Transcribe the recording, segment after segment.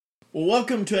Well,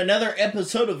 welcome to another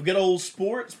episode of Good Old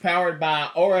Sports, powered by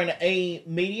R&A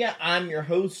Media. I'm your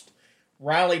host,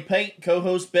 Riley Pate,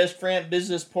 co-host, best friend,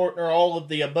 business partner, all of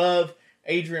the above.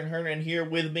 Adrian Hernan here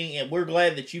with me, and we're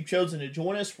glad that you've chosen to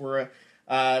join us. We're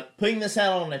putting this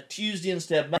out on a Tuesday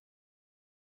instead of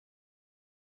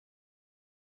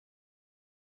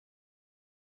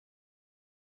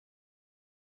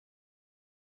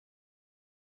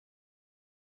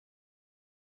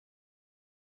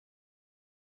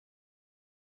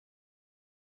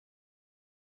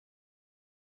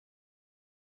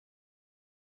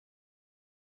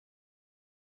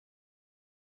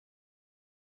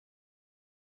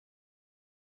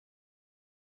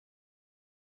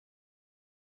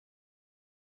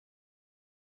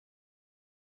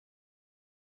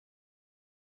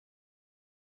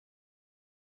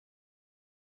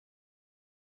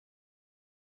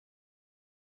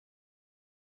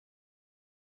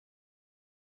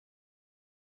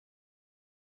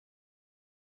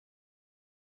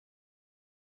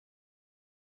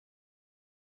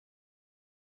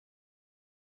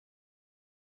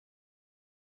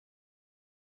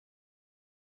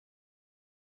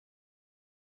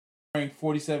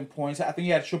 47 points. I think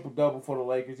he had a triple-double for the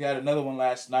Lakers. He had another one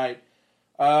last night.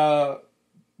 But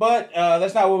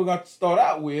that's not what we're going to start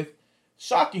out with.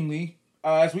 Shockingly,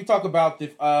 as we talk about the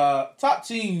top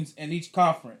teams in each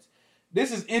conference,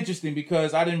 this is interesting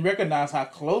because I didn't recognize how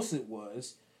close it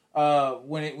was.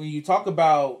 When you talk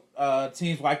about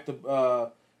teams like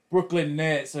the Brooklyn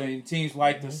Nets and teams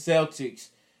like the Celtics,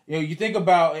 you think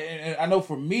about, and I know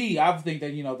for me, I think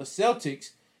that, the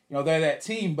Celtics, they're that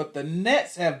team, but the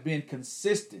Nets have been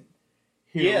consistent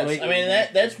here lately. I mean,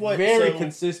 that's what... Very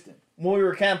consistent. When we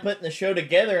were kind of putting the show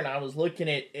together and I was looking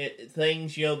at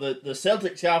things, the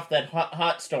Celtics off that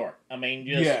hot start. I mean,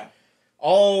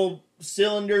 all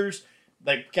cylinders.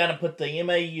 They kind of put the Ime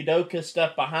Udoka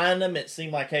stuff behind them. It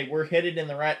seemed like, hey, we're headed in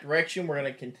the right direction. We're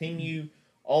going to continue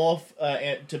off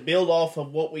to build off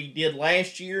of what we did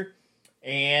last year.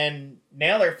 And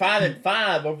now they're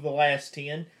 5-5 over the last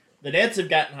 10. The Nets have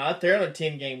gotten hot. They're on a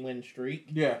 10-game win streak.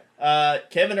 Yeah.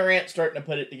 Kevin Durant's starting to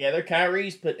put it together.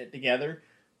 Kyrie's putting it together.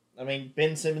 I mean,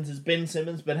 Ben Simmons is Ben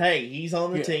Simmons, but hey, he's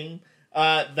on the team.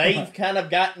 They've kind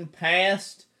of gotten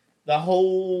past the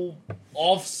whole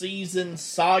off-season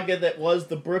saga that was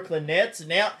the Brooklyn Nets.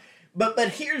 Now, but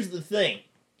here's the thing.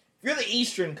 If you're the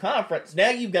Eastern Conference,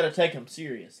 now you've got to take them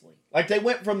seriously. Like, they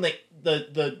went from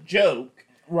the joke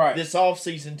this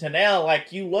off-season to now,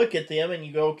 like, you look at them and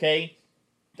you go, okay,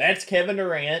 that's Kevin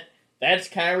Durant, that's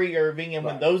Kyrie Irving, and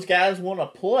when those guys want to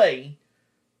play,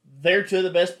 they're two of the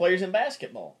best players in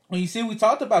basketball. Well, you see, we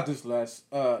talked about this last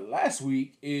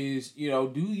week. Is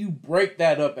do you break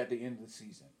that up at the end of the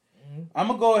season? Mm-hmm. I'm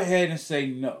gonna go ahead and say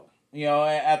no.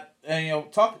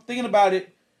 Thinking about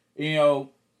it,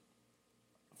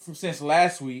 since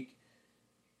last week,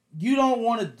 you don't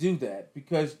want to do that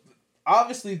because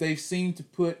obviously they seem to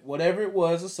put whatever it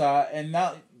was aside, and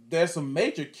now there's some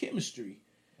major chemistry.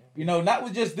 Not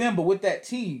with just them, but with that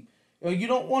team. You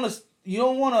don't want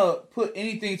to put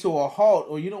anything to a halt,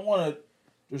 or you don't want to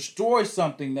destroy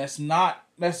something that's not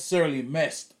necessarily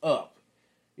messed up.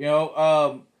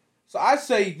 So I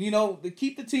say, to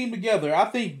keep the team together. I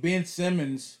think Ben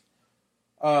Simmons,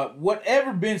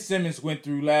 whatever Ben Simmons went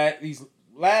through these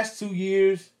last 2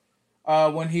 years,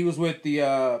 when he was with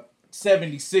the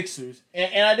 76ers.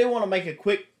 And I do want to make a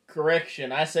quick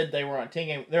correction. I said they were on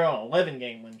 10-game. They're on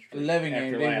 11-game win streak. 11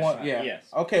 game. They won. Night. Yeah. Yes.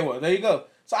 Okay. Well, there you go.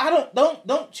 So I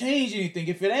don't change anything.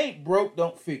 If it ain't broke,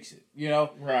 don't fix it.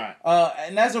 Right.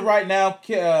 And as of right now,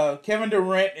 Kevin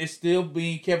Durant is still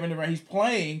being Kevin Durant. He's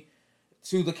playing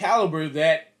to the caliber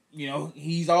that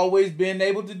he's always been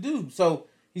able to do. So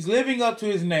he's living up to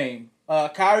his name.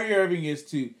 Kyrie Irving is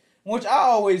too. Which I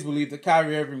always believe that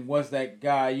Kyrie Irving was that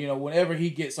guy. Whenever he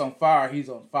gets on fire, he's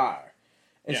on fire.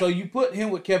 And so you put him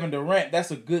with Kevin Durant,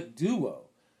 that's a good duo.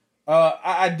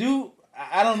 I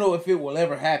don't know if it will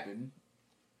ever happen.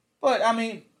 But, I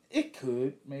mean, it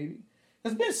could, maybe.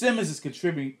 Because Ben Simmons is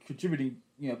contributing,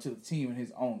 to the team in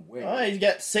his own way. He's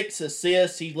got 6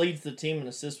 assists. He leads the team in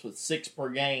assists with 6 per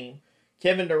game.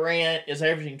 Kevin Durant is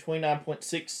averaging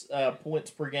 29.6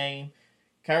 points per game.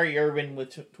 Kyrie Irving with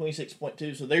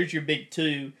 26.2. So there's your big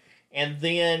two. And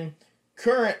then,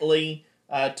 currently,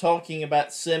 talking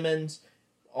about Simmons,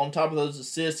 on top of those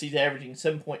assists, he's averaging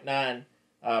 7.9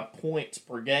 points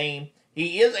per game.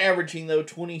 He is averaging, though,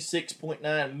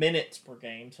 26.9 minutes per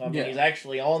game. So, I mean, he's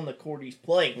actually on the court he's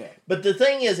playing. Yeah. But the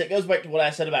thing is, it goes back to what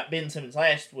I said about Ben Simmons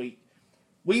last week.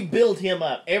 We built him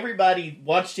up. Everybody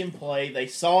watched him play. They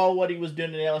saw what he was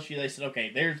doing at LSU. They said,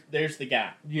 okay, there's the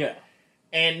guy. Yeah.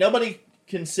 And nobody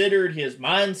considered his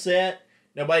mindset.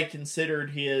 Nobody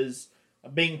considered his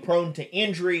being prone to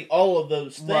injury, all of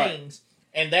those things.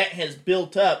 Right. And that has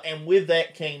built up. And with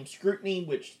that came scrutiny,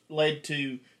 which led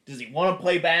to, does he want to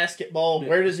play basketball? Yeah.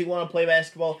 Where does he want to play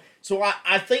basketball? So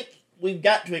I think we've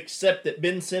got to accept that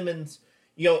Ben Simmons,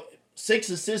 6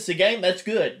 assists a game, that's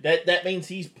good. That means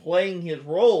he's playing his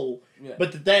role,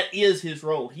 but that is his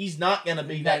role. He's not going to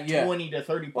be that 20 to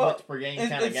 30 points per game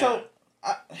kind of guy. So,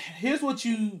 here's what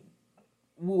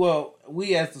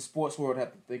we as the sports world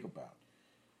have to think about.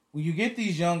 When you get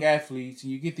these young athletes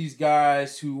and you get these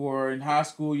guys who are in high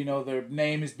school, their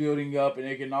name is building up and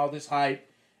they're getting all this hype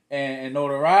and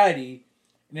notoriety,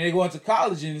 and then they go into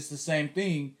college and it's the same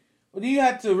thing. But then you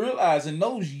have to realize in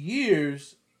those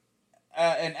years,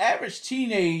 an average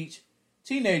teenager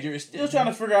is still trying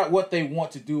to figure out what they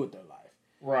want to do with their life.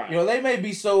 Right. They may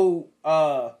be so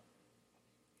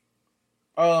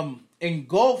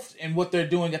engulfed in what they're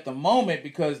doing at the moment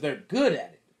because they're good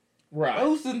at it. Right.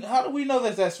 How do we know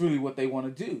that that's really what they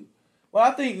want to do? Well,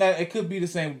 I think that it could be the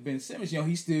same with Ben Simmons.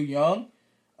 He's still young.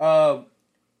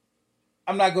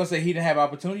 I'm not going to say he didn't have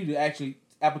opportunity to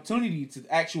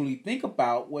actually think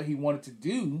about what he wanted to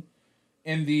do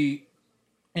in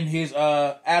his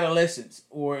adolescence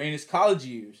or in his college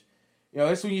years.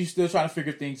 That's when you're still trying to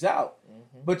figure things out.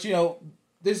 Mm-hmm. But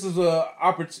this is a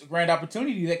grand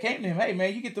opportunity that came to him. Hey,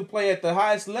 man, you get to play at the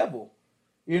highest level.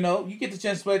 You get the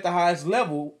chance to play at the highest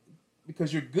level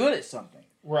because you're good at something.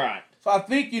 Right. So I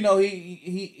think,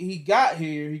 he got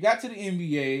here. He got to the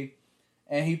NBA,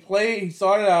 and he played. He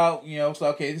started out, so,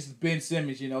 okay, this is Ben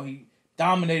Simmons. He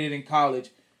dominated in college.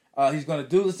 He's going to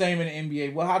do the same in the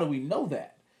NBA. Well, how do we know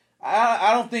that?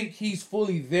 I don't think he's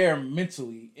fully there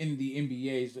mentally in the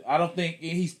NBA. I don't think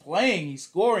he's playing, he's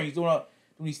scoring, he's doing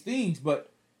these things,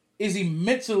 but is he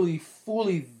mentally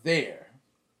fully there?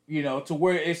 To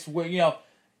where he's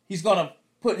going to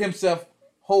put himself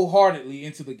wholeheartedly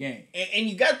into the game. And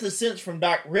you got the sense from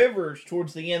Doc Rivers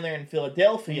towards the end there in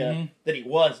Philadelphia that he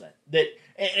wasn't. That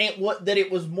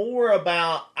it was more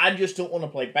about, I just don't want to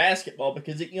play basketball,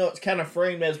 because it's kind of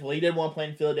framed as, well, he didn't want to play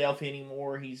in Philadelphia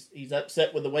anymore. He's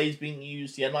upset with the way he's being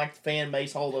used. He didn't like the fan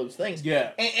base, all those things.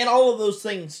 Yeah. And all of those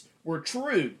things were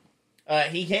true.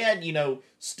 He had,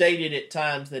 stated at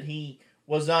times that he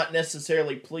was not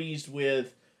necessarily pleased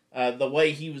with the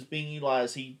way he was being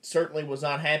utilized. He certainly was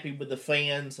not happy with the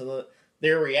fans and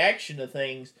their reaction to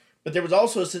things. But there was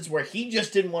also a sense where he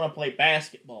just didn't want to play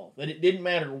basketball. That it didn't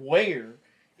matter where.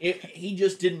 He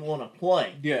just didn't want to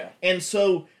play. Yeah. And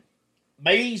so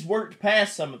maybe he's worked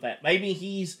past some of that. Maybe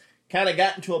he's kind of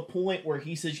gotten to a point where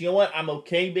he says, you know what, I'm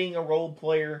okay being a role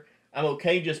player. I'm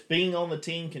okay just being on the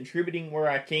team, contributing where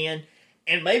I can.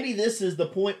 And maybe this is the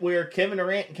point where Kevin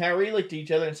Durant and Kyrie looked at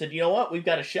each other and said, you know what, we've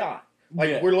got a shot.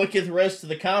 We're looking at the rest of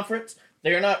the conference.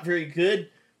 They're not very good.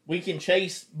 We can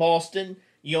chase Boston,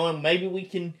 and maybe we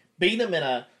can beat them in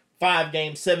a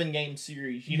 5-game, 7-game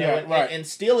series, and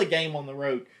steal a game on the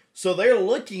road. So they're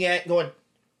looking at going,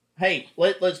 hey,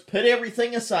 let's put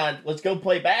everything aside. Let's go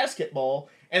play basketball.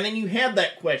 And then you have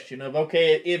that question of,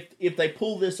 okay, if they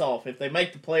pull this off, if they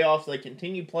make the playoffs, they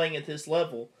continue playing at this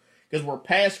level, because we're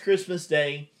past Christmas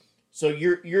Day, so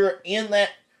you're in that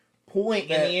point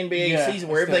in the NBA season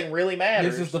where everything really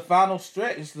matters. This is the final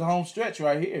stretch. It's the home stretch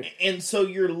right here. And so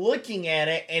you're looking at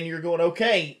it and you're going,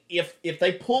 okay, if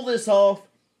they pull this off,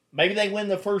 maybe they win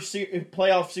the first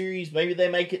playoff series, maybe they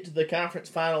make it to the conference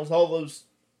finals,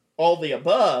 all the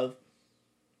above.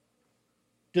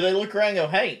 Do they look around and go,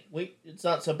 hey, it's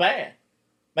not so bad?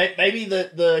 Maybe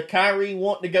the Kyrie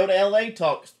wanting to go to LA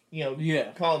talks,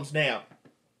 calms down.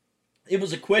 It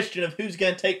was a question of who's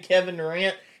going to take Kevin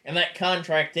Durant and that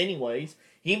contract anyways.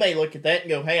 He may look at that and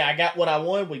go, hey, I got what I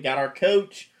wanted. We got our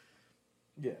coach.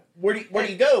 Yeah. Where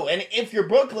do you go? And if you're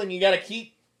Brooklyn, you got to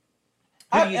keep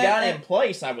who you got in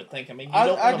place, I would think. I mean, you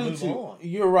don't want to move on.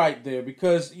 You're right there,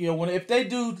 because, if they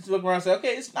do look around and say,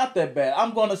 okay, it's not that bad,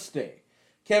 I'm going to stay.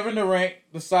 Kevin Durant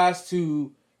decides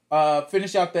to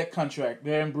finish out that contract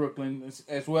there in Brooklyn,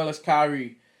 as well as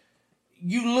Kyrie.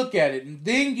 You look at it, and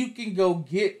then you can go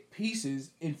get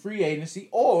pieces in free agency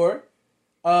or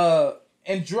in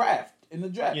the draft.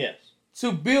 Yes.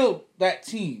 To build that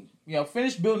team.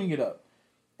 Finish building it up.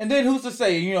 And then who's to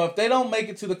say, if they don't make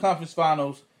it to the conference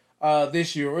finals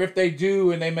this year, or if they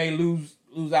do and they may lose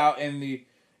out and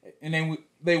then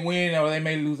they win, or they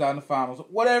may lose out in the finals,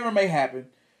 whatever may happen,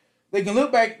 they can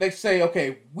look back, they say,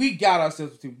 okay, we got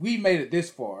ourselves a team. We made it this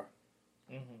far.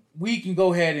 Mm-hmm. We can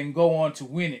go ahead and go on to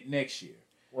win it next year.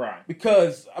 Right.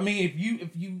 Because, I mean,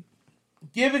 if you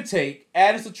give and take,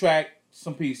 add and subtract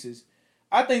some pieces,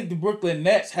 I think the Brooklyn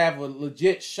Nets have a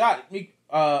legit shot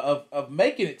of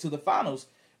making it to the finals.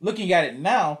 Looking at it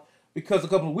now, because a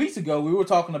couple of weeks ago we were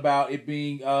talking about it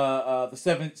being the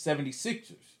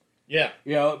 76ers. Yeah.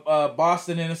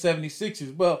 Boston and the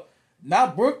 76ers. Well,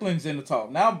 now Brooklyn's in the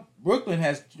talk. Now Brooklyn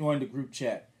has joined the group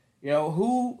chat.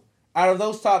 Who out of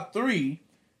those top three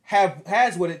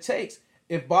has what it takes?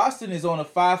 If Boston is on a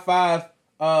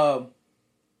 5-5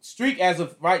 streak as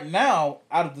of right now,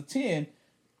 out of the 10,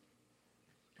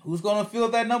 who's going to fill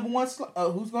that number one slot?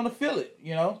 Who's going to fill it?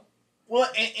 Well,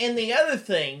 and the other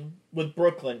thing with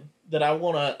Brooklyn that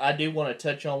I do want to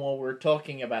touch on while we're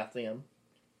talking about them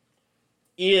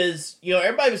is,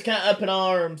 everybody was kind of up in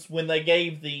arms when they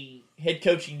gave the head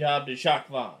coaching job to Jacques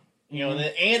Vaughn.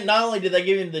 And not only did they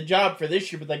give him the job for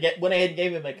this year, but they went ahead and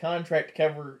gave him a contract to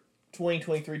cover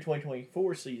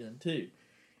 2023-2024 season too.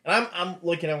 And I'm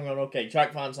looking at him going, okay,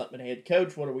 Jacques Vaughn's not been a head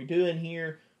coach. What are we doing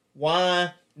here?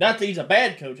 Why? Not that he's a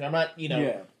bad coach. I'm not,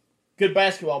 good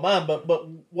basketball mind, but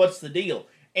what's the deal?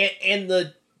 And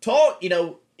the talk,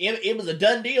 it was a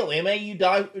done deal.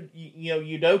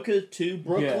 Udoka to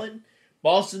Brooklyn. Yeah.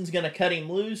 Boston's going to cut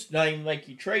him loose, not even make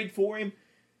you trade for him.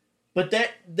 But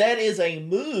that is a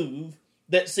move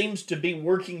that seems to be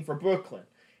working for Brooklyn.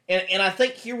 And I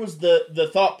think here was the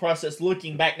thought process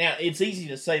looking back now. It's easy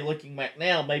to say looking back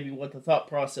now maybe what the thought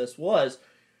process was.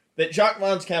 That Jacques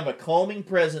Vaughn's kind of a calming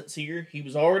presence here. He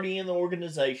was already in the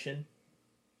organization.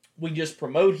 We just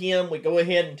promote him. We go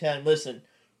ahead and tell him, listen,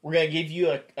 we're going to give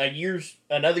you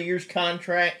another year's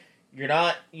contract. You're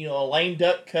not, a lame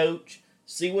duck coach.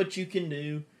 See what you can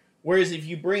do. Whereas if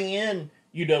you bring in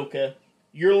Udoka,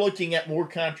 you're looking at more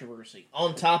controversy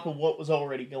on top of what was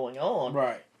already going on.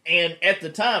 Right. And at the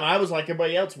time, I was like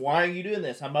everybody else, why are you doing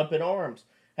this? I'm up in arms.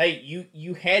 Hey,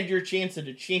 you had your chance at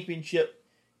a championship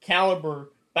caliber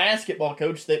basketball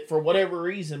coach that for whatever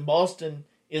reason Boston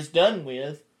is done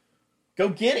with. Go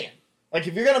get him. Like,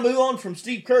 if you're going to move on from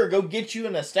Steve Kerr, go get you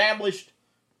an established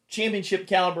championship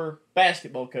caliber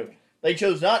basketball coach. They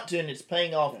chose not to, and it's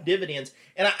paying off dividends.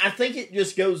 And I think it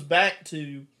just goes back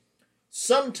to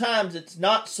sometimes it's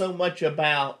not so much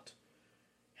about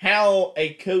how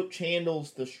a coach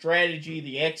handles the strategy,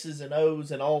 the X's and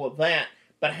O's and all of that,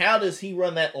 but how does he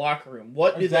run that locker room?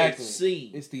 What do they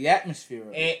see? It's the atmosphere.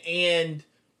 And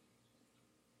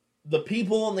the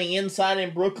people on the inside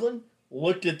in Brooklyn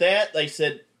looked at that. They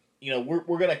said, we're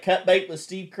going to cut bait with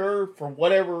Steve Kerr for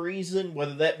whatever reason,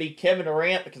 whether that be Kevin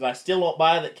Durant, because I still don't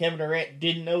buy that Kevin Durant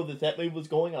didn't know that move was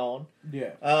going on.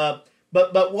 Yeah.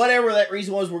 But whatever that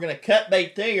reason was, we're going to cut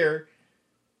bait there.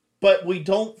 But we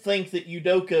don't think that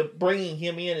Udoka bringing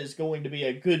him in is going to be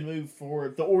a good move for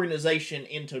the organization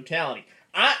in totality.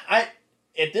 I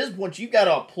at this point, you've got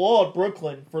to applaud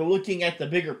Brooklyn for looking at the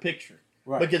bigger picture.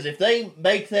 Right. Because if they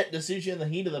make that decision in the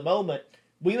heat of the moment,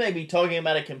 we may be talking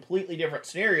about a completely different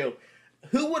scenario.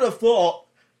 Who would have thought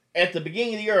at the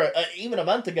beginning of the year, even a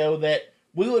month ago, that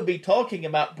we would be talking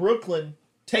about Brooklyn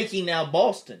taking out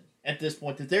Boston at this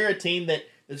point, that they're a team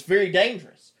that's very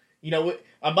dangerous.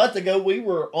 A month ago we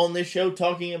were on this show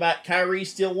talking about Kyrie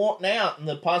still wanting out and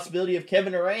the possibility of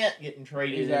Kevin Durant getting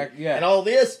traded and all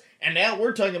this, and now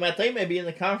we're talking about they may be in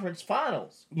the conference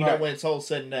finals, when it's all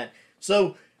said and done.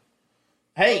 So,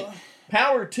 hey,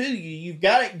 power to you. You've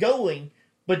got it going,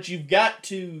 but you've got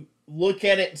to look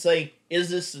at it and say, is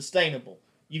this sustainable?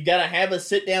 You've got to have a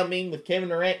sit-down meeting with Kevin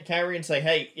Durant and Kyrie and say,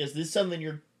 hey, is this something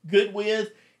you're good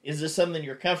with? Is this something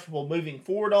you're comfortable moving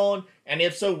forward on? And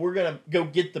if so, we're going to go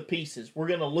get the pieces. We're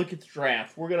going to look at the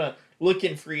draft. We're going to look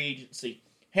in free agency.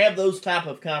 Have those type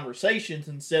of conversations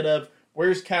instead of,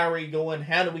 where's Kyrie going?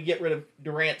 How do we get rid of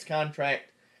Durant's contract?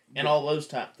 And all those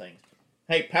type things.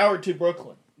 Hey, power to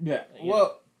Brooklyn. Yeah.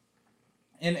 Well,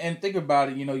 and think about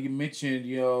it. You mentioned,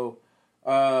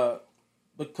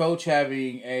 the coach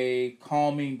having a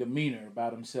calming demeanor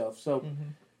about himself. So,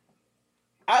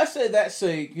 I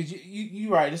say because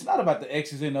you're right. It's not about the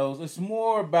X's and O's. It's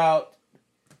more about,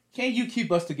 can you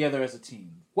keep us together as a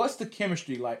team? What's the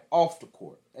chemistry like off the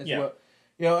court? Well,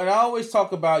 and I always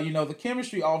talk about, the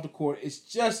chemistry off the court is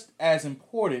just as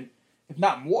important, if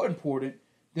not more important,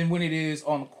 than when it is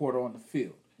on the court or on the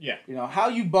field. Yeah. How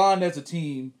you bond as a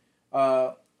team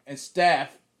and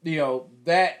staff,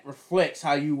 that reflects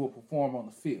how you will perform on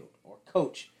the field or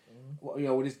coach,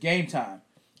 when it's game time.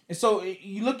 And so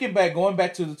you going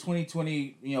back to the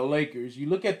 2020, Lakers, you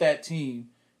look at that team,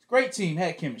 it's a great team,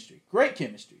 had chemistry, great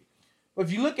chemistry. But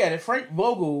if you look at it, Frank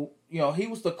Vogel, he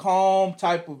was the calm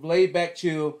type of laid-back,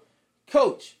 chill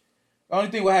coach. The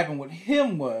only thing what happened with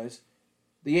him was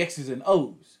the X's and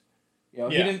O's.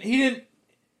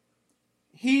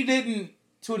 He didn't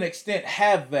to an extent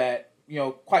have that,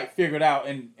 quite figured out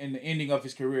in the ending of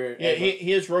his career. Yeah,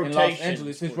 his rotation in Los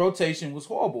Angeles, his rotation was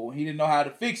horrible. He didn't know how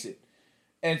to fix it.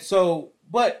 And so,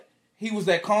 but he was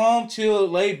that calm, chill,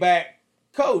 laid back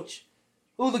coach.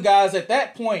 Who the guys at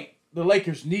that point the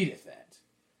Lakers needed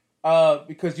that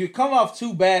because you come off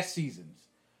 2 bad seasons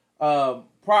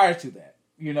prior to that.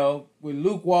 With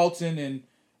Luke Walton and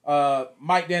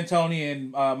Mike D'Antoni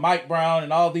and Mike Brown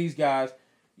and all these guys.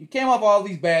 You came off all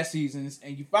these bad seasons,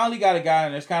 and you finally got a guy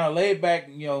that's kind of laid back,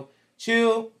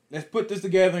 chill, let's put this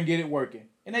together and get it working.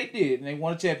 And they did, and they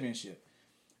won a championship.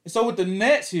 And so with the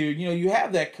Nets here, you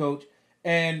have that coach,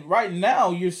 and right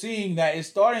now you're seeing that it's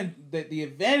starting, that the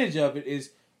advantage of it is,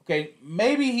 okay,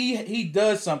 maybe he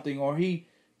does something, or he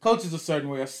coaches a certain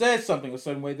way, or says something a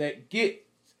certain way that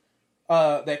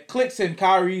clicks in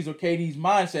Kyrie's or KD's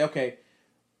mind, say, okay,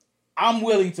 I'm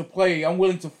willing to play. I'm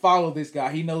willing to follow this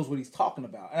guy. He knows what he's talking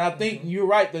about. And I think you're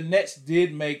right. The Nets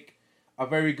did make a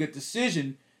very good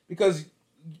decision because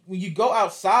when you go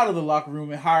outside of the locker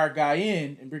room and hire a guy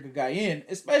in and bring a guy in,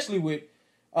 especially with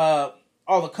all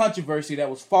the controversy that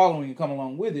was following and come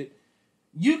along with it,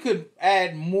 you could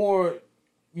add more,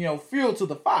 fuel to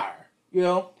the fire,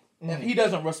 if he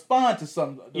doesn't respond to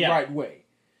something the right way,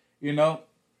 And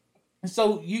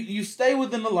so you stay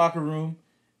within the locker room.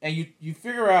 And you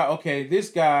figure out, okay, this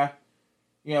guy,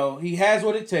 he has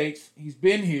what it takes. He's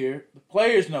been here. The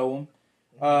players know him.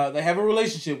 They have a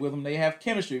relationship with him. They have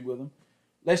chemistry with him.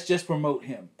 Let's just promote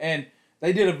him. And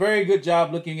they did a very good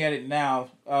job looking at it now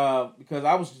because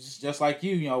I was just like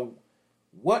you,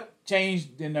 what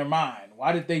changed in their mind?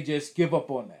 Why did they just give up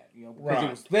on that? Because it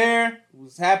was there, it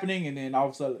was happening, and then all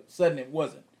of a sudden it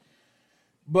wasn't.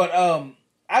 But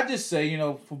I just say,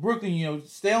 for Brooklyn,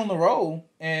 stay on the roll,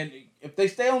 and if they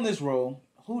stay on this roll,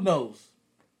 who knows?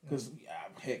 Because,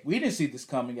 heck, we didn't see this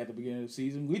coming at the beginning of the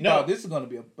season. We thought this is going to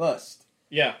be a bust.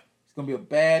 Yeah. It's going to be a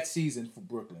bad season for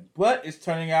Brooklyn. But it's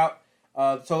turning out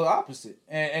the total opposite.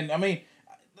 And I mean,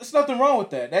 there's nothing wrong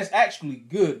with that. That's actually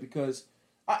good because,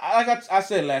 like I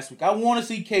said last week, I want to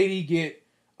see KD get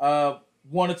 1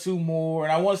 or 2 more,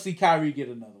 and I want to see Kyrie get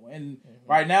another one. And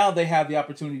right now they have the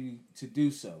opportunity to do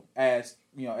so as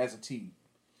a team.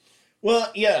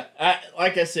 Well, yeah,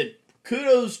 like I said,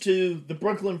 kudos to the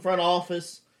Brooklyn front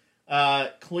office,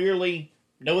 clearly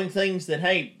knowing things that,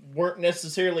 hey, weren't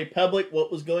necessarily public,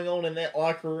 what was going on in that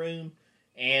locker room,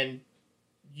 and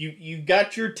you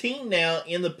got your team now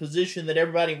in the position that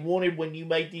everybody wanted when you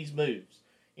made these moves.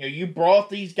 You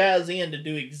brought these guys in to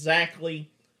do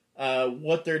exactly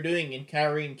what they're doing in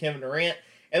Kyrie and Kevin Durant,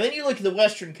 and then you look at the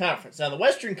Western Conference. Now, the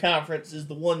Western Conference is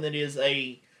the one that is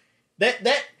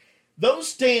those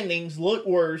standings look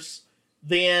worse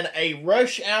than a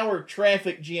rush hour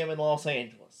traffic jam in Los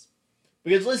Angeles.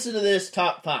 Because listen to this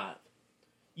top 5.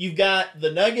 You've got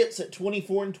the Nuggets at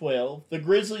 24-12, the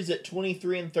Grizzlies at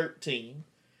 23-13,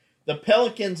 the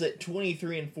Pelicans at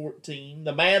 23-14,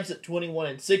 the Mavs at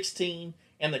 21-16,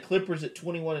 and the Clippers at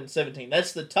 21-17.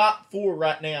 That's the top 4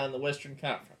 right now in the Western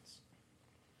Conference.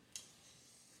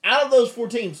 Out of those 4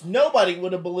 teams, nobody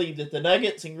would have believed that the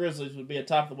Nuggets and Grizzlies would be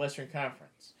atop the Western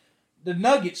Conference. The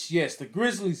Nuggets, yes. The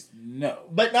Grizzlies, no.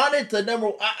 But not at the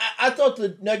number. I thought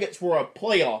the Nuggets were a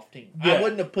playoff team. Yeah. I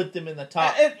wouldn't have put them in the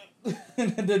top.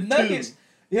 The Nuggets, 2.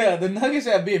 Yeah, the Nuggets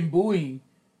have been buoying,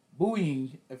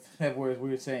 if that word is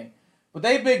weird saying. But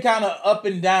they've been kind of up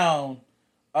and down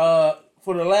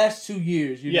for the last 2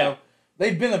 years. You know,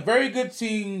 they've been a very good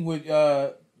team with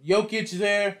Jokic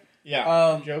there.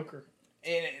 Yeah, Joker.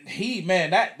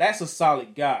 And that's a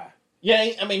solid guy.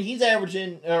 Yeah, I mean, he's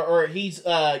averaging, or he's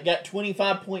got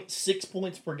 25.6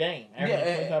 points per game.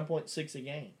 Averaging 25.6 a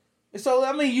game. So,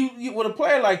 I mean, you with a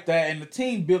player like that and the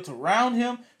team built around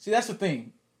him, see, that's the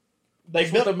thing.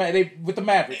 With the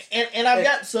Mavericks. And I've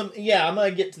got some, I'm going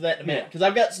to get to that in a minute, because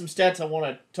I've got some stats I want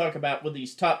to talk about with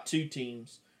these top 2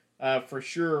 teams, for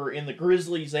sure, in the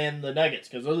Grizzlies and the Nuggets,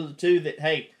 because those are the 2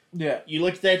 that, you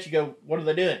look at that, you go, what are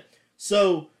they doing?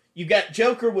 So, you've got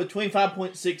Joker with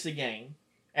 25.6 a game.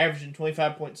 Averaging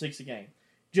 25.6 a game.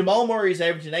 Jamal Murray's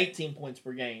averaging 18 points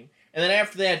per game. And then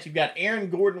after that, you've got Aaron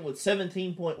Gordon with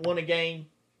 17.1 a game.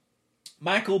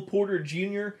 Michael Porter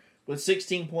Jr. with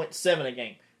 16.7 a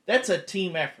game. That's a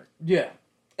team effort. Yeah.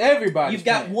 Everybody. You've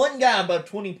got one guy above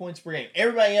 20 points per game.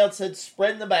 Everybody else that's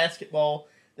spreading the basketball,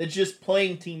 that's just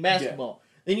playing team basketball.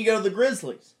 Then you go to the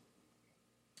Grizzlies.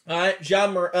 All right,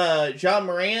 John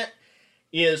Morant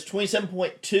is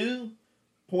 27.2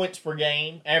 points per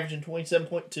game, averaging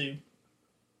 27.2.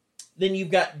 Then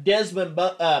you've got Desmond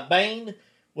Bane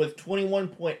with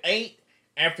 21.8.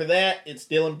 After that, it's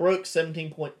Dylan Brooks,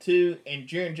 17.2, and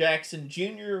Jaren Jackson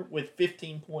Jr. with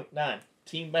 15.9.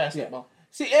 Team basketball. Yeah.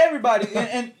 See, everybody,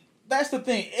 and that's the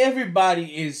thing. Everybody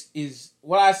is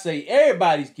what I say.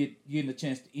 Everybody's getting a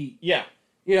chance to eat. Yeah.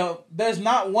 There's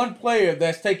not one player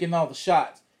that's taking all the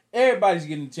shots. Everybody's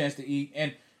getting a chance to eat,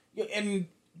 and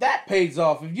that pays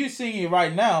off. If you're seeing it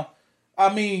right now,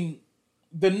 I mean,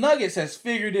 the Nuggets has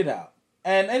figured it out,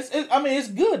 and it's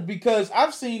good because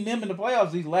I've seen them in the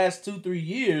playoffs these last 2-3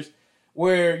 years,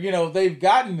 where they've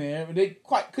gotten there, but they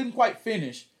couldn't quite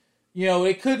finish.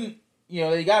 They couldn't.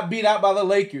 They got beat out by the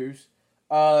Lakers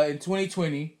in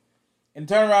 2020, and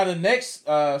turn around the next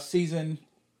season,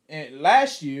 and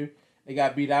last year they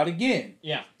got beat out again.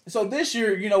 Yeah. So this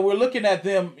year, we're looking at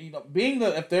them, being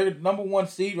if they're number one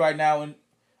seed right now,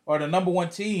 or the number one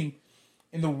team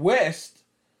in the West.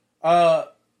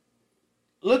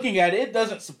 Looking at it, it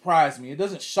doesn't surprise me. It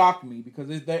doesn't shock me because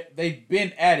they've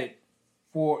been at it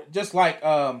for just like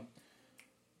the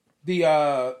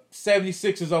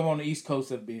 76ers over on the East Coast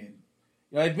have been.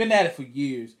 They've been at it for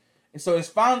years, and so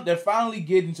they're finally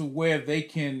getting to where they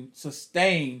can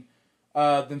sustain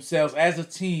themselves as a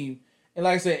team. And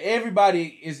like I said,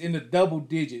 everybody is in the double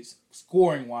digits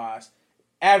scoring wise,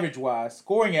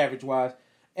 scoring average wise,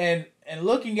 and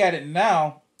looking at it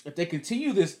now, if they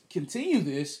continue this,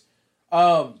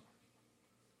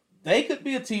 they could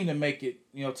be a team to make it,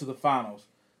 to the finals.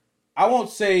 I won't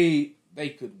say they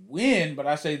could win, but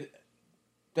I say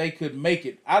they could make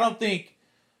it. I don't think,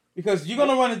 because you're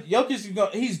gonna run.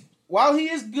 Jokic, while he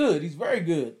is good, he's very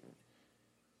good.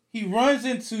 He runs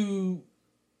into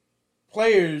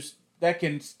players that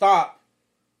can stop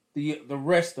the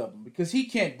rest of them because he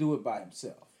can't do it by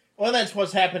himself. Well, that's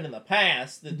what's happened in the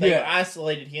past, that they've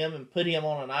isolated him and put him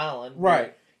on an island.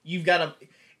 Right. You've got to...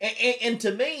 And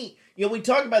to me, we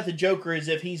talk about the Joker as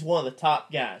if he's one of the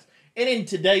top guys. And in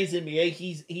today's NBA,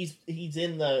 he's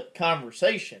in the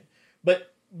conversation.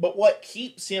 But what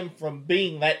keeps him from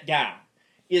being that guy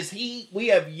is we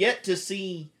have yet to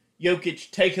see Jokic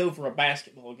take over a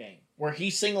basketball game where he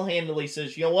single-handedly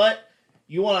says, you know what?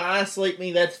 You want to isolate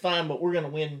me, that's fine, but we're going to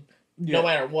win no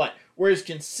matter what. Whereas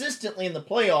consistently in the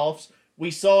playoffs,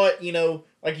 we saw it,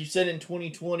 like you said in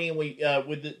 2020, and we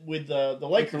with the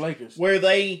Lakers, where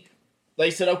they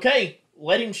said, okay,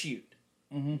 let him shoot.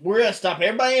 Mm-hmm. We're going to stop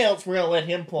everybody else. We're going to let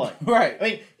him play. Right. I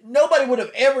mean, nobody would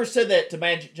have ever said that to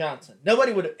Magic Johnson.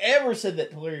 Nobody would have ever said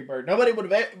that to Larry Bird. Nobody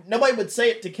would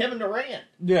say it to Kevin Durant.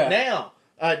 Yeah. Now,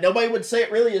 nobody would say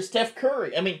it really to Steph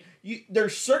Curry. I mean,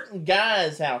 there's certain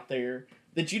guys out there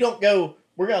that you don't go,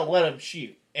 we're going to let them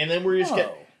shoot. And then we're just going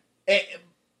to...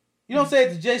 You don't say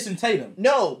it to Jason Tatum.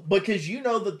 No, because you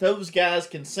know that those guys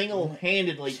can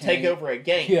single-handedly take over a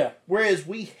game. Yeah. Whereas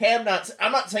we have not...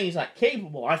 I'm not saying he's not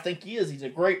capable. I think he is. He's a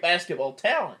great basketball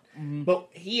talent. Mm-hmm. But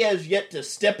he has yet to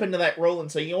step into that role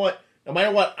and say, you know what? No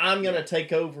matter what, I'm going to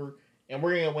take over, and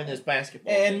we're going to win this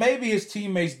basketball game. And maybe his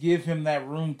teammates give him that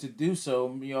room to do so,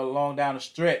 along down the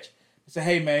stretch. Say,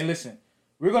 hey, man, listen,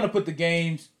 we're going to put the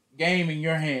game in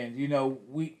your hands.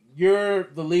 You're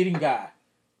the leading guy.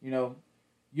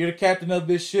 You're the captain of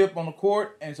this ship on the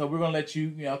court, and so we're gonna let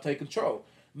you, take control.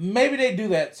 Maybe they do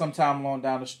that sometime along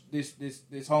down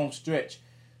this home stretch.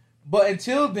 But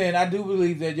until then, I do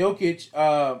believe that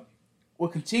Jokic will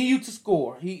continue to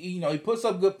score. He puts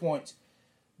up good points,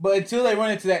 but until they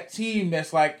run into that team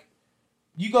that's like,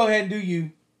 you go ahead and do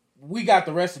you, we got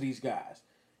the rest of these guys.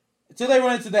 Until they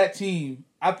run into that team,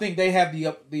 I think they have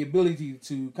the ability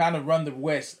to kind of run the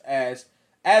West as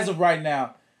of right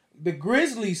now. The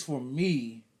Grizzlies, for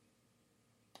me...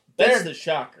 That's the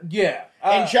shocker. Yeah.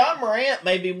 And John Morant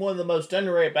may be one of the most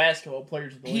underrated basketball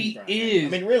players in the league right now. He is. I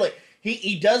mean, really,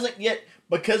 he doesn't get...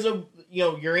 Because of,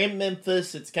 you're in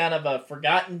Memphis, it's kind of a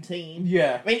forgotten team.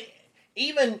 Yeah. I mean,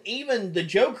 even the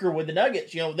Joker with the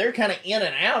Nuggets, they're kind of in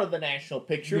and out of the national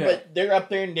picture, but they're up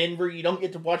there in Denver. You don't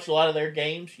get to watch a lot of their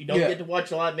games. You don't get to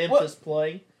watch a lot of Memphis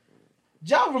play.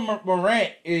 John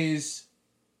Morant is...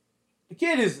 The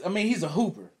kid is... I mean, he's a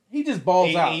hooper. He just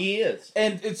balls out. He is.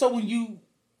 And so when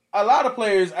a lot of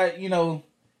players, when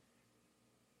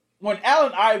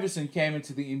Allen Iverson came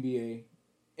into the NBA,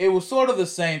 it was sort of the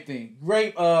same thing.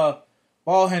 Great ball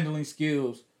handling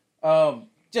skills.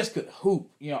 Just could hoop,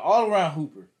 all around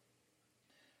hooper.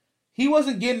 He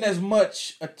wasn't getting as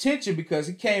much attention because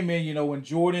he came in, when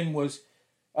Jordan was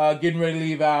getting ready to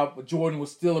leave out, but Jordan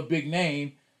was still a big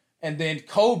name. And then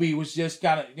Kobe was just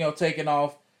kind of, taking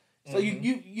off. So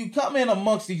you come in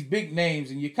amongst these big names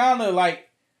and you kind of like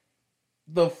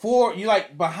you're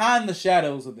like behind the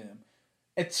shadows of them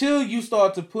until you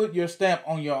start to put your stamp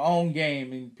on your own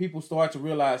game and people start to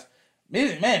realize,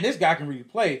 man, this guy can really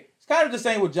play. It's kind of the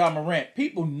same with John Morant.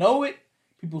 People know it,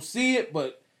 people see it,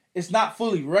 but it's not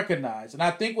fully recognized. And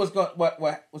I think what's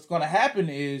going to happen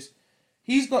is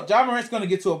John Morant's going to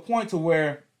get to a point to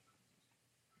where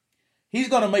he's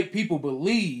going to make people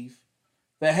believe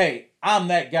that, hey, I'm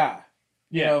that guy.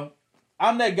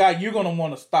 I'm that guy you're going to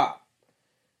want to stop.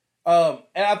 And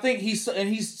I think he's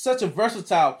such a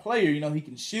versatile player. You know, he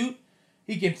can shoot,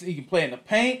 he can play in the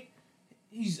paint.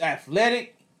 He's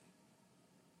athletic.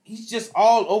 He's just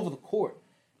all over the court.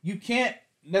 You can't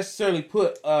necessarily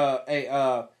put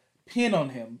a pin on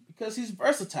him because he's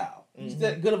versatile. He's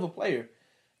that good of a player.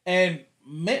 And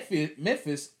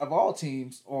Memphis of all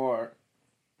teams are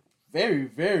very,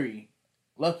 very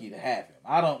lucky to have him.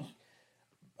 I don't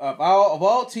of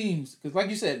all teams, because like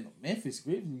you said, Memphis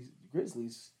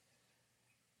Grizzlies,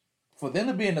 for them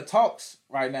to be in the talks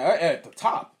right now at the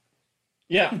top.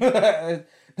 Yeah.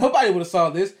 Nobody would have saw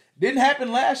this. Didn't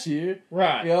happen last year.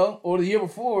 Right. You know, or the year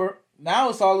before. Now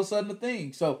it's all of a sudden a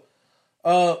thing. So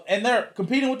and they're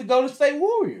competing with the Golden State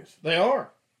Warriors. They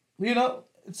are. You know?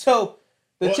 So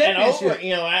the championship.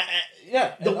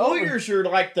 The Warriors are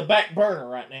like the back burner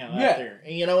right now out there.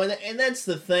 And, you know, and that's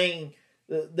the thing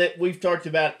that we've talked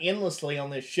about endlessly on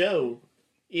this show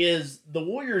is the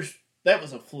Warriors. That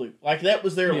was a fluke. Like, that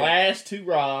was their last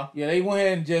hurrah. Yeah, they went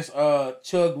ahead and just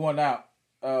chugged one out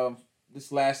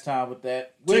this last time with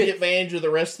that. Took advantage of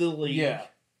the rest of the league. Yeah.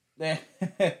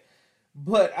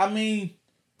 But, I mean,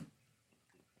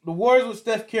 the Warriors with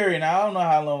Steph Curry, and I don't know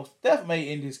how long. Steph may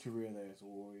end his career there as a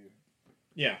Warrior.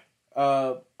 Yeah.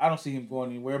 I don't see him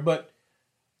going anywhere. But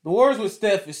the Warriors with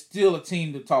Steph is still a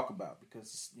team to talk about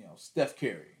because, you know, Steph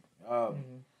Curry.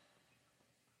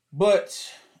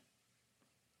 But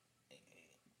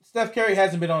Steph Curry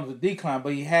hasn't been on the decline,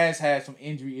 but he has had some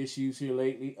injury issues here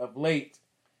late,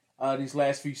 these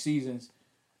last few seasons.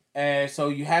 And so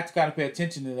you have to kind of pay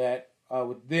attention to that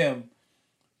with them.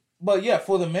 But yeah,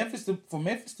 for Memphis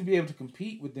to be able to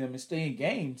compete with them and stay in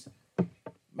games,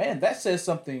 man, that says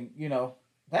something. You know,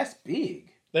 that's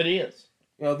big. That is.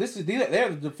 You know, they're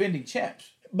the defending champs.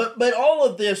 But all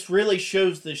of this really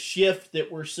shows the shift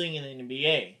that we're seeing in the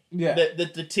NBA. Yeah.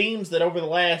 That the teams that over the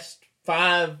last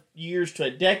 5 years to a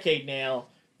decade now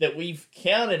that we've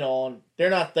counted on,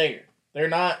 they're not there. They're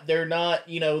not.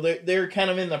 You know, they're kind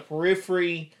of in the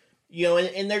periphery. You know,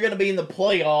 and they're going to be in the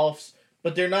playoffs.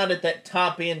 But they're not at that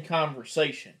top-end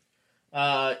conversation.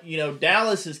 You know,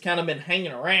 Dallas has kind of been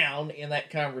hanging around in that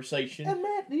conversation.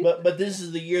 But this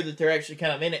is the year that they're actually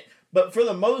kind of in it. But for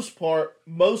the most part,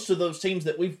 most of those teams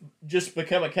that we've just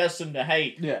become accustomed to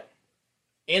hate,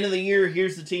 end of the year,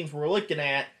 here's the teams we're looking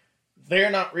at, they're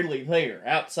not really there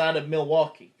outside of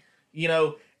Milwaukee. You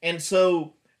know, and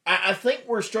so I think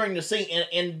we're starting to see,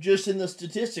 and just in the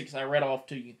statistics I read off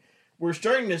to you, we're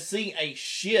starting to see a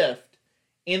shift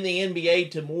in the NBA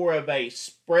to more of a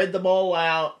spread the ball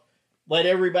out, let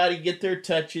everybody get their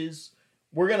touches.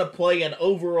 We're going to play an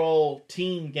overall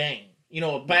team game, you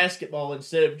know, a basketball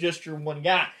instead of just your one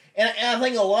guy. And I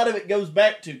think a lot of it goes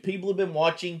back to people have been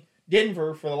watching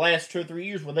Denver for the last 2 or 3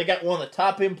 years where they got one of the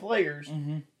top end players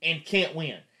and can't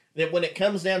win. That when it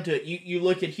comes down to it, you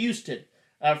look at Houston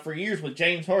for years with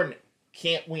James Harden,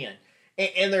 can't win.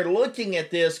 And they're looking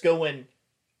at this going,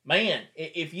 man,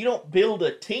 if you don't build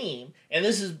a team, and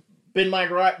this has been my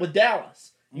gripe with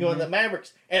Dallas, you know, and the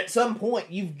Mavericks, at some point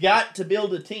you've got to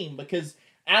build a team because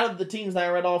out of the teams that I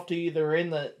read off to you that are in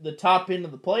the top end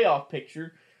of the playoff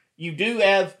picture, you do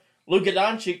have Luka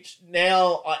Doncic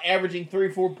now averaging 3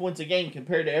 or 4 points a game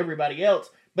compared to everybody else,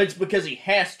 but it's because he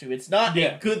has to. It's not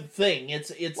a good thing. He's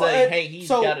got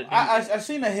to do it. I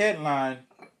seen a headline,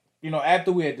 you know,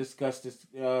 after we had discussed this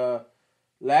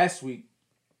last week.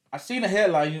 I seen a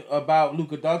headline about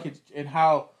Luka Doncic and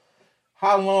how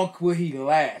long will he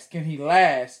last? Can he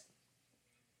last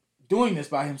doing this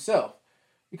by himself?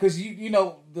 Because you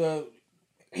know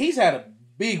he's had a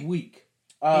big week.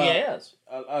 He has.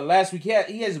 Last week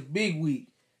he has a big week.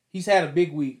 He's had a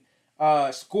big week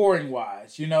scoring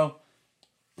wise. You know,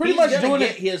 pretty much doing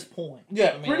it. His point.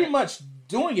 Yeah, pretty much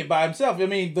doing it by himself. I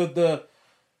mean the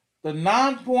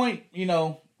 9-point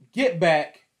get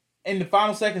back in the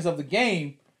final seconds of the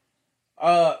game.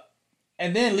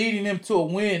 And then leading them to a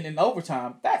win in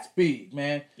overtime, that's big,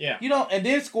 man. Yeah. You know, and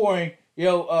then scoring,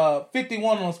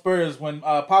 51 on Spurs when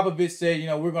Popovich said,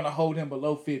 we're going to hold him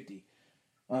below 50.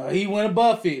 He went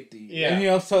above 50. Yeah. And,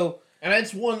 and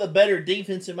that's one of the better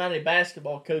defensive-minded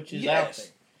basketball coaches out there.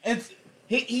 And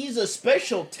he's a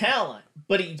special talent,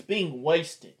 but he's being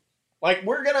wasted. Like,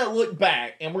 we're going to look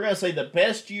back, and we're going to say the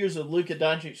best years of Luka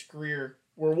Doncic's career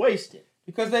were wasted.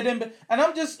 Because they didn't, and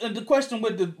I'm just the question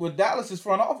with Dallas's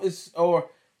front office or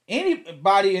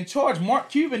anybody in charge, Mark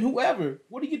Cuban, whoever.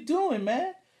 What are you doing,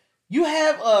 man? You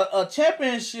have a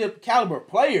championship caliber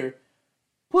player.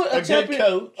 Put a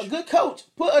good coach.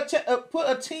 Put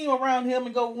a team around him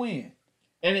and go win.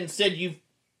 And instead, you've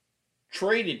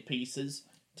traded pieces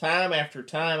time after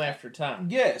time after time.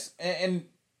 Yes, and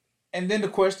then the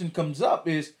question comes up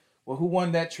is, well, who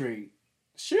won that trade?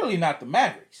 surely not the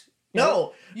Mavericks.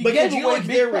 No, because you look at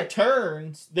their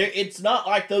returns, it's not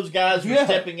like those guys are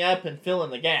stepping up and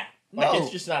filling the gap. Like,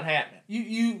 it's just not happening.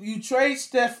 You trade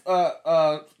Seth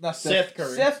Curry,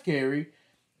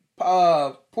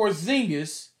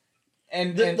 Porzingis,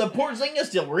 and the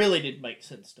Porzingis deal really didn't make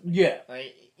sense to me. Yeah,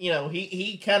 like,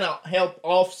 he kind of helped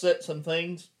offset some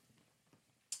things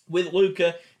with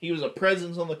Luka. He was a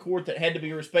presence on the court that had to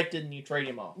be respected, and you trade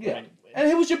him off. Yeah, and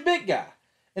he was your big guy,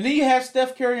 and then you have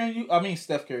Seth Curry on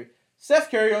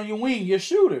your wing, your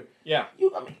shooter. Yeah,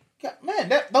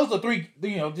 those are three.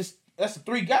 That's the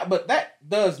three guys, but that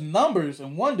does numbers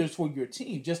and wonders for your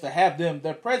team just to have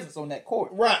their presence on that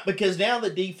court. Right, because now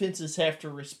the defenses have to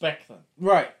respect them.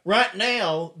 Right. Right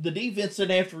now, the defense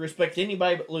doesn't have to respect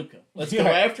anybody but Luka. Let's go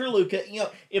after Luka.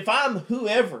 If I'm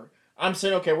whoever, I'm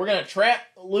saying, okay, we're going to trap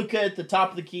Luka at the top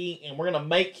of the key, and we're going to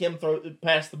make him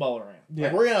pass the ball around. Yeah.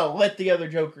 Like, we're going to let the other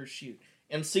jokers shoot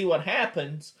and see what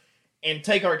happens and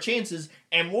take our chances,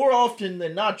 and more often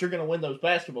than not, you're going to win those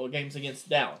basketball games against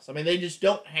Dallas. I mean, they just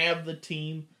don't have the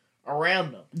team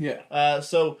around them. Yeah.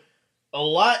 So a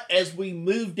lot as we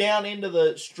move down into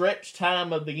the stretch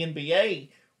time of the NBA,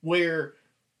 where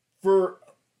for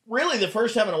really the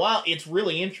first time in a while, it's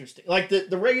really interesting. Like,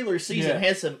 the regular season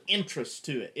has some interest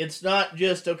to it. It's not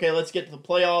just, okay, let's get to the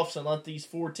playoffs and let these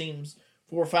 4,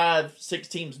 5, 6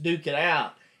 teams duke it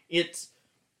out. It's,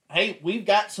 hey, we've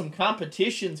got some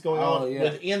competitions going on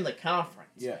within the conference.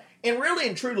 Yeah. And really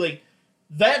and truly,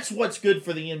 that's what's good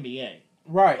for the NBA.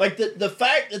 Right. Like, the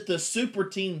fact that the super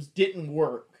teams didn't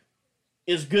work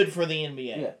is good for the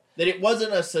NBA. Yeah. That it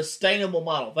wasn't a sustainable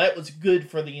model. That was good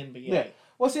for the NBA. Yeah.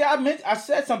 Well, see, I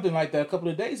said something like that a couple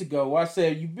of days ago where I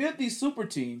said you build these super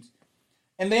teams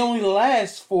and they only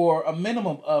last for a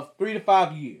minimum of 3 to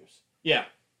 5 years. Yeah.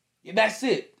 That's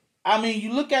it. I mean,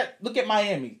 you look at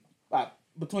Miami.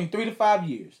 Between 3 to 5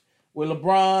 years with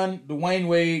LeBron, Dwayne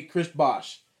Wade, Chris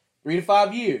Bosh. 3 to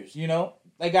 5 years,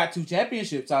 they got 2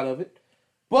 championships out of it,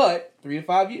 but 3 to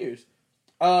 5 years.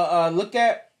 Look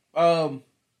at the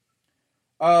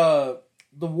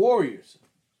Warriors.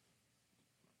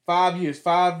 5 years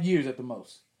at the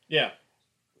most. Yeah.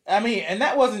 I mean, and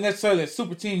that wasn't necessarily a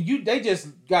super team. They just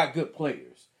got good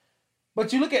players.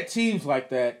 But you look at teams like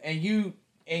that, and you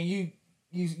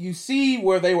see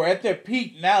where they were at their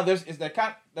peak. Now they're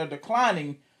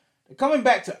declining. They're coming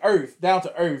back to earth, down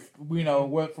to earth.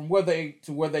 From where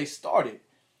they started.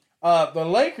 The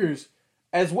Lakers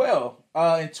as well.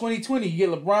 In 2020, you get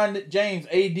LeBron James,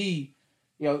 AD.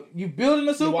 You building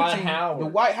a super team. The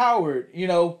Dwight Howard.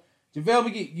 JaVale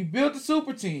McGee. You build the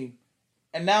super team,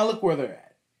 and now look where they're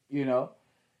at.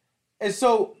 And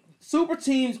so super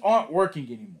teams aren't working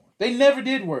anymore. They never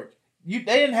did work. They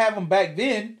didn't have them back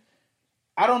then.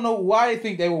 I don't know why they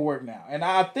think they will work now. And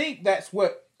I think that's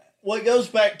what... Well, it goes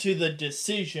back to the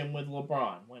decision with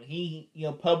LeBron when he,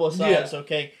 publicized,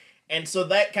 okay. And so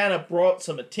that kind of brought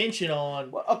some attention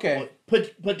on... Well, okay.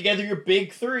 Put together your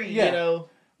big three, Well,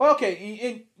 okay.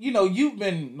 And, you've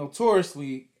been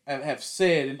notoriously, have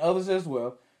said, and others as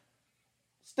well,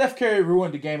 Steph Curry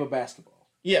ruined the game of basketball.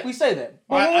 Yeah. We say that.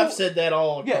 I've said that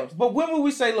all across. Yeah, but when will we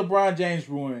say LeBron James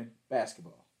ruined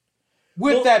basketball?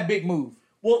 With that big move.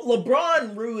 Well,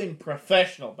 LeBron ruined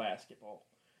professional basketball.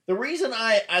 The reason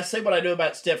I say what I do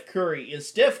about Steph Curry is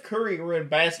Steph Curry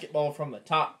ruined basketball from the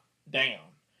top down.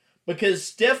 Because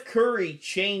Steph Curry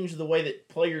changed the way that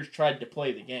players tried to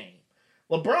play the game.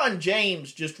 LeBron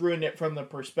James just ruined it from the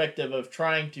perspective of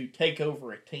trying to take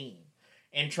over a team.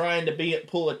 And trying to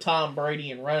pull a Tom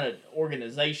Brady and run an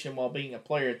organization while being a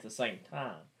player at the same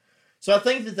time. So I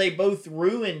think that they both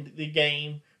ruined the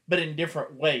game, but in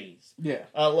different ways. Yeah.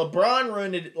 LeBron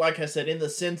ruined it, like I said, in the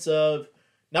sense of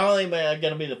not only am I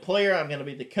going to be the player, I'm going to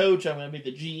be the coach, I'm going to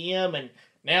be the GM, and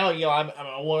now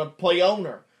I want to play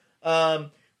owner.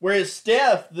 Whereas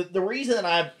Steph, the reason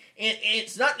and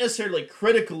it's not necessarily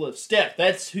critical of Steph.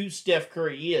 That's who Steph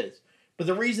Curry is. But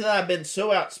the reason I've been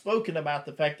so outspoken about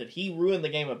the fact that he ruined the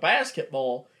game of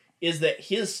basketball is that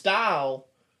his style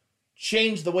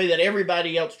changed the way that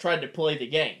everybody else tried to play the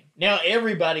game. Now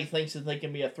everybody thinks that they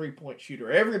can be a three-point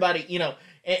shooter. Everybody,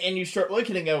 and you start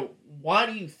looking and go, why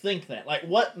do you think that? Like,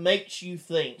 what makes you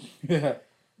think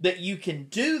that you can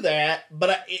do that?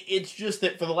 But it's just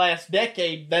that for the last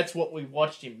decade, that's what we've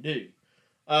watched him do.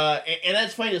 And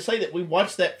that's funny to say that we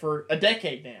watched that for a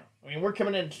decade now. I mean, we're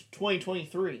coming into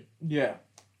 2023. Yeah.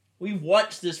 We've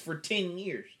watched this for 10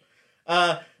 years.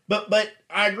 But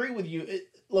I agree with you.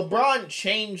 LeBron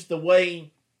changed the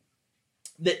way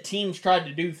that teams tried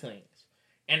to do things.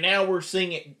 And now we're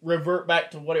seeing it revert back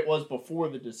to what it was before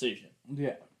the decision.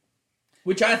 Yeah.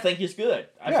 Which I think is good.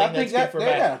 I think that's good for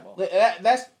basketball.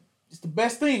 it's the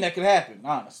best thing that could happen,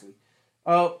 honestly.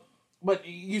 But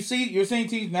you're seeing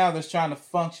teams now that's trying to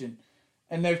function,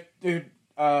 and they're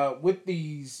with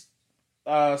these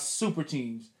super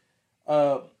teams.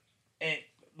 And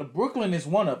the Brooklyn is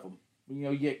one of them. You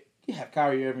know, you have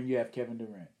Kyrie Irving, you have Kevin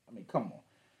Durant. I mean, come on.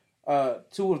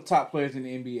 Two of the top players in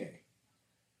the NBA.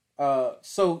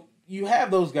 So you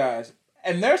have those guys,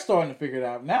 and they're starting to figure it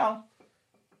out now.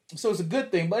 So it's a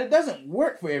good thing, but it doesn't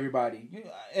work for everybody.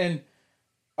 And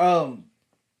I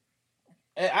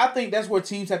think that's where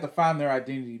teams have to find their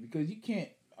identity, because you can't.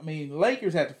 I mean,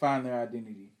 Lakers have to find their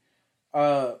identity.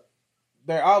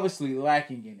 They're obviously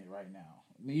lacking in it right now,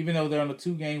 even though they're on a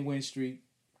 2-game win streak.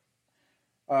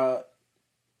 I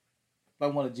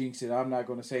don't want to jinx it. I'm not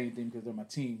going to say anything because they're my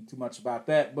team. Too much about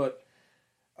that, but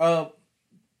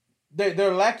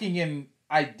they're lacking in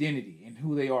identity and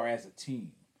who they are as a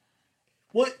team.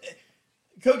 What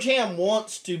Coach Ham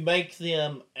wants to make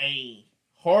them a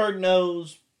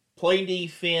hard-nosed, play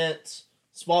defense,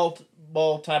 small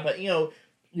ball type of,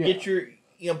 get your,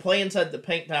 play inside the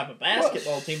paint type of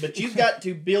basketball team, but you've got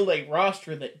to build a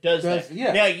roster that does that.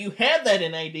 Yeah. Now, you have that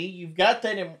in AD, you've got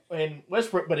that in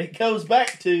Westbrook, but it goes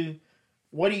back to,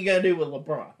 what are you going to do with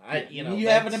LeBron? You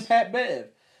have it in Pat Bev.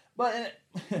 But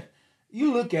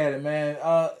you look at it, man.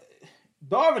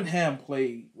 Darvin Ham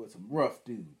played with some rough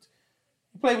dudes.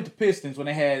 He played with the Pistons when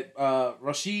they had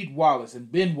Rasheed Wallace and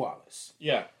Ben Wallace.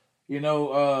 Yeah.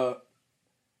 Tayshaun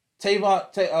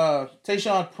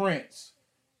Prince,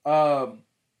 Chauncey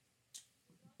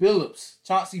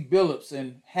Billups,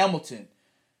 and Hamilton.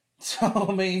 So,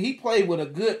 I mean, he played with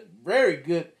a very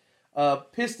good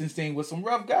Pistons team with some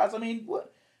rough guys. I mean,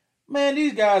 what? Man,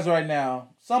 these guys right now,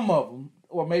 some of them,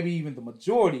 or maybe even the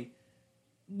majority,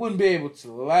 wouldn't be able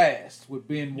to last with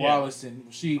Ben Wallace and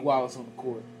Rasheed Wallace on the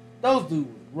court. Those dudes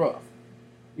were rough.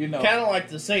 Kind of like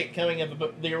the Saint coming of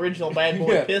the original Bad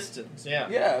Boy Pistons. Yeah.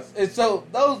 Yes. And so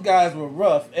those guys were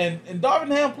rough. And Darvin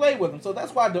Ham played with them. So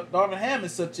that's why Darvin Ham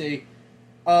is such a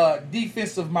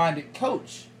defensive-minded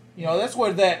coach. That's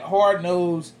where that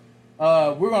hard-nosed,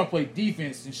 we're going to play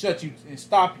defense and shut you and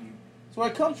stop you. That's where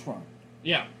it comes from.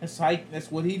 Yeah.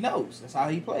 That's what he knows. That's how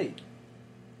he played.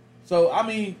 So, I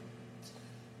mean,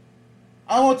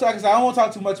 I don't want to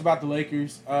talk too much about the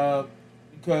Lakers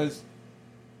because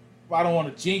I don't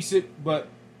want to jinx it, but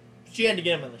she had to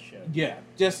get him on the show. Yeah,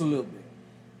 just a little bit.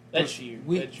 That's you.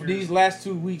 These last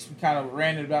 2 weeks, we kind of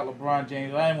ranted about LeBron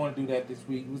James. I didn't want to do that this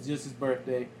week. It was just his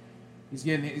birthday. He's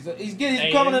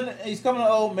coming an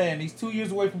old man. He's 2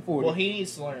 years away from 40. Well, he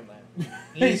needs to learn that.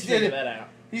 He needs to figure that out.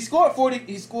 He scored 40.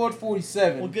 He scored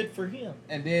 47. Well, good for him.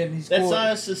 And then he scored. That's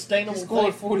not a sustainable. He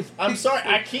scored thing. 40. I'm sorry,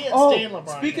 I can't stand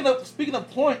LeBron. Speaking of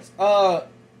points,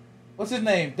 what's his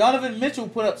name? Donovan Mitchell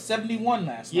put up 71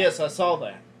 last night. Yes, I saw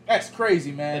that. That's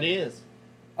crazy, man. It is.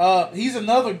 He's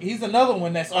another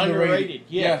one that's underrated.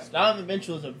 Yes. Yeah. Donovan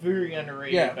Mitchell is a very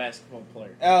underrated basketball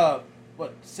player.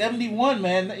 But 71,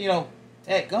 man,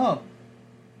 heck gum.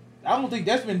 I don't think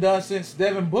that's been done since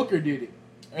Devin Booker did it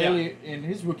earlier in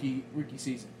his rookie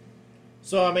season.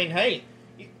 So, I mean, hey,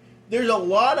 there's a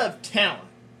lot of talent.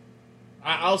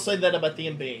 I'll say that about the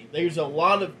NBA. There's a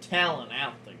lot of talent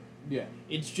out there. Yeah.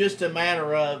 It's just a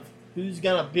matter of who's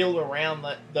going to build around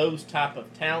those type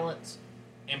of talents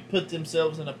and put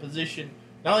themselves in a position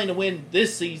not only to win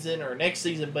this season or next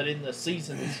season, but in the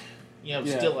seasons,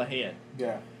 still ahead.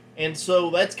 Yeah. And so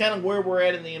that's kind of where we're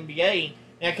at in the NBA.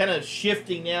 Now, kind of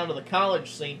shifting now to the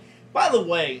college scene. By the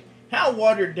way, how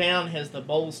watered down has the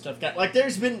bowl stuff got? Like, there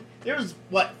was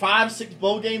 5-6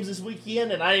 bowl games this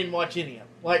weekend, and I didn't watch any of them.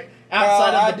 Like,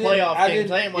 outside of the playoff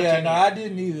games, I didn't watch any of them. I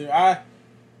didn't either.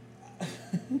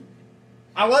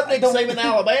 I love Nick Saban,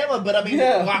 Alabama, but I mean,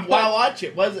 why watch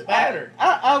it? What does it matter?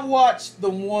 I watched the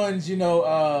ones,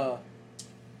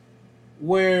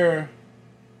 where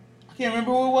I can't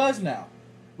remember who it was now,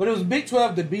 but it was Big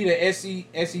 12 to beat a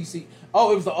SEC.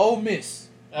 Oh, it was the Ole Miss.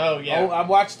 Oh yeah. I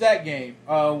watched that game.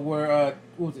 Where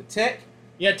what was it, Tech?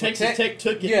 Yeah, Texas Tech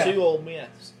took it to Ole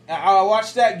Miss. I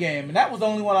watched that game, and that was the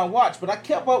only one I watched. But I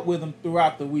kept up with them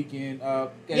throughout the weekend.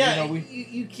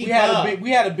 You keep up.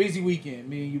 We had a busy weekend,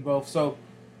 me and you both. So,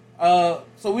 I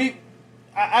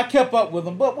kept up with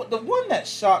them. But the one that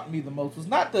shocked me the most was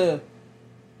not the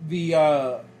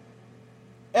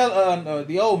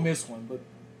Ole Miss one, but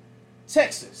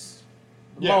Texas,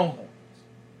 the Longhorns.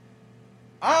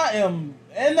 And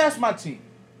that's my team,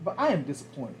 but I am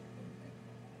disappointed.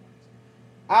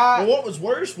 What was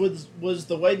worse was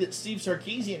the way that Steve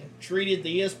Sarkisian treated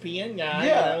the ESPN guy.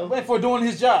 Yeah, for doing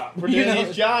his job. For doing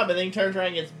his job, and then he turns around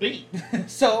and gets beat.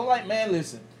 So, like, man,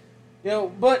 listen.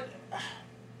 But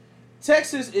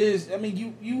Texas is, I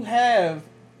mean, you have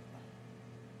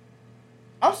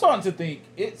I'm starting to think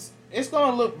it's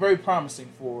going to look very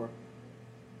promising for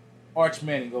Arch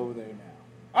Manning over there now.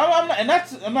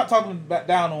 I'm not talking back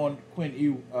down on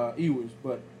Quinn Ewers,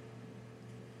 but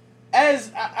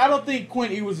I don't think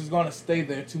Quinn Ewers is going to stay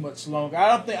there too much longer.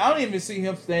 I don't even see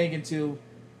him staying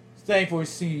for his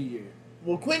senior year.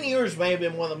 Well, Quinn Ewers may have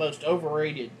been one of the most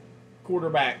overrated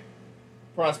quarterback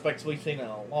prospects we've seen in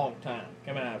a long time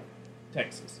coming out of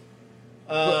Texas.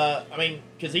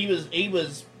 Because he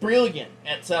was brilliant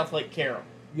at South Lake Carroll.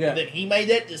 Yeah. And then he made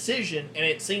that decision, and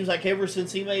it seems like ever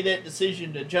since he made that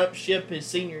decision to jump ship his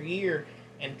senior year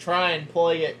and try and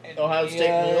play at Ohio State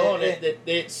and on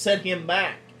it set him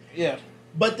back. Yeah.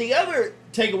 But the other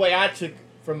takeaway I took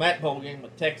from that bowl game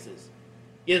with Texas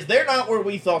is they're not where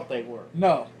we thought they were.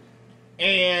 No.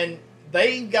 And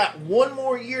they've got one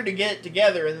more year to get it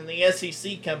together, and then the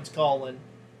SEC comes calling,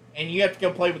 and you have to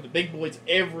go play with the big boys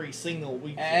every single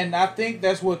week. And I think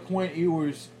that's what Quinn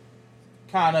Ewers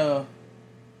kind of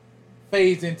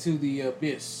fades into the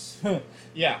abyss.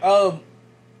 Yeah.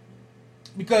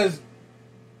 Because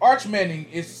Arch Manning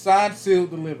is signed, sealed,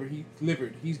 delivered.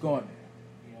 He's going there.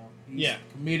 He's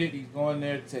committed. He's going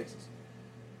there to Texas.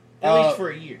 At least for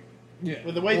a year. Yeah.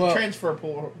 With the way the transfer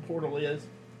portal is.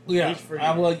 Yeah. At least for a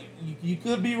year. Well, you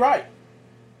could be right.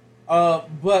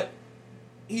 But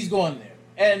he's going there.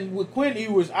 And with Quinn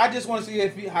Ewers, I just want to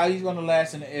see how he's going to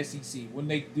last in the SEC when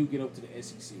they do get up to the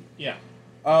SEC. Yeah.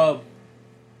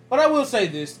 But I will say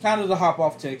this, kind of to hop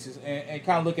off Texas and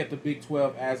kind of look at the Big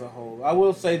 12 as a whole. I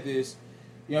will say this.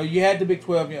 You had the Big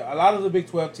 12. A lot of the Big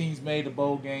 12 teams made the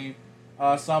bowl game.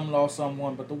 Some lost, some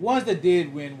won. But the ones that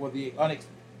did win were the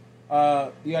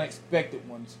unexpected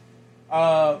ones.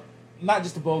 Not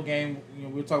just the bowl game.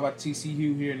 We'll talk about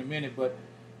TCU here in a minute. But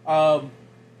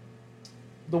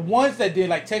the ones that did,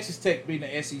 like Texas Tech being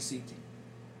the SEC team.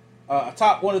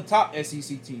 One of the top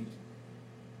SEC teams.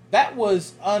 That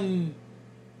was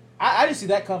I didn't see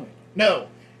that coming. No.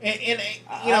 And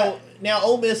now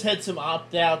Ole Miss had some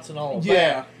opt-outs and all of that.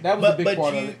 Yeah, that was a big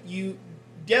part of it. But you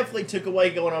definitely took away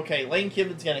going, okay, Lane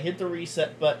Kiffin's going to hit the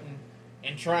reset button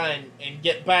and try and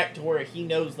get back to where he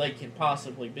knows they can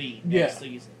possibly be next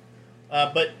season.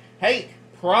 But, hey,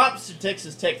 props to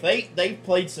Texas Tech. They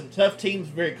played some tough teams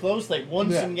very close. They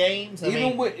won some games.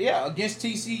 Against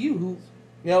TCU,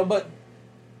 but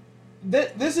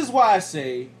this is why I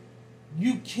say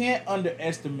you can't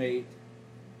underestimate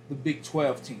the Big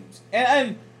 12 teams.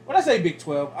 And when I say Big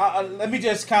 12, let me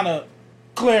just kind of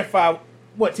clarify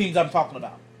what teams I'm talking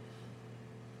about.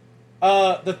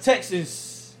 The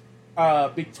Texas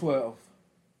Big 12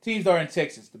 teams that are in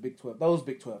Texas, the Big 12, those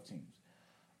Big 12 teams.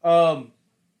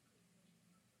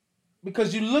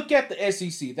 Because you look at the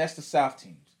SEC, that's the South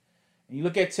teams, and you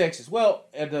look at Texas. Well,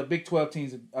 at the Big 12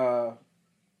 teams that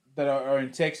are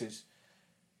in Texas,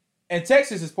 and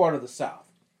Texas is part of the South,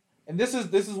 and this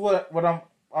is what I'm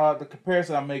the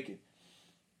comparison I'm making.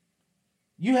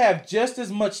 You have just as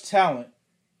much talent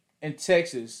in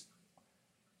Texas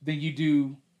than you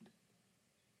do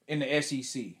in the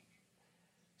SEC.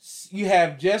 You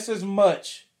have just as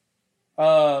much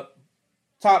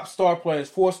top star players,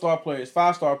 4-star players,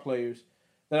 5-star players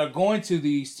that are going to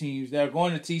these teams, that are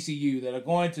going to TCU, that are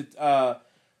going to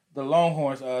the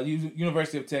Longhorns,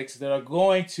 University of Texas, that are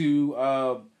going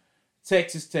to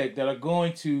Texas Tech, that are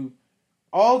going to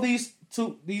all these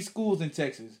schools in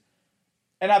Texas.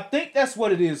 And I think that's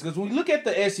what it is. Because when we look at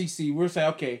the SEC, we're saying,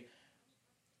 okay,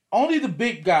 only the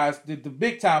big guys, the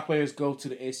big-time players go to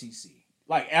the SEC.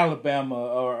 Like Alabama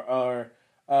or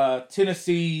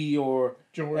Tennessee or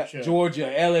Georgia,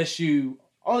 LSU.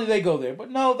 Only they go there. But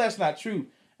no, that's not true.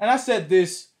 And I said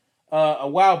this a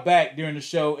while back during the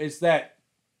show, is that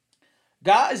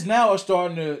guys now are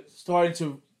starting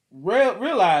to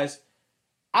realize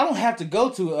I don't have to go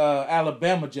to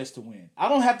Alabama just to win. I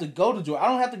don't have to go to Georgia. I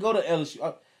don't have to go to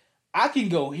LSU. I can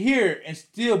go here and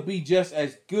still be just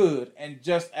as good and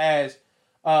just as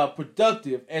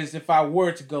productive as if I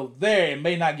were to go there and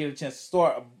may not get a chance to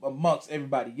start amongst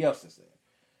everybody else that's there.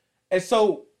 And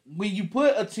so when you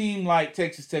put a team like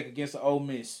Texas Tech against the Ole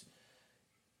Miss,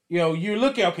 you're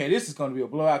looking, okay, this is going to be a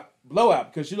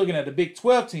blowout because you're looking at the Big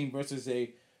 12 team versus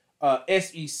a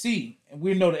SEC. And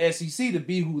we know the SEC to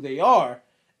be who they are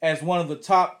as one of the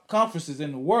top conferences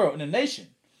in the world, in the nation.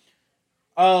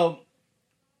 And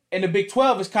the Big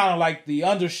 12 is kind of like the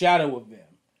undershadow of them.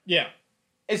 Yeah.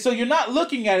 And so you're not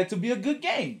looking at it to be a good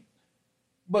game.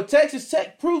 But Texas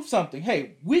Tech proved something.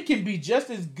 Hey, we can be just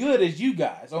as good as you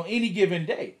guys on any given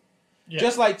day. Yeah.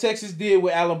 Just like Texas did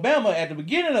with Alabama at the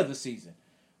beginning of the season.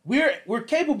 We're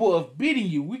capable of beating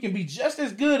you. We can be just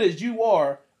as good as you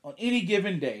are on any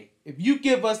given day. If you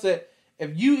give us a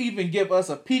if you even give us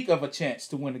a peek of a chance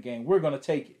to win the game, we're going to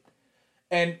take it.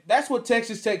 And that's what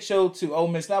Texas Tech showed to Ole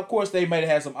Miss. Now, of course, they may have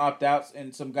had some opt-outs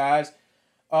and some guys.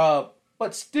 But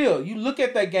still, you look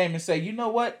at that game and say, you know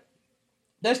what?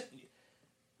 That's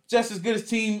just as good a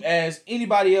team as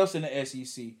anybody else in the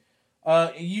SEC.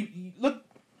 You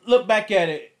look back at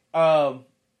it,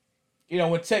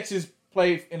 when Texas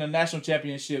played in a national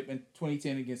championship in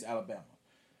 2010 against Alabama.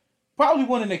 Probably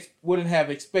wouldn't have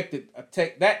expected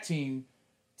that team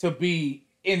to be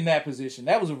in that position.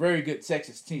 That was a very good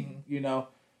Texas team,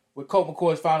 with Colt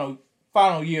McCoy's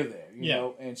final year there, you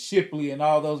know, and Shipley and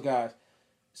all those guys.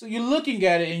 So you're looking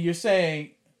at it and you're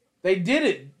saying they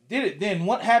did it then.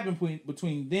 What happened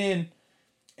between then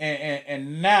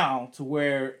and now to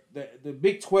where the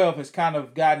Big 12 has kind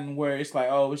of gotten where it's like,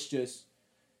 oh, it's just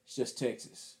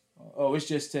Texas. Oh, it's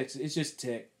just Texas. It's just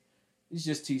Tech. It's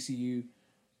just TCU.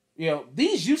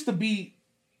 These used to be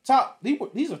top.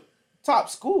 These are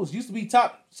top schools. Used to be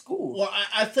top schools. Well,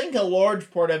 I think a large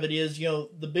part of it is,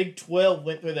 the Big 12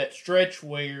 went through that stretch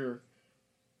where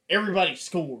everybody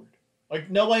scored. Like,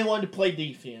 nobody wanted to play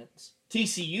defense.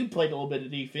 TCU played a little bit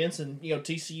of defense, and,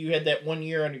 TCU had that 1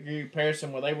 year under Gary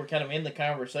Patterson where they were kind of in the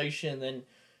conversation, and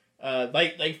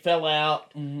they fell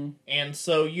out. Mm-hmm. And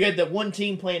so you had that one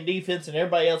team playing defense, and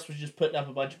everybody else was just putting up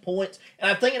a bunch of points.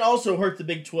 And I think it also hurt the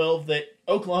Big 12 that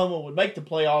Oklahoma would make the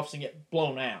playoffs and get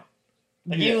blown out.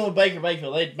 Like, even with Baker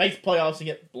Mayfield, they'd make the playoffs and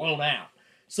get blown out.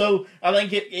 So I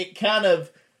think it kind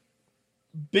of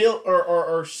built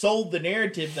or sold the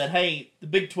narrative that, hey, the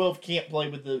Big 12 can't play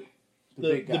with the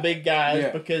big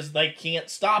guys because they can't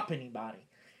stop anybody.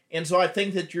 And so I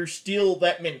think that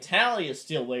that mentality is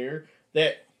still there,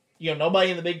 that,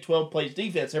 nobody in the Big 12 plays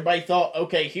defense. Everybody thought,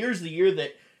 okay, here's the year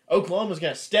that Oklahoma's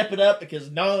going to step it up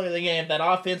because not only are they going to have that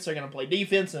offense, they're going to play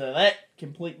defense, and then that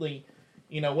completely,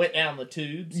 went down the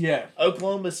tubes. Yeah.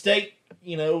 Oklahoma State,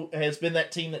 has been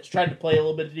that team that's tried to play a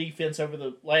little bit of defense over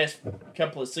the last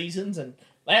couple of seasons, and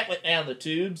that went down the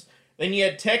tubes. Then you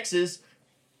had Texas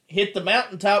hit the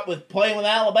mountaintop with playing with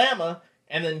Alabama,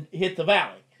 and then hit the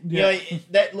valley. Yeah.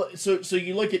 So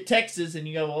you look at Texas and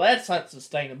you go, well, that's not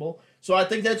sustainable. So I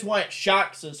think that's why it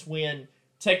shocks us when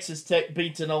Texas Tech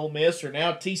beats an Ole Miss, or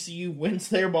now TCU wins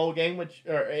their bowl game,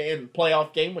 and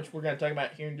playoff game, which we're going to talk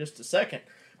about here in just a second.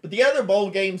 But the other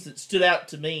bowl games that stood out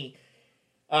to me,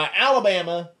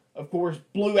 Alabama, of course,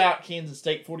 blew out Kansas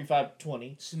State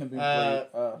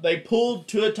 45-20. They pulled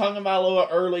Tua Tagovailoa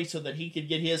early so that he could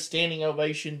get his standing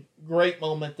ovation. Great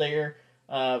moment there.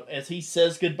 As he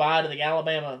says goodbye to the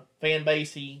Alabama fan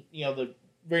base, he, the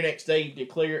very next day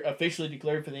officially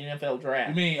declared for the NFL draft.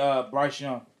 You mean Bryce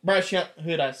Young? Bryce Young,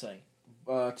 who'd I say?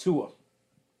 Tua.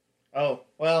 Oh,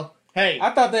 well, hey.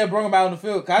 I thought they had brought him out on the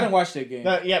field. I didn't watch that game.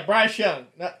 Bryce Young.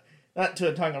 Not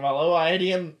Tua Tagovailoa. I had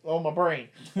him on my brain.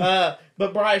 But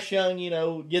Bryce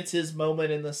Young, gets his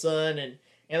moment in the sun, and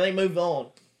they move on.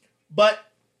 But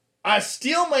I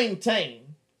still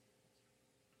maintain,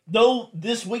 though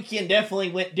this weekend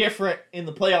definitely went different in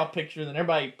the playoff picture than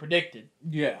everybody predicted.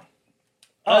 Yeah.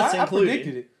 Us I included.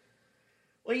 predicted it.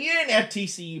 Well, you didn't have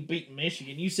TCU beating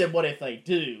Michigan. You said, what if they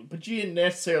do? But you didn't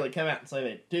necessarily come out and say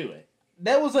they'd do it.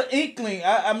 That was an inkling.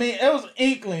 I mean, it was an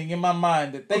inkling in my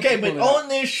mind that they Okay, could but pull it on out.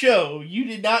 this show, you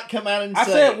did not come out and say... I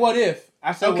said, what if?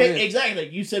 Okay, exactly.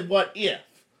 You said, what if?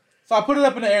 So I put it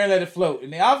up in the air and let it float.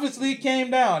 And obviously it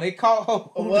came down. It caught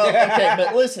hold. Well, okay,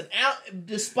 but listen,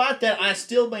 despite that, I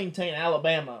still maintain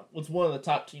Alabama was one of the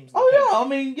top teams in the country. I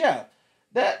mean, yeah.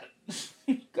 That...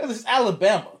 Because it's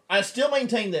Alabama. I still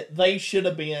maintain that they should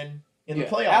have been in the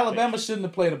playoff. Alabama shouldn't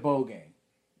have played a bowl game.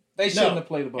 They shouldn't have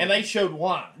played a bowl game. And they showed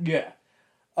why. Yeah.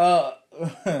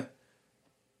 It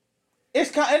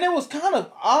was kind of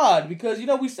odd because,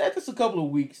 we said this a couple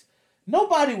of weeks.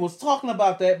 Nobody was talking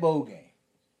about that bowl game.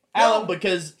 No,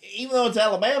 because even though it's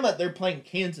Alabama, they're playing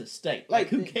Kansas State. Like,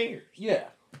 who cares? Yeah.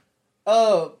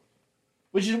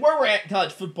 Which is where we're at in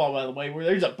college football, by the way, where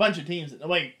there's a bunch of teams that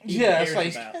nobody cares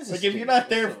about. Like, if you're not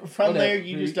there from there,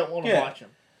 you just don't want to watch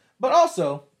them. But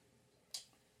also,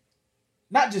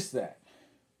 not just that,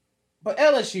 but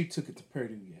LSU took it to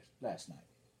Purdue last night.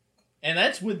 And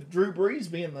that's with Drew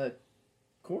Brees being the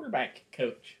quarterback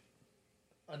coach.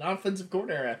 An offensive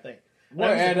coordinator, I think.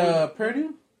 Where, at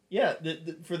Purdue? Yeah,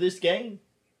 for this game.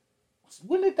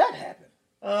 When did that happen?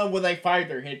 When they fired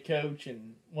their head coach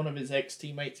and one of his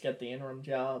ex-teammates got the interim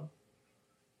job.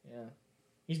 Yeah.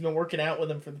 He's been working out with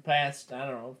them for the past, 3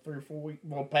 or 4 weeks,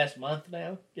 past month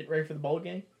now, getting ready for the bowl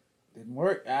game. Didn't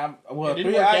work. It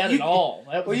didn't work out at all.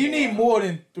 You need more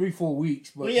than 3-4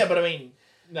 weeks. But yeah, but I mean,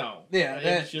 no. Yeah,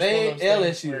 it's just one of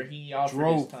those things where LSU he offered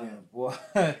drove his time. them. Boy.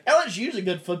 LSU's a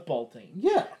good football team.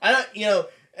 Yeah. I don't,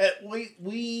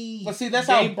 we But see, that's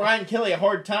gave how Brian Kelly a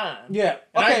hard time. Yeah,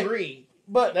 And okay, I agree.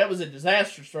 but That was a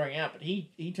disaster starting out, but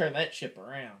he turned that ship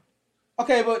around.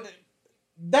 okay, but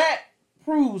that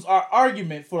proves our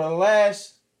argument for the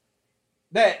last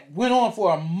that went on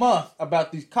for a month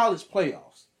about these college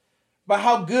playoffs, about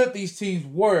how good these teams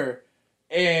were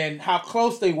and how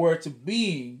close they were to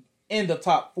being in the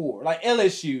top four, like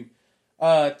LSU,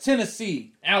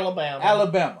 Tennessee,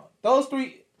 Alabama. Those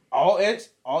three, all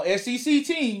SEC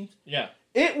teams. Yeah,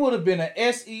 it would have been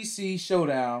an SEC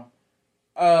showdown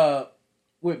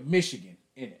with Michigan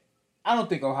in it. I don't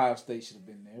think Ohio State should have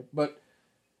been there, but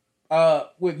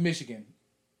with Michigan,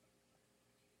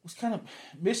 it was kind of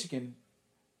Michigan.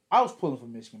 I was pulling for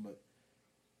Michigan, but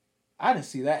I didn't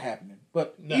see that happening.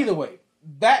 But either way,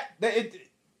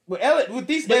 with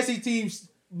these SEC teams,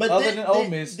 other than Ole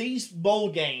Miss, these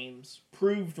bowl games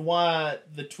proved why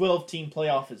the 12-team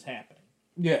playoff is happening.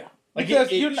 Yeah, like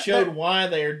it showed why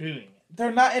they are doing it.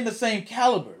 They're not in the same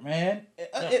caliber, man.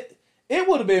 It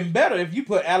would have been better if you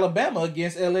put Alabama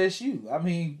against LSU. I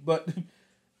mean, but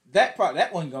that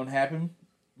wasn't going to happen.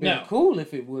 It'd be cool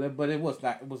if it would have, but it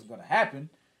wasn't going to happen.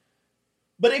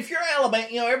 But if you're Alabama,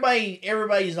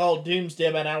 everybody's all doomsday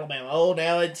about Alabama. Oh,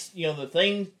 now it's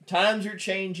times are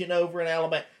changing over in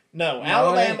Alabama. No,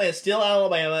 Alabama is still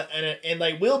Alabama, and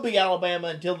they will be Alabama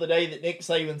until the day that Nick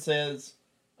Saban says,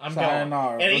 "I'm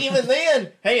gone." And even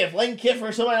then, hey, if Lane Kiffin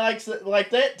or somebody like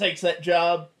that takes that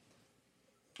job,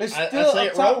 it's still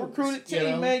a top recruited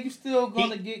team, man. You're still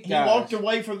gonna get guys. He walked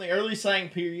away from the early signing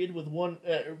period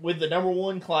with the number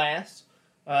one class.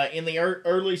 In the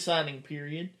early signing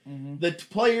period, the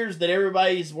players that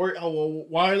everybody's worried,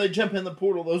 why are they jumping in the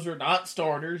portal? Those are not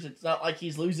starters. It's not like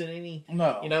he's losing any.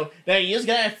 No. Now he is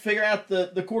going to have to figure out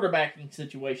the quarterbacking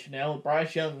situation now with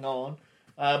Bryce Young gone.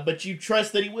 But you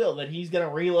trust that he will, that he's going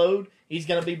to reload. He's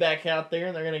going to be back out there,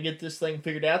 and they're going to get this thing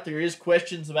figured out. There is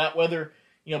questions about whether,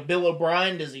 Bill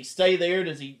O'Brien, does he stay there?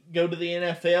 Does he go to the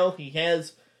NFL? He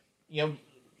has,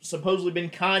 supposedly been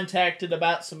contacted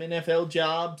about some NFL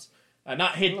jobs.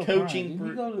 Not head coaching.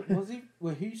 Was he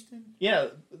with Houston? Yeah,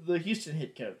 the Houston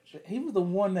head coach. He was the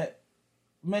one that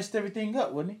messed everything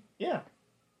up, wasn't he? Yeah.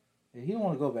 He don't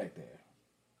want to go back there.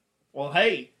 Well,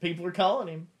 hey, people are calling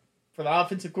him for the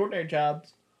offensive coordinator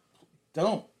jobs.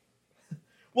 Don't.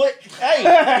 What?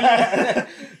 Hey.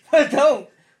 But don't.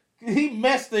 He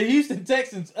messed the Houston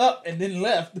Texans up and then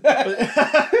left.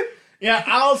 Yeah,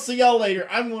 I'll see y'all later.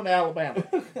 I'm going to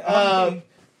Alabama.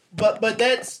 But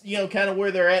that's, kind of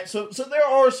where they're at. So there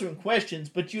are some questions,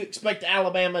 but you expect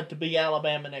Alabama to be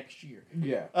Alabama next year.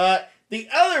 Yeah. The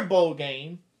other bowl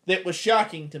game that was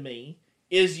shocking to me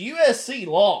is USC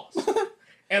lost.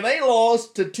 And they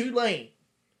lost to Tulane.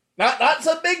 Not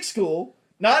some big school.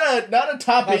 Not a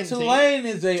top end team. Tulane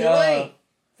is a Tulane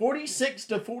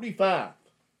 46-45.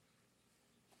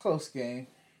 Close game.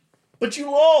 But you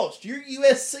lost. You're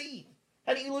USC.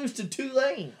 How do you lose to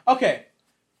Tulane? Okay.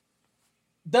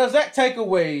 Does that take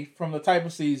away from the type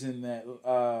of season that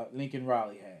Lincoln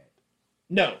Riley had?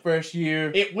 No. First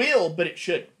year. It will, but it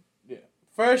shouldn't. Yeah.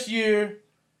 First year,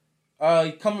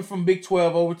 coming from Big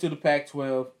 12 over to the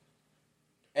Pac-12.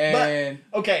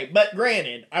 But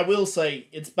granted, I will say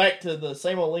it's back to the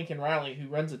same old Lincoln Riley who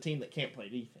runs a team that can't play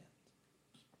defense.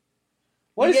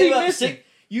 What is he missing?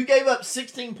 You gave up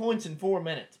 16 points in 4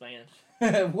 minutes,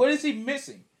 man. What is he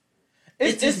missing?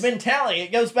 It's his mentality.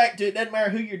 It goes back to, it doesn't matter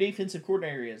who your defensive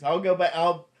coordinator is. I'll go back.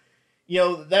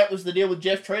 That was the deal with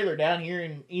Jeff Traylor down here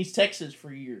in East Texas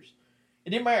for years.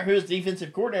 It didn't matter who his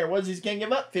defensive coordinator was. He's going to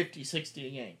give up 50, 60 a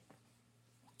game.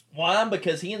 Why?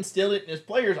 Because he instilled it in his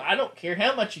players. I don't care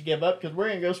how much you give up because we're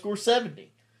going to go score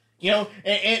 70. And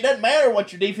it doesn't matter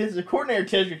what your defensive coordinator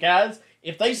tells your guys.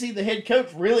 If they see the head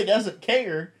coach really doesn't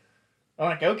care, I'm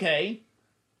like, okay.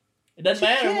 It doesn't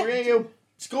matter. We're going to go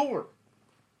score.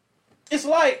 It's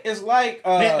like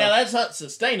now that's not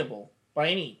sustainable by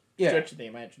any stretch of the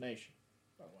imagination.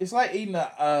 It's like eating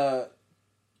a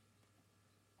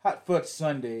hot fudge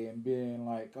sundae and being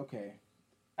like, okay,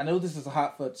 I know this is a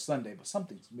hot fudge sundae, but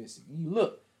something's missing. And you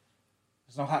look,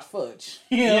 there's no hot fudge.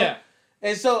 Yeah.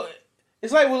 And so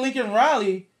it's like with Lincoln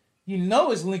Riley,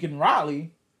 it's Lincoln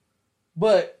Riley,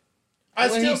 but I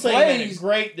still say he made a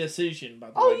great decision. By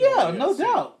the way. Oh yeah, no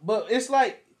doubt. But it's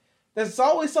like there's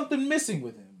always something missing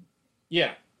with him.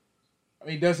 Yeah. I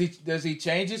mean, does he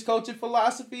change his coaching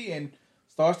philosophy and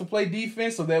starts to play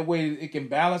defense so that way it can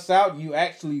balance out and you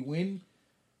actually win?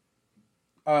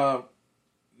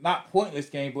 Not pointless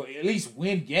game, but at least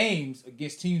win games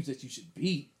against teams that you should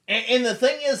beat. And the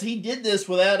thing is, he did this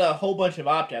without a whole bunch of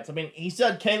opt-outs. I mean, he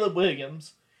said Caleb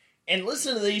Williams, And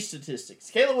listen to these statistics.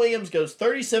 Caleb Williams goes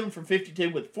 37 for 52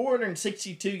 with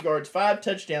 462 yards, 5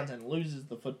 touchdowns, and loses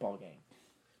the football game.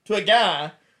 To a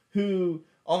guy who,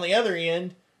 on the other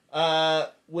end,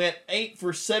 went 8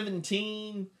 for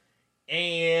 17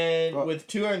 and with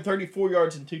 234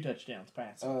 yards and 2 touchdowns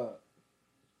passing.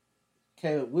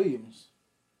 Caleb Williams.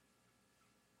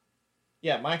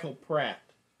 Yeah, Michael Pratt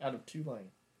out of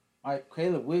Tulane.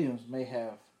 Caleb Williams may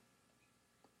have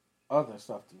other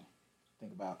stuff to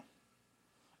think about.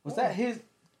 Was that his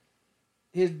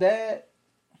dad?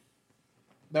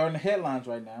 They're in the headlines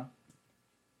right now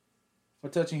for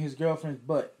touching his girlfriend's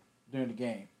butt during the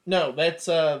game. No, that's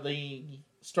the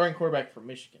starting quarterback for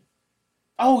Michigan.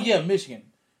 Oh, yeah, Michigan.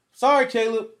 Sorry,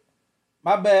 Caleb.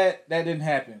 My bad. That didn't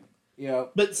happen. Yeah.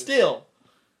 But still,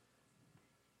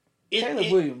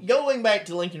 Caleb Williams. Going back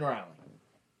to Lincoln Riley,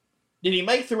 did he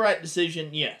make the right decision?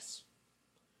 Yes.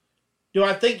 Do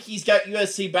I think he's got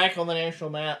USC back on the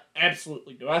national map?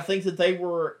 Absolutely. Do I think that they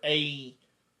were a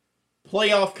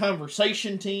playoff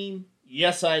conversation team?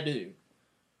 Yes, I do.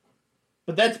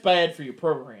 But that's bad for your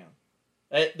program.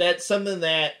 That's something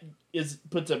that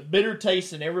puts a bitter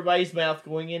taste in everybody's mouth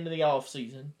going into the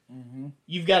offseason. Mm-hmm.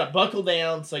 You've got to buckle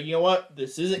down. So, you know what?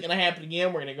 This isn't going to happen again.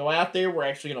 We're going to go out there. We're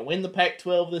actually going to win the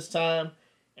Pac-12 this time.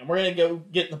 And we're going to go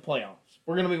get in the playoffs.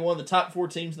 We're going to be one of the top 4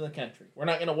 teams in the country. We're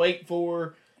not going to wait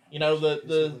for...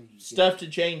 the stuff to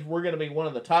change. We're going to be one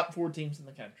of the top 4 teams in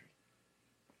the country.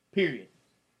 Period.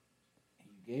 And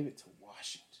you gave it to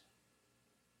Washington.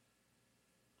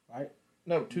 Right?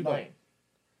 No, Tulane.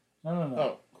 No.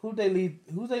 Oh. Who they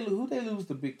lose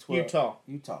the Big 12?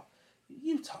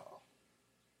 Utah.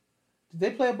 Did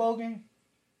they play a bowl game?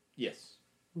 Yes.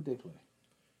 Who'd they play?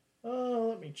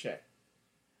 Let me check.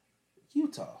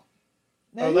 Utah.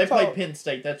 Now, they played Penn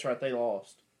State. That's right. They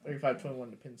lost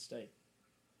 35-21 to Penn State.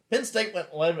 Penn State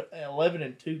went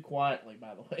 11-2 quietly,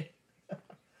 by the way.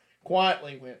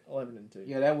 Quietly went 11-2.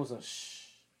 Yeah, that was a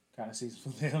kind of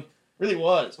season for them. Really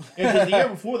was. Because the year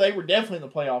before, they were definitely in the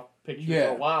playoff picture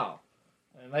for a while.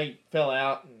 And they fell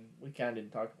out, and we kind of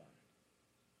didn't talk about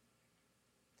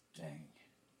it.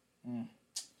 Dang.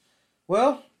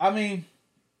 Well, I mean,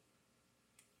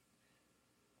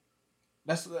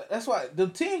 that's why the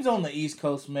teams on the East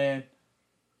Coast, man,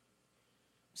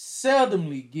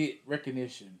 seldomly get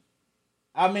recognition.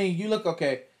 I mean, you look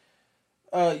at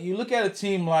a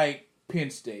team like Penn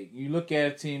State. You look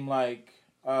at a team like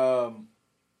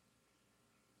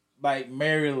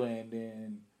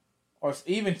Maryland or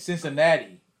even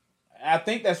Cincinnati. I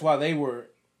think that's why they were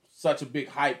such a big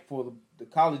hype for the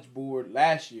College Board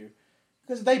last year,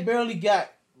 because they barely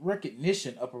got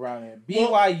recognition up around there.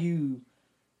 BYU,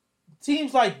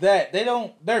 teams like that,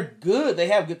 they're good. They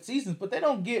have good seasons, but they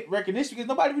don't get recognition because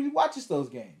nobody really watches those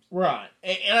games. Right.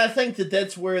 And I think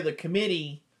that's where the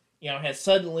committee, has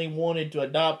suddenly wanted to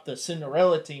adopt the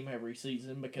Cinderella team every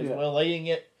season because, they didn't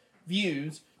get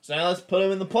views. So now let's put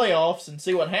them in the playoffs and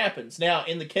see what happens. Now,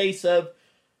 in the case of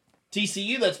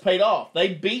TCU, that's paid off.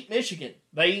 They beat Michigan.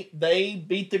 They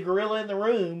beat the gorilla in the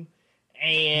room.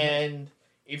 And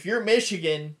if you're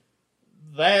Michigan,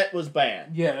 that was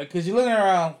bad. Yeah, because you're looking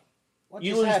around.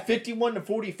 You lose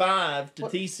 51-45 to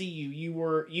TCU.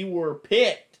 You were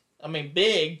picked.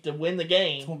 Big to win the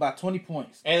game by 20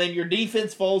 points. And then your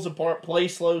defense falls apart. Play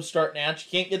slow starting out. You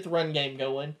can't get the run game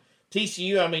going.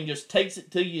 TCU, just takes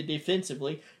it to you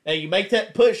defensively. Now you make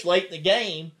that push late in the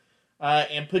game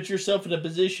and put yourself in a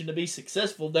position to be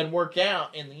successful. Doesn't work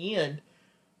out in the end,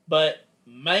 but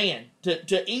man,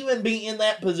 to even be in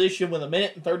that position with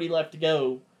 1:30 left to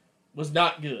go was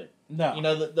not good.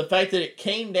 No. The fact that it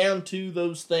came down to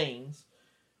those things,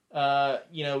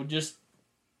 just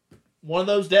one of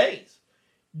those days.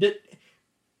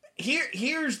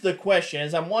 Here's the question.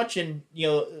 As I'm watching,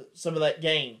 some of that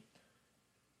game,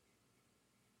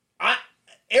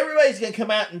 everybody's going to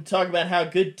come out and talk about how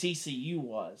good TCU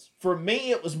was. For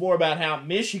me, it was more about how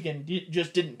Michigan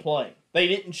just didn't play. They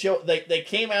didn't show. They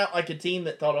came out like a team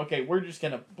that thought, okay, we're just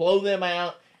going to blow them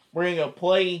out. We're going to go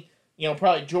play,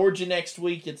 probably Georgia next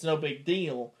week. It's no big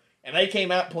deal. And they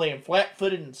came out playing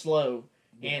flat-footed and slow.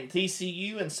 Yeah. And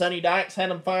TCU and Sonny Dykes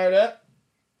had them fired up.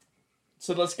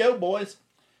 So let's go, boys.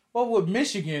 Well, with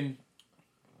Michigan,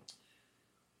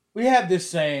 we have this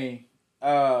saying,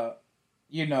 and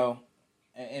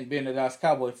being a Dallas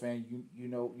Cowboy fan, you'll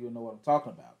know what I'm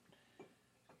talking about.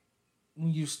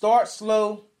 When you start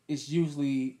slow, it's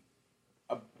usually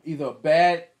either a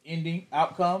bad ending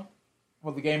outcome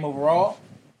for the game overall,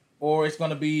 or it's going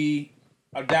to be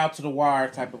a down-to-the-wire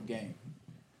type of game.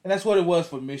 And that's what it was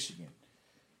for Michigan.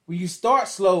 When you start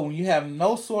slow, when you have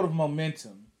no sort of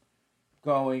momentum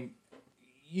going,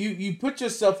 you put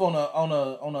yourself on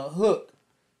a hook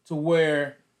to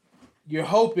where you're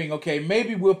hoping, okay,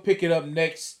 maybe we'll pick it up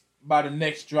by the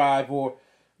next drive, or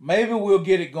maybe we'll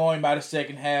get it going by the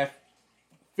second half.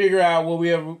 Figure out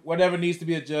whatever needs to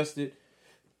be adjusted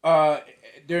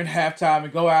during halftime,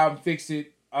 and go out and fix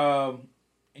it and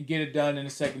get it done in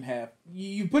the second half.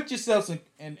 You put yourselves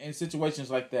in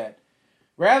situations like that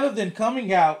rather than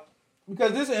coming out,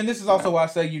 because this is also why I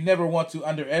say you never want to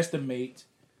underestimate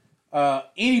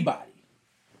anybody.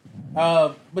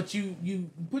 But you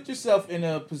put yourself in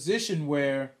a position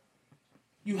where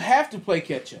you have to play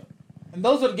catch up, and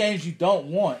those are the games you don't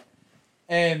want.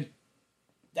 And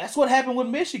that's what happened with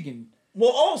Michigan.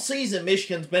 Well, all season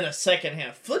Michigan's been a second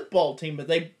half football team, but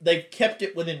they've kept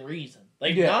it within reason.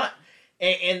 They've not,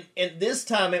 and this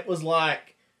time it was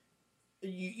like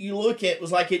you look at it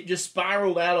was like it just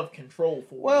spiraled out of control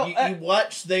for them. Well, you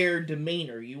watch their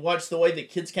demeanor, you watch the way the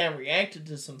kids kind of reacted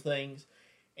to some things.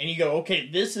 And you go, okay,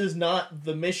 this is not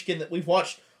the Michigan that we've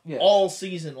watched all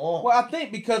season long. Well, I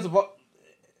think because of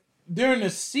during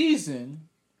the season,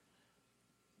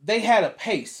 they had a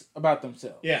pace about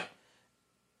themselves. Yeah.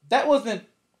 That wasn't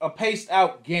a paced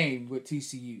out game with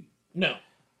TCU. No.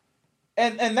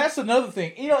 And that's another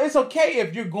thing. It's okay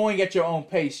if you're going at your own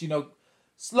pace,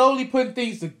 slowly putting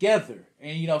things together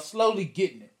and, slowly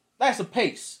getting it. That's a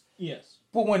pace. Yes.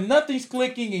 But when nothing's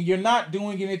clicking and you're not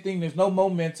doing anything, there's no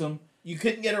momentum. You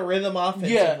couldn't get a rhythm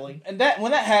offensively. Yeah, and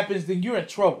when that happens, then you're in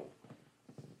trouble.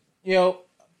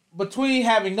 Between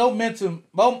having no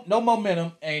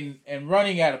momentum and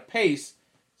running at a pace,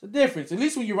 it's a difference. At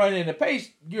least when you're running at a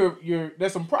pace,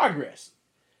 there's some progress.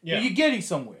 Yeah. You're getting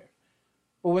somewhere.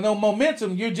 But with no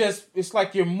momentum, it's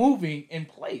like you're moving in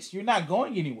place. You're not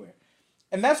going anywhere.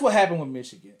 And that's what happened with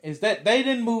Michigan, is that they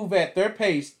didn't move at their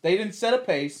pace. They didn't set a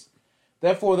pace.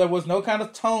 Therefore, there was no kind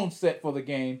of tone set for the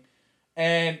game.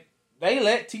 And they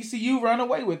let TCU run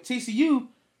away with. TCU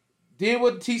did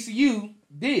what TCU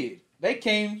did. They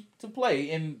came to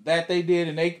play, and that they did,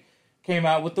 and they came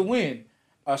out with the win.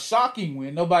 A shocking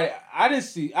win. I didn't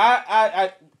see.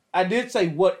 I did say,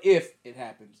 what if it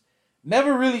happens?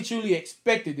 Never really truly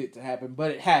expected it to happen, but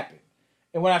it happened.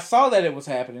 And when I saw that it was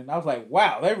happening, I was like,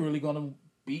 wow, they're really going to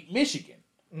beat Michigan.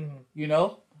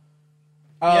 Mm-hmm.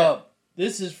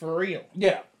 This is for real.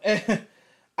 Yeah.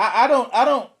 I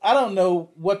don't know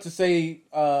what to say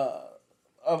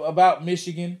about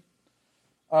Michigan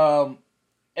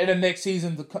in the next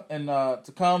season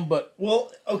to come. But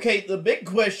the big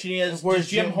question is, does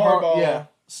Jim Harbaugh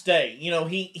stay?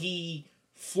 He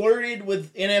flirted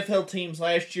with NFL teams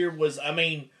last year. Was a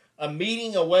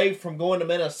meeting away from going to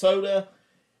Minnesota.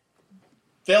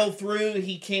 Fell through.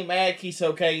 He came back. He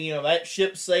said, okay, that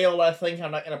ship sailed. I think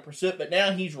I'm not going to pursue it. But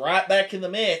now he's right back in the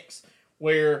mix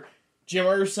where Jim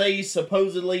Irsay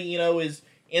supposedly, is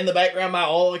in the background by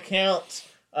all accounts,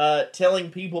 telling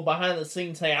people behind the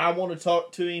scenes, hey, I want to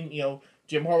talk to him.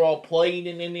 Jim Harbaugh played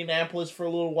in Indianapolis for a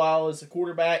little while as a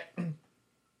quarterback.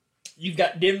 You've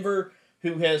got Denver,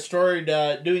 who has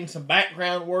started doing some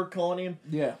background work on him.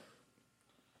 Yeah.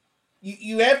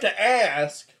 You have to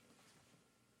ask,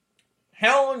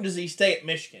 how long does he stay at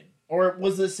Michigan? Or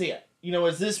was this it?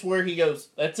 Is this where he goes,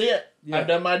 that's it, I've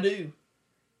done my due?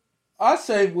 I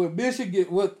say with Michigan,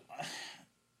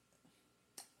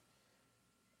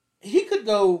 he could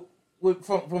go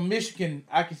from Michigan.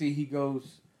 I can see he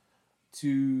goes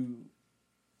to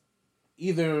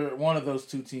either one of those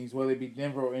two teams, whether it be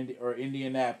Denver or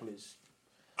Indianapolis.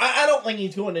 I don't think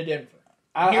he's going to Denver.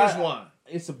 Here's why.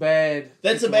 It's a bad.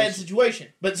 That's situation. A bad situation,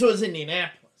 but so is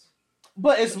Indianapolis.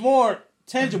 But it's more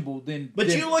tangible than. But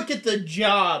Denver. You look at the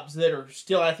jobs that are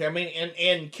still out there.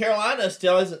 And Carolina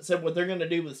still hasn't said what they're going to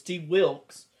do with Steve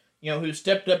Wilkes, who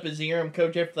stepped up as the interim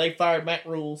coach after they fired Matt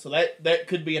Rule. So that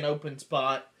could be an open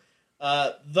spot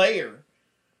there.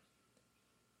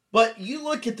 But you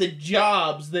look at the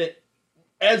jobs that,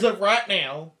 as of right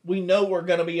now, we know are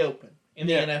going to be open in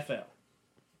the NFL.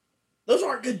 Those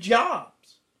aren't good jobs.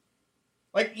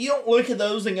 Like, you don't look at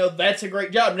those and go, that's a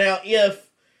great job. Now,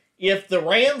 if the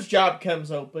Rams job comes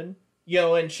open,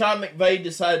 and Sean McVay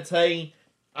decides, hey,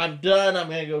 I'm done, I'm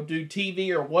going to go do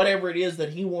TV or whatever it is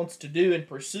that he wants to do and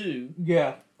pursue.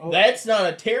 Yeah. That's not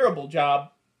a terrible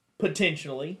job,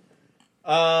 potentially.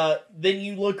 Then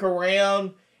you look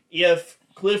around, if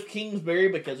Cliff Kingsbury,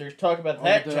 because there's talk about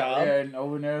that job. Yeah,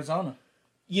 over in Arizona.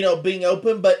 Being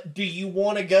open, but do you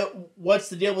want to go? What's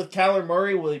the deal with Kyler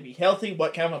Murray? Will he be healthy?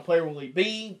 What kind of a player will he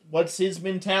be? What's his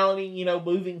mentality,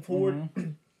 moving forward? Mm-hmm.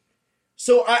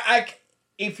 So,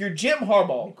 if you're Jim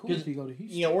Harbaugh, cool if you go to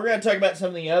Houston. We're going to talk about some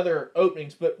of the other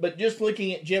openings, but just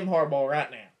looking at Jim Harbaugh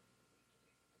right now,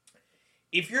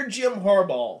 if you're Jim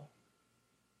Harbaugh,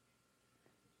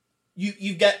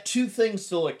 you've got two things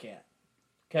to look at.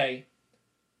 Okay,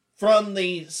 from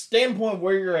the standpoint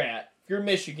where you're at, if you're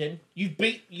Michigan,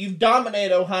 you've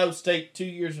dominated Ohio State 2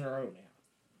 years in a row now.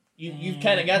 You've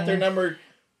kind of got their number.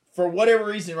 For whatever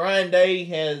reason, Ryan Day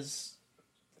has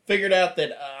figured out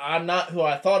that I'm not who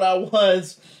I thought I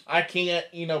was. I can't,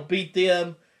 beat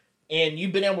them. And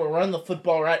you've been able to run the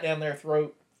football right down their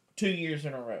throat 2 years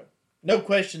in a row. No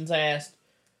questions asked.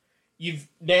 You've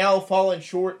now fallen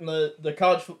short in the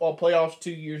college football playoffs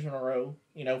 2 years in a row.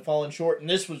 Fallen short. And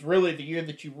this was really the year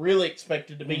that you really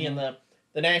expected to be in the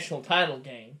national title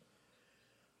game.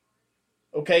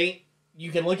 Okay,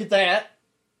 you can look at that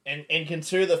and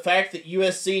consider the fact that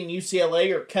USC and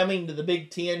UCLA are coming to the Big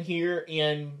Ten here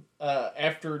in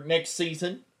after next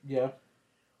season. Yeah.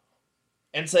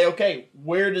 And say, okay,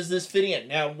 where does this fit in?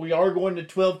 Now, we are going to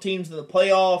 12 teams in the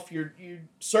playoff. You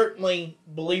certainly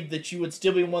believe that you would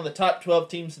still be one of the top 12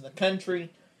 teams in the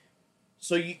country.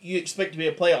 So you expect to be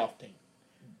a playoff team.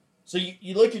 So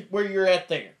you look at where you're at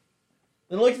there.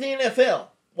 Then look at the NFL.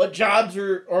 What jobs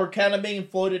are kind of being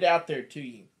floated out there to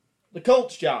you? The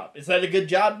Colts job. Is that a good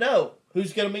job? No.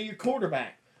 Who's going to be your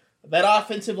quarterback? That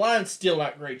offensive line's still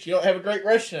not great. You don't have a great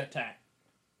rushing attack.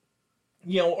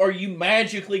 Are you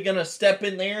magically going to step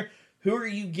in there? Who are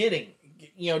you getting?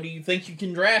 Do you think you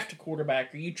can draft a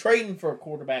quarterback? Are you trading for a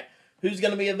quarterback? Who's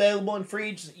going to be available in free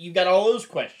agency? You've got all those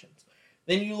questions.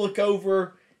 Then you look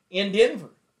over in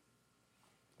Denver.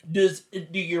 Do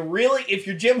you really, if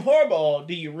you're Jim Harbaugh,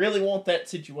 do you really want that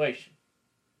situation?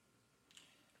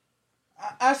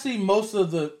 I see most of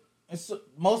the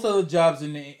jobs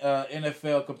in the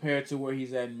NFL compared to where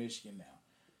he's at in Michigan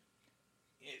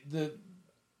now.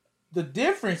 The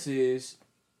difference is,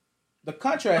 the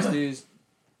contrast is,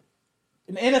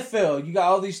 in the NFL, you got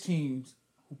all these teams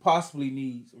who possibly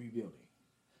need rebuilding.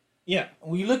 Yeah.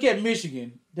 When you look at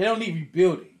Michigan, they don't need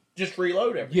rebuilding. Just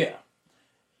reload everything. Yeah.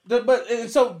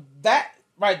 So that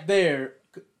right there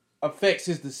affects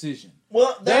his decision.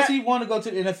 Well, does he want to go to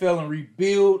the NFL and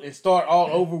rebuild and start all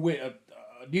over with a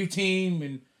new team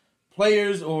and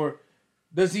players, or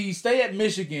does he stay at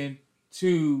Michigan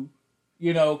to,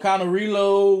 kind of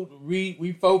reload,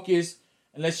 refocus,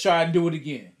 and let's try and do it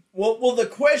again? Well, the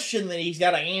question that he's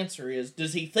got to answer is,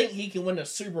 does he think he can win a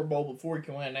Super Bowl before he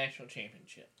can win a national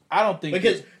championship? I don't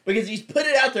think because he's put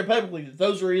it out there publicly that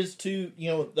those are his two,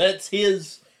 that's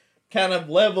his kind of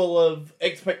level of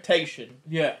expectation.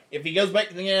 Yeah. If he goes back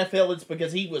to the NFL, it's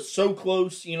because he was so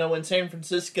close, in San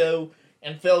Francisco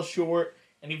and fell short.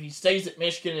 And if he stays at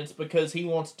Michigan, it's because he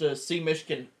wants to see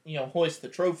Michigan, hoist the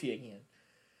trophy again.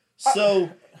 So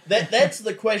that's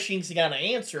the question he's got to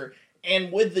answer.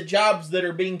 And with the jobs that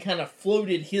are being kind of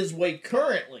floated his way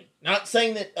currently, not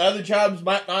saying that other jobs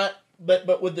might not,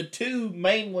 but with the two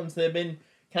main ones that have been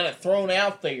kind of thrown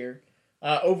out there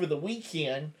over the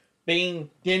weekend, being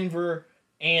Denver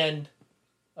and,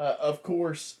 of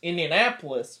course,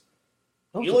 Indianapolis,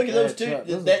 you look at those two,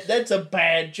 that's a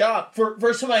bad job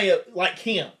for somebody like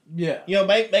him. Yeah.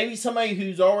 Maybe somebody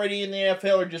who's already in the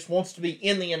NFL or just wants to be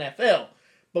in the NFL.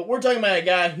 But we're talking about a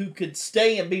guy who could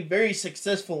stay and be very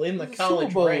successful in the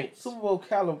college ranks. Super Bowl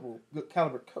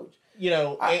caliber coach.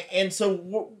 And so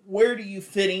where do you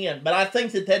fit in? But I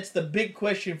think that's the big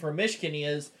question for Michigan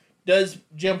is, does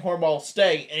Jim Harbaugh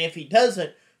stay? And if he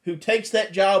doesn't, who takes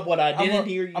that job? What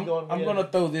identity are you going with? I'm going to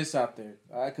throw this out there,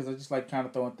 because I just like kind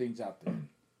of throwing things out there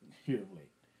here of late.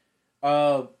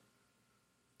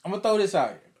 I'm going to throw this out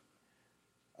here.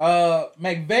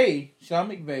 Sean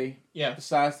McVay,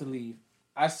 decides to leave.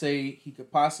 I say he could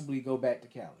possibly go back to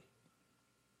Cali.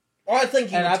 Well, I think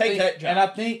he would take that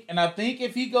job. And I think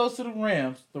if he goes to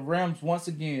the Rams once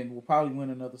again will probably win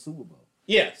another Super Bowl.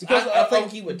 Yes, because I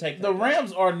think he would take that the job.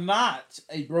 Rams are not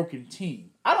a broken team.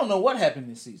 I don't know what happened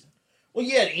this season. Well,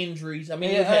 you had injuries. I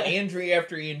mean, you've had injury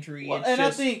after injury. Well,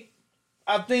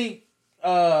 I think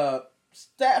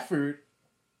Stafford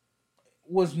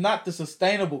was not the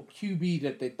sustainable QB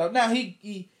that they thought. Now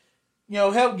he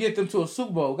helped get them to a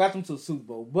Super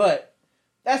Bowl, but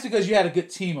that's because you had a good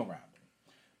team around him.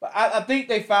 But I think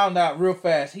they found out real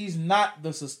fast he's not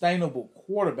the sustainable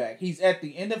quarterback. He's at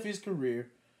the end of his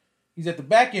career. He's at the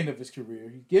back end of his career.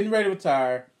 He's getting ready to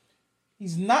retire.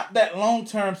 He's not that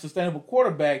long-term sustainable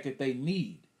quarterback that they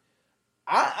need.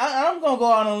 I'm going to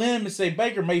go out on a limb and say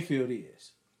Baker Mayfield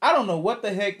is. I don't know what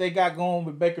the heck they got going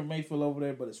with Baker Mayfield over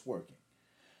there, but it's working.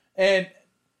 And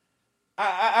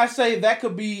I say that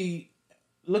could be,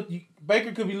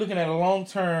 Baker could be looking at a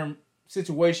long-term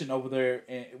situation over there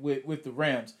with the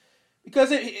Rams,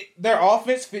 because their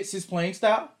offense fits his playing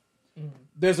style. Mm-hmm.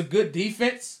 There's a good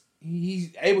defense.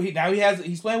 He's playing with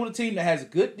a team that has a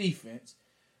good defense,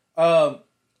 a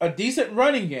decent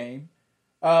running game,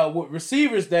 with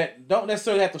receivers that don't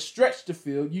necessarily have to stretch the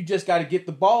field. You just got to get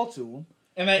the ball to them.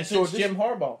 And that's Jim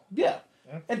Harbaugh. Yeah.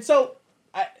 And so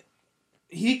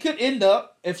he could end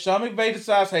up, if Sean McVay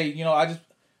decides, hey, I'm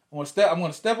going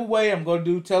to step away. I'm going to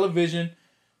do television.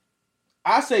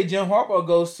 I say Jim Harbaugh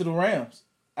goes to the Rams.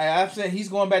 I'm saying he's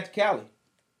going back to Cali.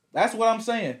 That's what I'm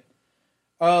saying.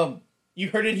 You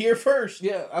heard it here first.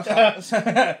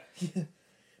 Yeah.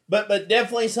 But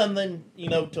definitely something,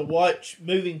 to watch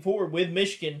moving forward with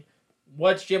Michigan.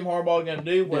 What's Jim Harbaugh going to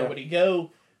do? Where would he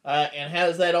go? And how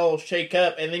does that all shake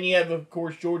up? And then you have, of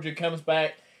course, Georgia comes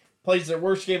back, plays their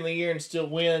worst game of the year and still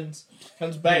wins.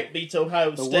 Comes back, beats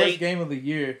Ohio State. The worst game of the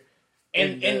year.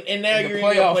 And now you're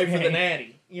going to play for the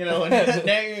Natty. And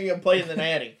now you're going to play in the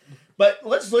Natty. But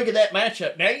let's look at that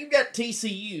matchup. Now you've got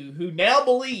TCU, who now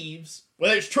believes,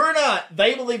 whether it's true or not,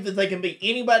 they believe that they can beat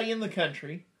anybody in the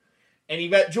country. And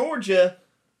you've got Georgia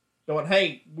going,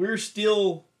 hey, we're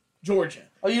still Georgia.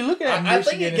 Oh, you're looking at I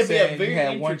Michigan think it could be a very you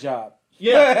had one job.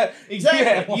 Yeah,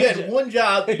 exactly. You had one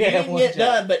job. You had didn't one get job.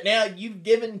 done, but now you've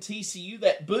given TCU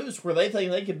that boost where they think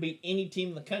they can beat any team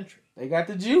in the country. They got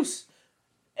the juice.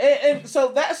 And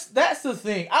so that's the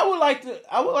thing. I would like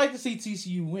to see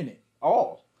TCU win it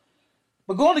all.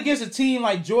 But going against a team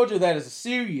like Georgia that is a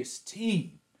serious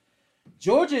team.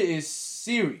 Georgia is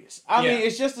serious. I mean,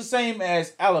 it's just the same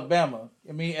as Alabama.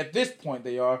 I mean, at this point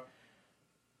they are.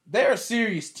 They're a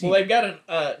serious team. Well, they've got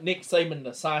a Nick Saban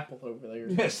disciple over there.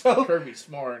 Yeah, so Kirby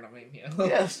Smart, I mean,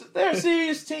 yes, they're a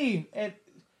serious team. And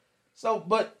so,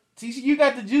 but TCU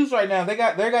got the juice right now. They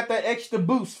got that extra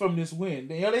boost from this win.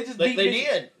 They just beat they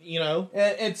Michigan. did,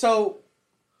 And so,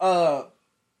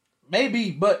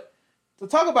 maybe, but to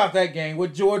talk about that game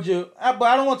with Georgia, but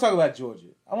I don't want to talk about Georgia.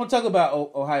 I want to talk about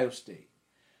Ohio State.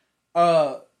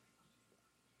 I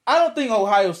don't think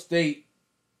Ohio State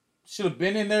should have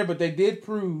been in there, but they did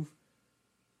prove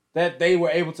that they were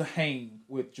able to hang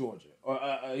with Georgia, or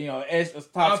as a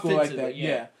top school like that.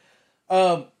 Yeah.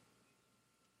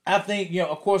 I think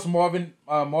of course Marvin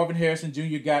Harrison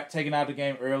Jr. got taken out of the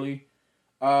game early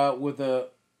with a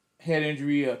head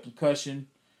injury, a concussion.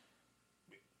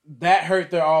 That hurt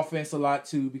their offense a lot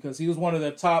too because he was one of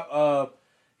their top.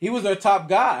 He was their top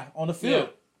guy on the field,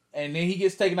 and then he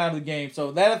gets taken out of the game,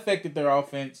 so that affected their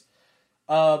offense.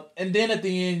 And then at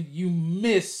the end, you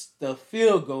miss the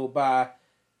field goal by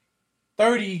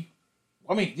 30.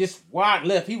 I mean, just wide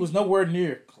left. He was nowhere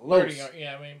near close.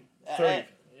 30, 30.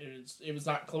 It was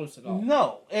not close at all.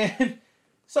 No, and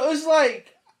so it's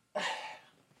like,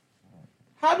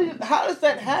 how does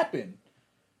that happen?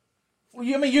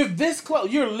 You're this close.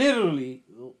 You're literally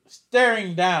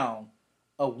staring down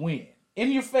a win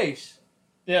in your face.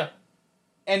 Yeah.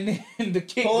 And then the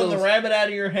kick pulling goes, the rabbit out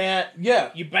of your hat. Yeah.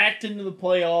 You backed into the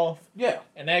playoff. Yeah.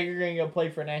 And now you're going to go play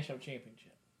for a national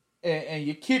championship. And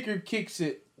your kicker kicks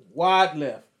it wide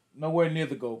left, nowhere near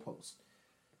the goalpost.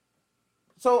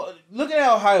 So looking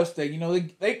at Ohio State,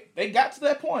 they got to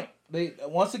that point. They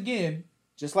once again,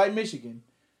 just like Michigan,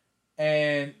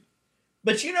 but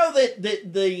that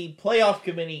the playoff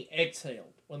committee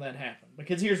exhaled when that happened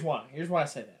because here's why. Here's why I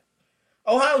say that.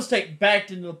 Ohio State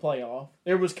backed into the playoff.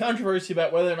 There was controversy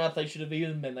about whether or not they should have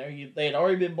even been there. They had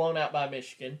already been blown out by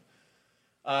Michigan.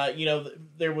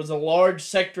 There was a large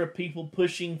sector of people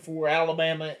pushing for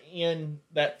Alabama in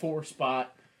that 4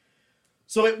 spot.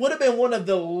 So it would have been one of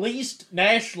the least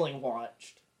nationally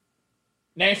watched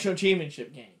national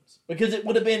championship games because it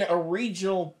would have been a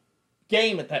regional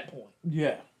game at that point.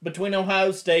 Yeah. Between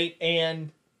Ohio State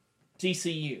and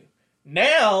TCU.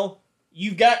 Now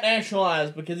you've got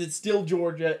nationalized because it's still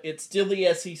Georgia. It's still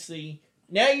the SEC.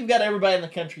 Now you've got everybody in the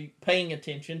country paying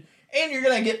attention. And you're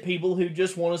going to get people who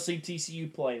just want to see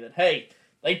TCU play. That, hey,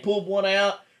 they pulled one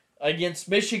out against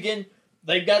Michigan.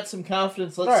 They've got some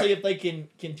confidence. Let's see if they can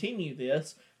continue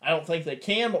this. I don't think they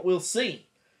can, but we'll see.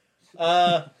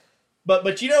 But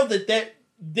that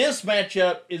this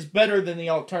matchup is better than the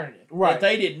alternative. Right. That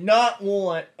they did not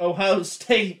want Ohio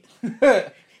State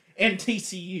and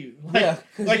TCU.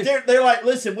 They're like,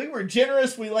 listen, we were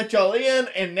generous, we let y'all in,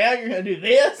 and now you're going to do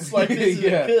this? This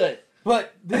isn't good.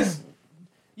 But this,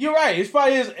 you're right. It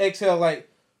probably is exhale.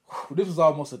 This was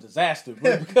almost a disaster,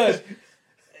 bro. Because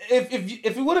if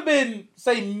it would have been,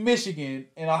 say, Michigan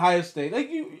and Ohio State,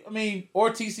 or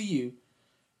TCU,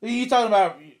 you're talking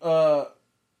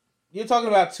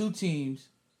about two teams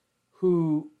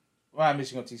who, not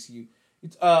Michigan or TCU,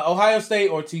 Ohio State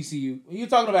or TCU. You're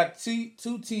talking about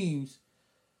two teams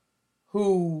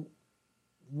who,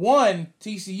 one,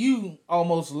 TCU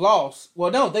almost lost. Well,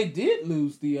 no, they did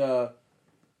lose the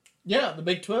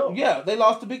Big 12. Yeah, they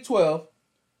lost the Big 12.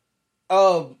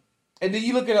 And then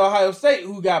you look at Ohio State,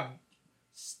 who got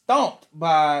stomped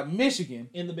by Michigan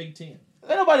in the Big Ten.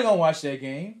 Ain't nobody gonna watch that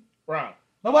game. Right.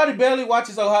 Nobody barely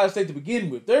watches Ohio State to begin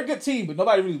with. They're a good team, but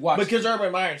nobody really watches. Because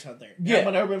Urban Meyer's not there. Yeah.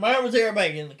 When Urban Meyer was there,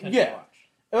 everybody in the country watched.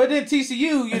 But then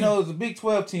TCU, is a Big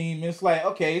 12 team. It's like,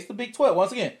 okay, it's the Big 12.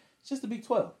 Once again, it's just the Big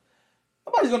 12.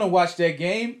 Nobody's going to watch that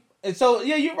game. And so,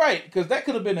 yeah, you're right, because that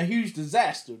could have been a huge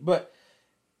disaster. But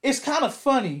it's kind of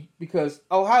funny because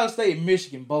Ohio State and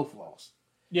Michigan both lost.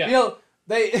 Yeah.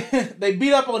 They they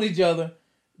beat up on each other.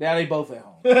 Now they both at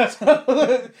home. Now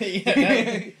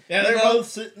they're both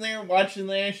sitting there watching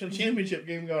the national championship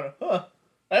game going,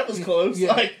 that was close.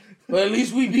 Yeah. But at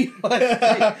least we beat Ohio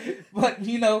State. But,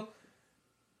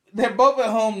 they're both at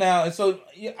home now. And so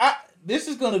this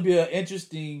is going to be an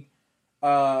interesting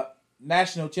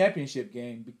national championship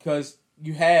game because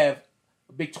you have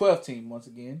a Big 12 team once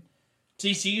again.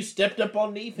 TCU stepped up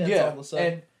on defense all of a sudden.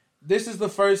 And this is the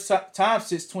first time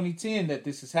since 2010 that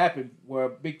this has happened where a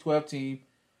Big 12 team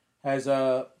has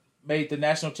made the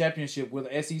national championship with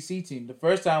an SEC team. The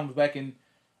first time was back in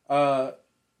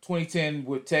 2010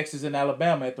 with Texas and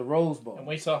Alabama at the Rose Bowl. And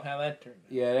we saw how that turned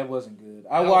out. Yeah, that wasn't good.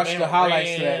 I watched the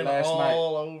highlights of that last night.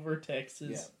 All over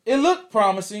Texas. Yeah. It looked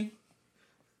promising.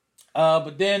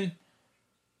 But then,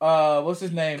 what's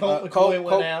his name? Colt McCoy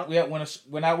went out. Yeah,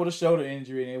 went out with a shoulder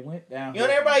injury, and it went down.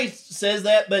 Everybody says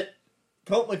that, but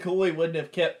Colt McCoy wouldn't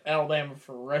have kept Alabama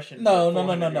from rushing for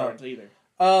 400 yards either.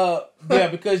 Yeah,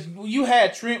 because you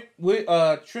had Trent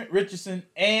Richardson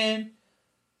and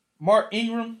Mark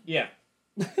Ingram. Yeah.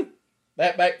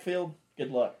 That backfield,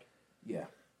 good luck. Yeah.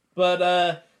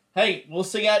 But, hey, we'll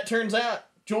see how it turns out.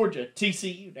 Georgia,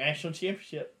 TCU, national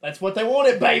championship. That's what they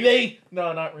wanted, baby.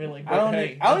 No, not really. I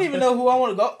don't even know who I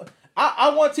want to go.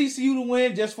 I want TCU to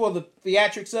win just for the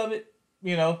theatrics of it.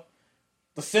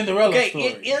 The Cinderella story.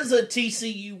 It is a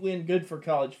TCU win good for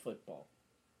college football.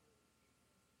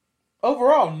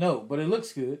 Overall, no, but it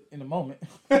looks good in the moment.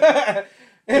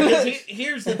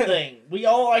 Here's the thing. We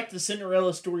all like the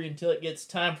Cinderella story until it gets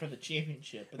time for the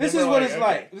championship. This is what it's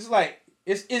like.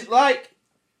 It's like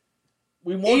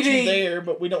we want you there,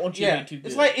 but we don't want you to be too good.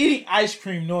 It's like eating ice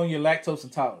cream knowing you're lactose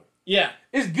intolerant. Yeah.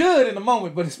 It's good in the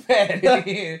moment, but it's bad in the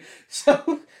end.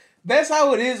 So that's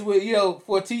how it is with,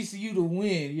 for TCU to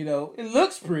win, It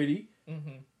looks pretty,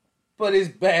 but it's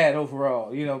bad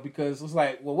overall, because it's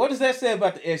like, well, what does that say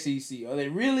about the SEC? Are they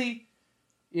really,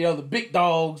 the big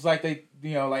dogs like they,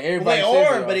 like everybody says they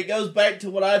are, but it goes back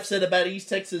to what I've said about East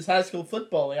Texas high school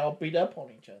football. They all beat up on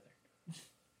each other.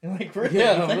 Like, really,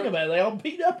 think about it. They all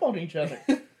beat up on each other.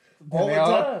 all the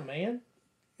time, man.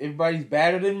 Everybody's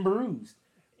battered and bruised.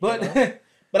 But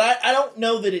but I don't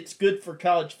know that it's good for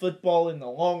college football in the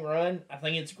long run. I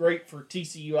think it's great for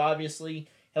TCU, obviously.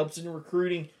 Helps in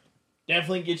recruiting.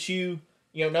 Definitely gets you,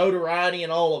 notoriety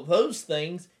and all of those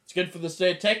things. It's good for the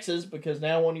state of Texas because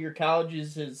now one of your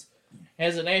colleges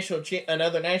has a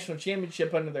another national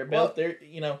championship under their belt.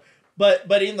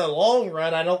 But in the long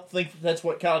run, I don't think that's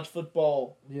what college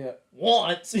football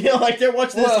wants. Like they're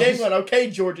watching this game going, okay,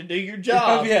 Georgia, do your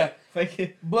job. Yeah.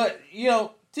 But,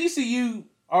 TCU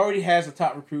already has a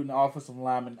top recruiting offensive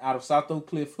lineman out of South Oak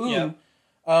Cliff who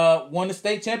won the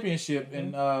state championship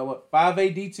in, 5A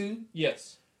D2?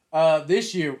 Yes.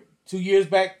 This year, 2 years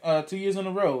back, 2 years in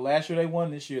a row. Last year they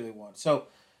won, this year they won. So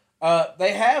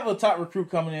they have a top recruit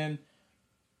coming in.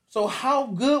 So how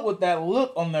good would that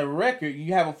look on their record?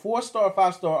 You have a 4-star,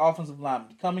 5-star offensive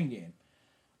lineman coming in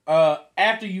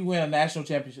after you win a national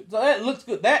championship. So that looks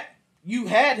good. That you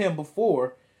had him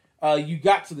before you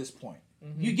got to this point.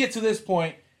 Mm-hmm. You get to this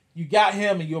point, you got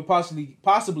him, and you'll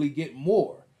possibly get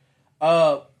more.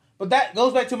 But that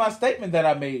goes back to my statement that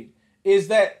I made, is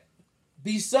that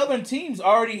these Southern teams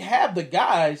already have the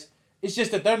guys. It's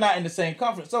just that they're not in the same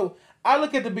conference. So I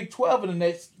look at the Big 12 in the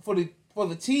next for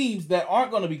the teams that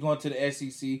aren't going to be going to the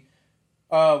SEC,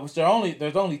 which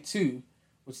there's only two,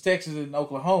 which Texas and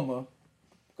Oklahoma.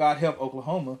 God help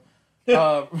Oklahoma,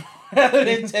 rather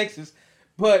than Texas.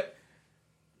 But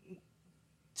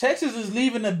Texas is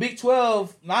leaving the Big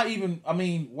 12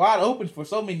 wide open for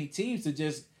so many teams to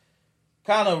just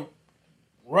kind of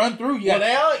run through. Well,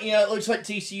 now it looks like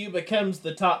TCU becomes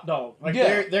the top dog.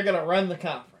 They're going to run the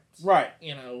conference. Right.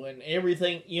 And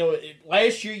everything,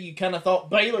 last year you kind of thought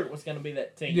Baylor was going to be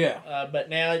that team. Yeah. But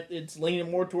now it's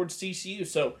leaning more towards TCU.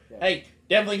 So, hey,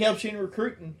 definitely helps you in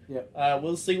recruiting. Yeah.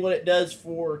 We'll see what it does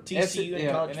for TCU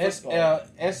and college football.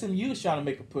 SMU is trying to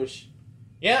make a push.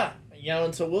 Yeah.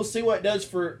 And so we'll see what it does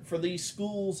for these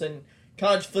schools and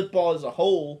college football as a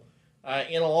whole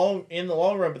in the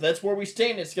long run. But that's where we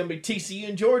stand. It's going to be TCU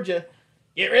and Georgia.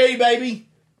 Get ready, baby.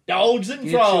 Dogs and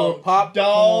frogs.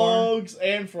 Dogs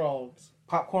and frogs.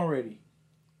 Popcorn ready.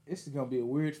 this is gonna be a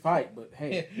weird fight, but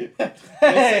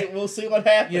hey, we'll see what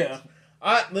happens. Yeah.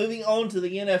 All right, moving on to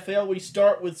the NFL, we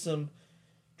start with some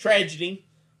tragedy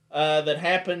that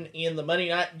happened in the Monday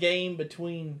night game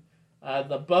between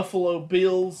the Buffalo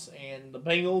Bills and the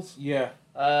Bengals. Yeah.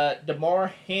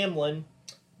 Damar Hamlin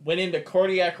went into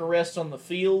cardiac arrest on the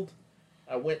field.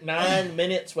 Went 9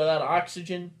 minutes without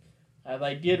oxygen.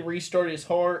 They did restart his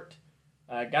heart.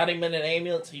 Got him in an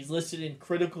ambulance. He's listed in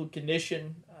critical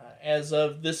condition as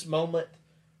of this moment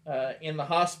in the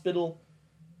hospital.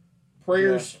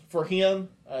 Prayers for him,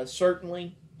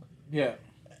 certainly. Yeah.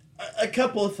 A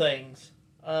couple of things.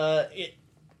 It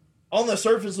on the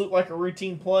surface looked like a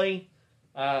routine play.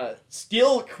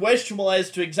 Still questionable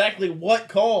as to exactly what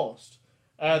caused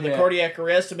the cardiac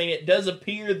arrest. I mean, it does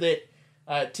appear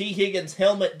that T. Higgins'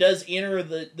 helmet does enter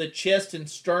the chest and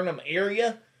sternum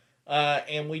area.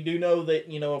 And we do know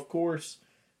that, of course,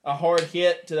 a hard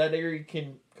hit to that area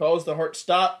can cause the heart to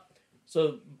stop.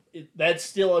 So that's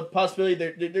still a possibility.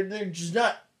 They're just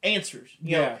not answers.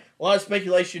 You know, a lot of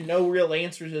speculation, no real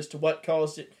answers as to what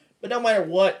caused it. But no matter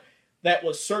what, that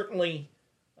was certainly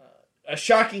a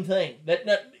shocking thing.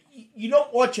 You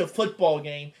don't watch a football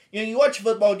game. You watch a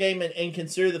football game and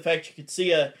consider the fact you could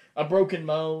see a broken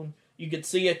bone, you could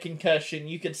see a concussion,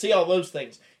 you could see all those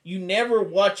things. You never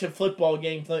watch a football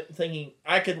game thinking,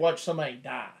 I could watch somebody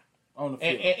die. On the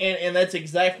field. And that's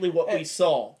exactly what we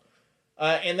saw.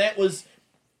 And that was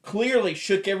clearly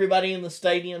shook everybody in the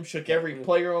stadium, shook every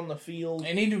player on the field.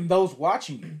 And even those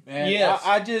watching you, man. Yes.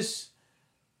 I just...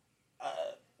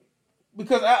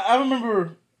 because I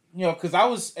remember, because I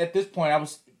was, at this point, I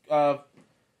was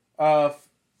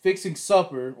fixing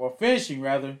supper, or finishing,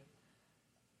 rather.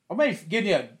 Or maybe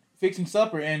fixing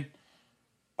supper, and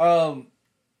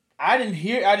I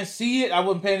didn't see it. I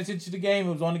wasn't paying attention to the game.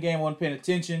 It was on the game. I wasn't paying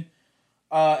attention.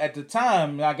 At the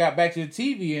time, I got back to the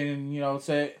TV and,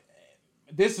 said,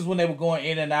 this is when they were going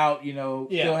in and out,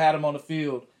 still had him on the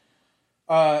field.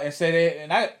 And said,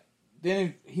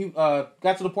 then he got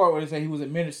to the part where they said he was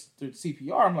administered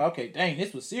CPR. I'm like, okay, dang,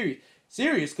 this was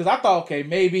serious. Because I thought, okay,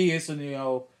 maybe it's a,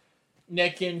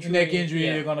 neck injury.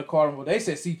 They're going to call him. But they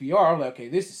said CPR. I'm like, okay,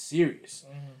 this is serious.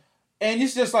 Mm-hmm. And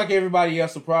it's just like everybody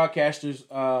else, the broadcasters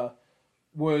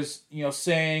was,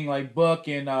 saying, like Buck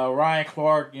and Ryan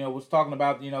Clark, was talking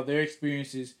about, their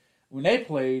experiences when they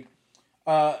played.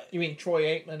 You mean Troy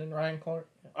Aikman and Ryan Clark?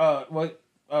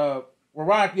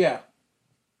 Ryan, yeah.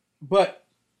 But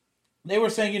they were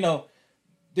saying,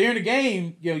 during the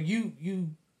game,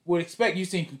 you would expect, you've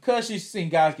seen concussions, you've seen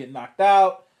guys get knocked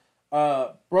out,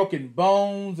 broken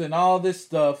bones and all this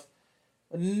stuff.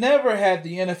 Never had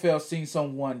the NFL seen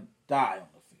someone die on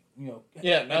the field,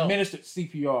 administered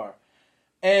CPR.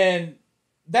 And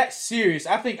that's serious.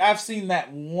 I think I've seen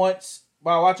that once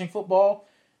while watching football,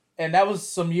 and that was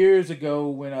some years ago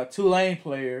when a Tulane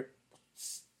player,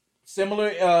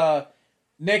 similar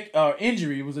neck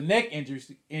injury, it was a neck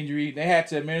injury. They had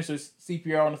to administer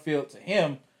CPR on the field to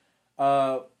him,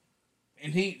 and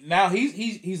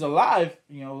he's alive.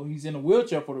 He's in a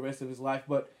wheelchair for the rest of his life,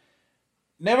 but.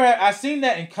 Never have I seen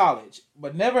that in college,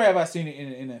 but never have I seen it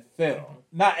in the NFL. Mm-hmm.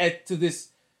 Not to this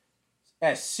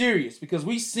as serious, because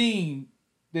we seen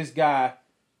this guy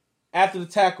after the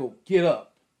tackle get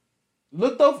up,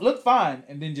 look fine,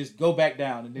 and then just go back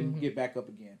down and then get back up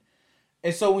again.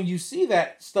 And so when you see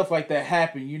that stuff like that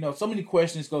happen, so many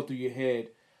questions go through your head,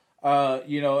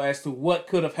 as to what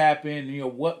could have happened,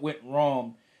 what went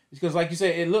wrong. Because like you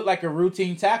said, it looked like a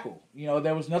routine tackle.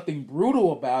 There was nothing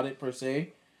brutal about it per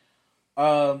se.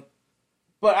 But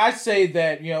I say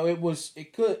that,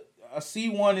 a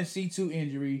C1 and C2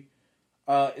 injury,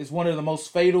 is one of the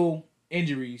most fatal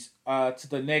injuries, to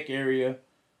the neck area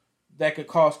that could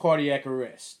cause cardiac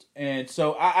arrest. And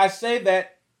so I say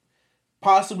that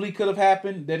possibly could have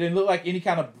happened. That didn't look like any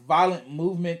kind of violent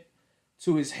movement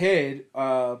to his head,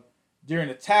 during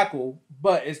the tackle,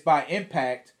 but it's by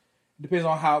impact. It depends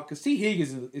on how, because T.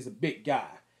 Higgins is a big guy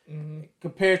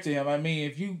compared to him. I mean,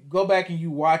 if you go back and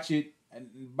you watch it, and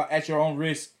at your own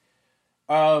risk,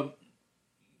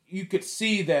 you could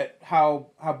see that how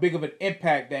big of an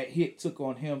impact that hit took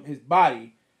on him, his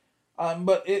body.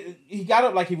 But he got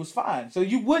up like he was fine, so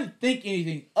you wouldn't think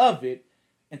anything of it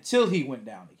until he went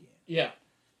down again. Yeah.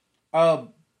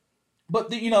 But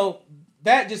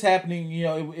that just happening,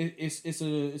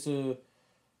 it's a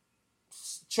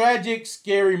tragic,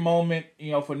 scary moment,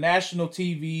 for national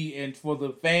TV and for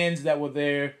the fans that were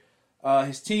there.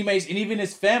 His teammates and even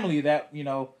his family that,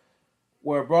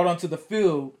 were brought onto the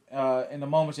field in the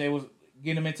moment they was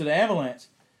getting him into the ambulance.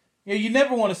 You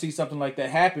never want to see something like that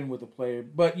happen with a player.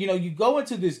 But, you go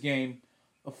into this game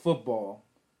of football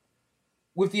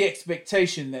with the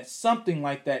expectation that something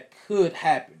like that could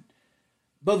happen.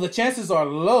 Though the chances are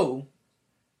low,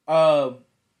 and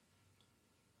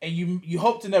you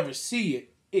hope to never see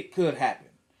it, it could happen.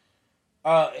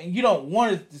 And you don't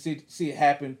want it to see it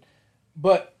happen.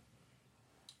 But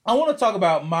I want to talk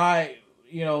about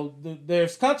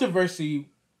there's controversy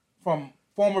from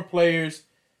former players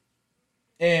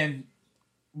and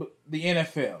the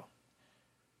NFL.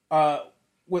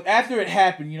 After it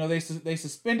happened, they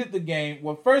suspended the game.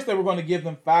 Well, first they were going to give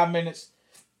them 5 minutes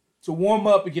to warm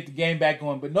up and get the game back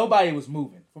going, but nobody was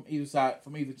moving from either side,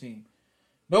 from either team.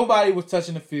 Nobody was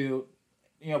touching the field.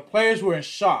 Players were in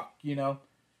shock.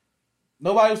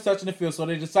 Nobody was touching the field, so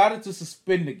they decided to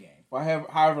suspend the game for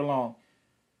however long.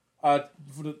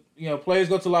 Players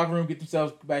go to the locker room, get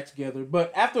themselves back together.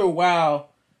 But after a while,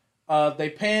 they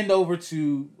panned over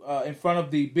to in front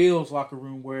of the Bills locker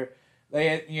room where they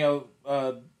had,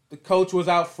 the coach was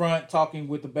out front talking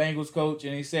with the Bengals coach,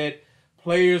 and he said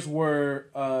players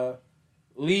were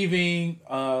leaving,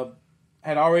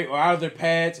 had already or out of their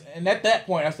pads. And at that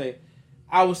point,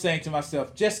 I was saying to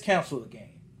myself, just cancel the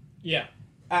game. Yeah.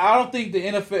 I don't think the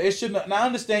NFL, it shouldn't. Now, I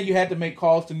understand you had to make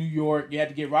calls to New York. You had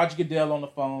to get Roger Goodell on the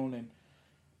phone and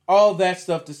all that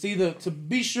stuff to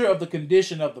be sure of the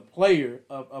condition of the player,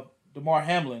 of Damar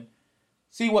Hamlin,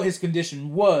 see what his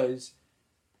condition was,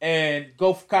 and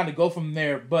go from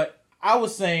there. But I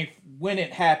was saying when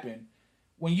it happened,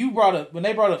 when they brought up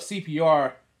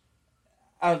CPR,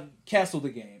 I canceled the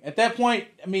game. At that point,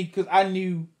 because I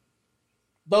knew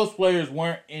those players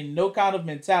weren't in no kind of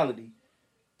mentality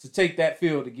to take that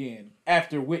field again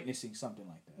after witnessing something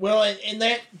like that. Well, and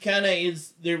that kind of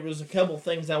is, there was a couple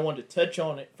things I wanted to touch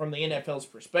on it from the NFL's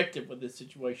perspective with this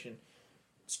situation.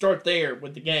 Start there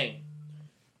with the game.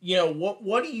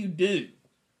 What do you do?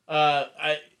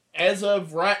 As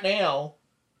of right now,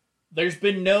 there's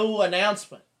been no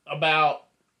announcement about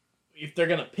if they're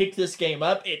going to pick this game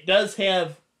up. It does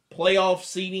have playoff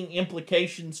seeding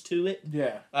implications to it.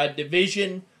 Yeah.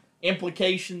 Division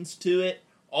implications to it.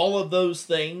 All of those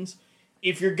things.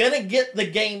 If you're going to get the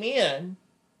game in,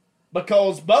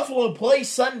 because Buffalo plays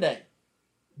Sunday.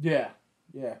 Yeah.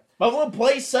 Buffalo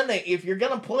plays Sunday. If you're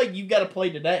going to play, you've got to play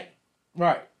today.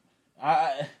 Right.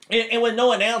 And with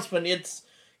no announcement, it's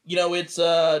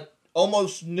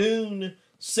almost noon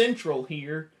Central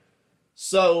here.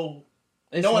 So,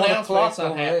 it's no 1 announcement. o'clock It's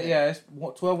not over happening. there. Yeah, it's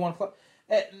 1 o'clock.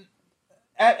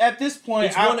 At this point...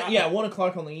 It's 1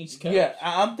 o'clock on the East Coast. Yeah,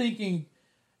 I'm thinking...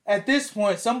 At this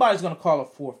point, somebody's going to call a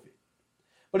forfeit.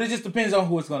 But it just depends on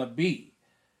who it's going to be.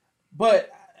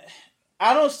 But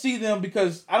I don't see them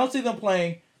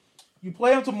playing. You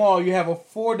play them tomorrow, you have a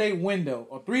 4-day window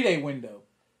or 3-day window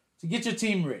to get your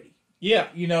team ready. Yeah.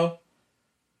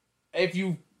 If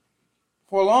you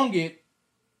prolong it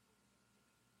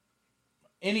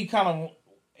any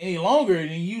longer,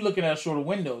 then you looking at a shorter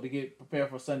window to get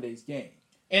prepared for Sunday's game.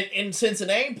 And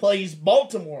Cincinnati plays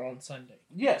Baltimore on Sunday.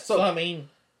 Yeah, so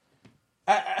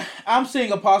I'm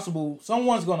seeing a possible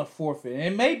someone's going to forfeit, and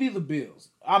it may be the Bills.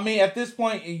 At this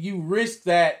point, you risk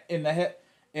that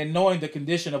in knowing the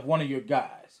condition of one of your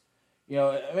guys.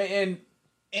 And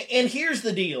here's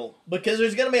the deal, because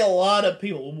there's going to be a lot of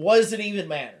people. What does it even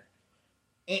matter?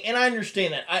 And I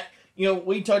understand that.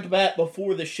 We talked about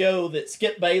before the show that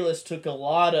Skip Bayless took a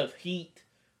lot of heat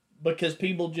because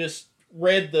people just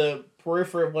read the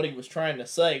periphery of what he was trying to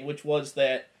say, which was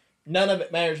that none of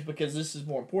it matters because this is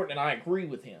more important, and I agree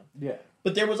with him. Yeah.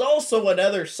 But there was also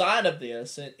another side of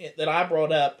this that I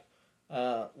brought up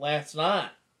last night.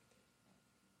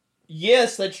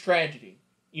 Yes, that's tragedy.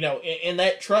 And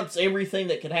that trumps everything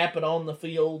that could happen on the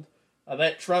field.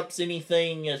 That trumps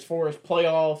anything as far as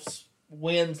playoffs,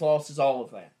 wins, losses, all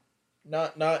of that.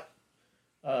 Not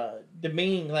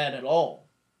demeaning that at all.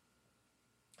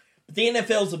 But the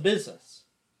NFL's a business.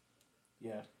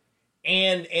 Yeah.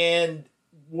 And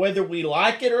whether we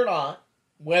like it or not,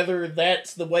 whether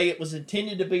that's the way it was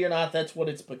intended to be or not, that's what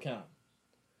it's become.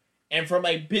 And from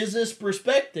a business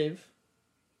perspective,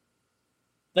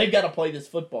 they've got to play this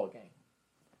football game.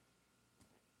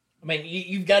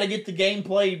 You've got to get the game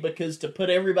played, because to put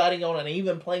everybody on an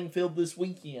even playing field this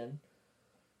weekend,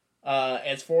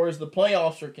 as far as the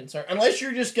playoffs are concerned, unless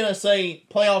you're just going to say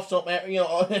playoffs don't matter,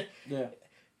 Yeah.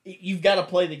 You've got to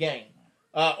play the game.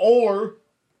 Or,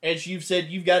 as you've said,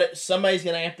 somebody's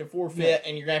going to have to forfeit,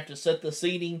 and you're going to have to set the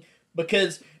seeding,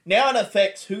 because now it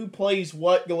affects who plays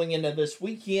what going into this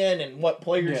weekend and what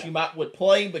players you would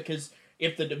play, because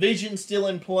if the division's still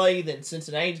in play, then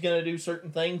Cincinnati's going to do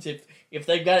certain things. If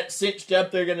they've got it cinched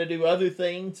up, they're going to do other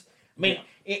things.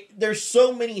 There's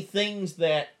so many things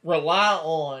that rely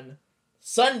on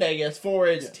Sunday as far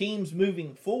as teams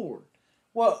moving forward.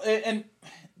 Well, and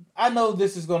I know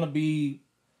this is going to be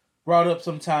brought up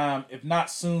sometime, if not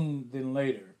soon, then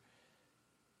later.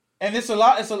 And it's a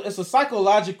lot. It's a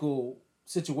psychological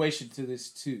situation to this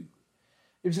too,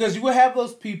 it's because you will have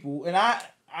those people, and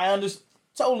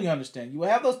totally understand. You will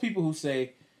have those people who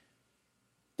say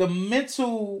the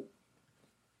mental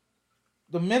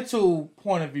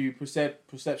point of view,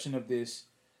 perception of this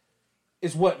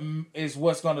is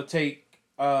what's going to take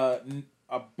a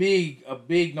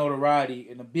big notoriety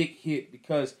and a big hit,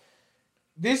 because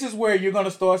this is where you're going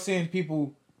to start seeing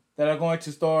people that are going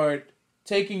to start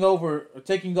taking over or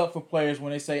taking up for players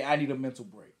when they say, I need a mental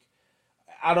break.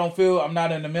 I'm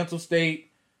not in a mental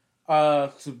state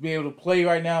to be able to play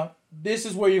right now. This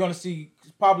is where you're going to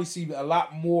probably see a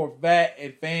lot more of that,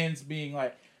 and fans being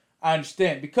like, I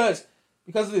understand. Because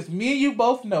of this, me and you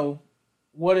both know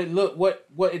what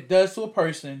it does to a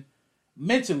person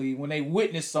mentally when they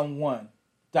witness someone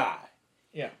die.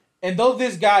 Yeah. And though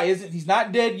this guy he's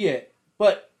not dead yet,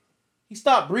 but he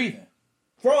stopped breathing.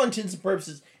 For all intents and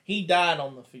purposes, he died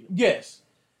on the field. Yes.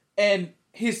 And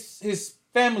his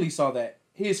family saw that.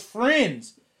 His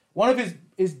friends, one of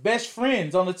his best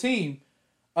friends on the team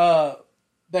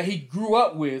that he grew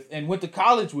up with and went to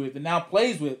college with and now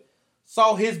plays with,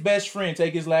 saw his best friend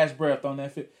take his last breath on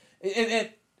that field. And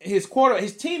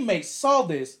his teammates saw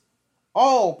this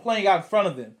all playing out in front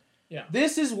of them. Yeah.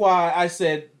 This is why I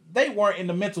said they weren't in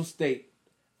the mental state.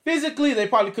 Physically, they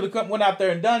probably could have went out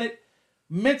there and done it.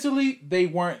 Mentally, they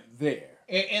weren't there.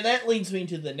 And that leads me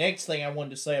to the next thing I wanted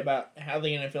to say about how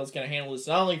the NFL is going to handle this,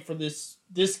 not only for this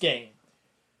game,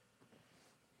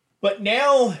 but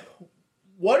now,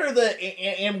 what are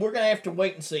and we're going to have to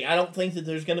wait and see. I don't think that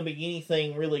there's going to be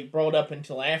anything really brought up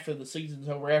until after the season's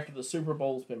over, after the Super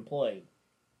Bowl's been played.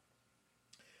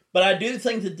 But I do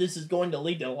think that this is going to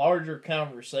lead to larger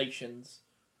conversations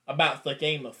about the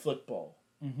game of football.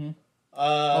 Mm-hmm.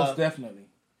 Most definitely.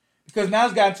 Because now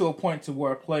it's gotten to a point to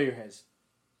where a player has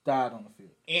died on the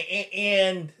field.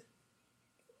 And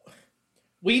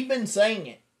we've been saying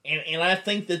it. And I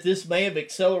think that this may have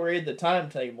accelerated the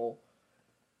timetable.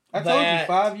 I told you,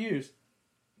 5 years.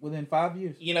 Within 5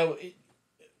 years. You know,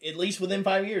 at least within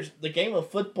 5 years. The game of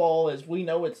football, as we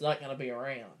know, it's not going to be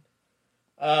around.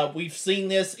 We've seen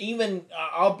this even,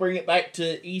 I'll bring it back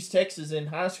to East Texas in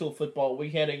high school football. We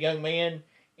had a young man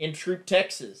in Troop,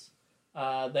 Texas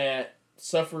that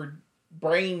suffered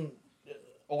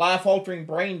life-altering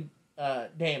brain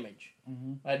damage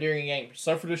during a game.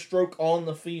 Suffered a stroke on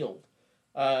the field.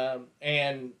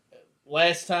 And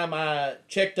last time I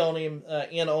checked on him,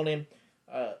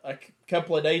 a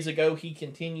couple of days ago, he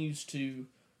continues to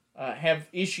have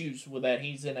issues with that.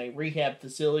 He's in a rehab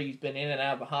facility. He's been in and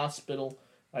out of the hospital.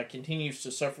 Continues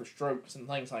to suffer strokes and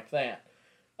things like that.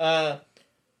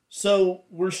 So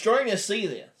we're starting to see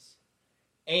this.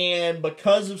 And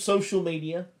because of social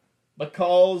media,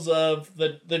 because of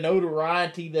the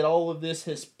notoriety that all of this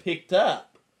has picked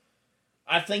up,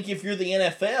 I think if you're the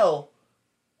NFL,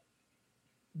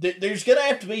 there's going to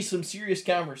have to be some serious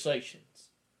conversations.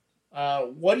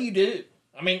 What do you do?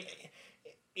 I mean,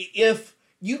 if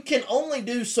you can only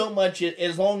do so much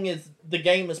as long as the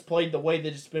game is played the way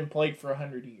that it's been played for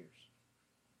 100 years.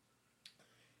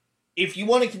 If you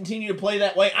want to continue to play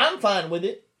that way, I'm fine with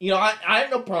it. You know, I have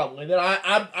no problem with it.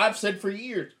 I've said for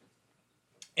years,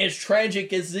 as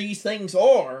tragic as these things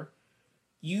are,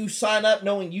 you sign up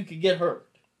knowing you could get hurt.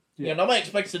 Yeah. You know, nobody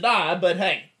expects to die, but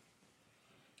hey,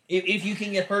 if you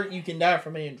can get hurt, you can die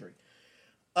from an injury.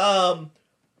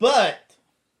 But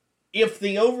if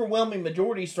the overwhelming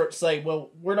majority start to say, well,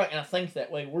 we're not going to think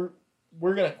that way, we're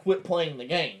going to quit playing the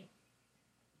game,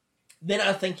 then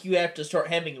I think you have to start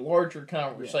having larger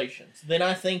conversations. Yeah. Then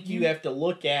I think you have to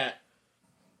look at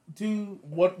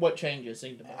what changes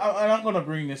need to be. And I'm going to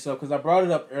bring this up because I brought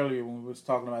it up earlier when we was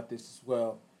talking about this as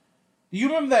well. Do you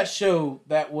remember that show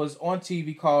that was on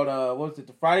TV called, what was it,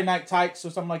 the Friday Night Tykes or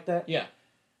something like that? Yeah.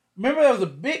 Remember there was a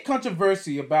big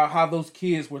controversy about how those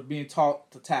kids were being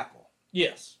taught to tackle.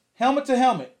 Yes. Helmet to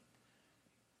helmet.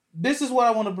 This is what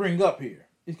I want to bring up here.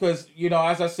 Because, you know,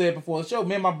 as I said before the show,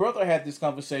 me and my brother had this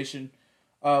conversation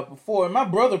before. And my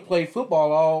brother played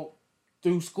football all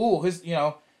through school.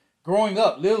 Growing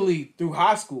up, literally through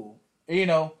high school. You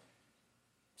know.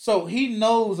 So he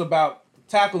knows about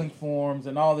tackling forms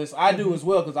and all this. I do as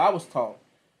well because I was taught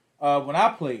when I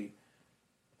played.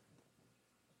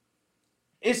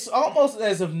 It's almost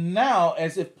as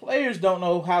if players don't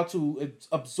know how to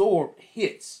absorb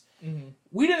hits.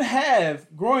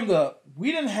 Mm-hmm. Growing up,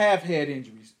 we didn't have head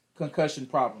injuries, concussion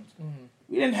problems. Mm-hmm.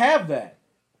 We didn't have that.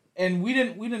 And we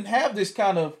didn't have this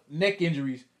kind of neck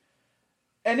injuries.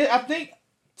 And I think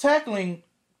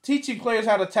teaching players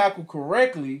how to tackle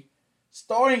correctly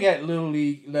starting at Little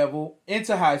League level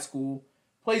into high school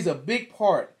plays a big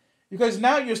part. Because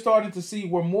now you're starting to see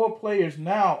where more players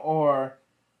now are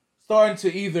starting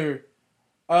to either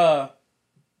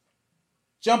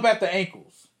jump at the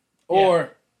ankles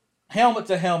or helmet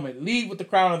to helmet, lead with the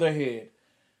crown of their head.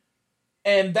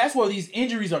 And that's where these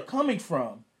injuries are coming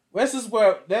from. That's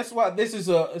why this is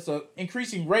a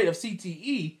increasing rate of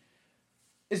CTE.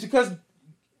 It's because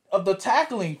of the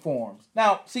tackling forms.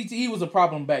 Now, CTE was a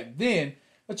problem back then,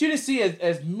 but you didn't see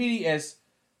as many as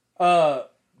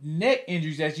neck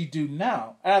injuries as you do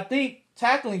now. And I think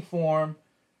tackling form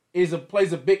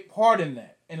plays a big part in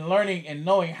that, in learning and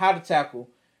knowing how to tackle.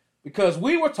 Because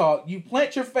we were taught you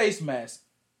plant your face mask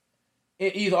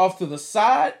either off to the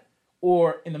side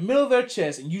or in the middle of their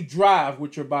chest, and you drive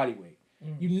with your body weight.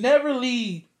 You never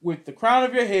lead with the crown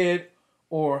of your head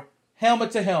or helmet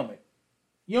to helmet.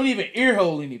 You don't even ear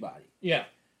hole anybody. Yeah.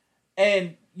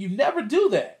 And you never do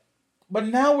that. But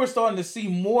now we're starting to see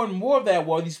more and more of that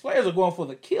where these players are going for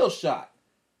the kill shot.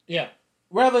 Yeah.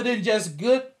 Rather than just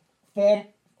good form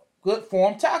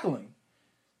tackling.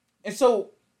 And so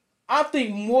I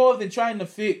think more than trying to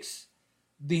fix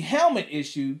the helmet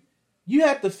issue, you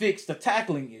have to fix the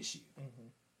tackling issue.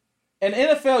 And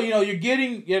NFL,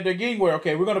 they're getting where,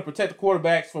 okay, we're going to protect the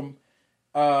quarterbacks from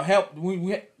help when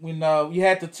you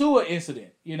had the Tua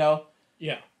incident,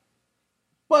 Yeah.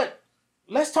 But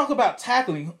let's talk about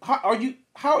tackling. How are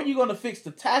you going to fix the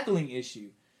tackling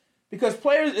issue? Because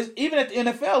players, even at the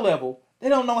NFL level, they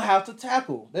don't know how to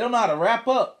tackle. They don't know how to wrap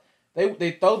up.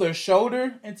 They throw their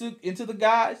shoulder into the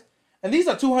guys, and these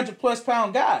are 200+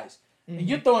 pound guys, and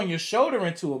you're throwing your shoulder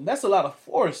into them. That's a lot of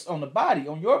force on the body,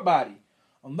 on your body,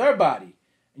 on their body,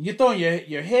 and you're throwing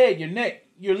your head, your neck.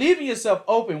 You're leaving yourself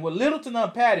open with little to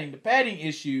none padding. The padding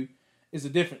issue is a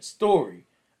different story.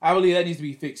 I believe that needs to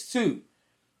be fixed too.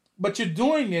 But you're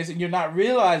doing this and you're not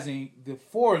realizing the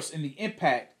force and the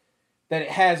impact that it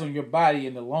has on your body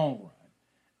in the long run.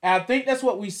 And I think that's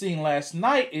what we seen last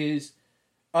night is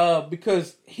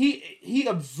because he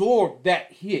absorbed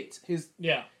that hit.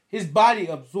 His body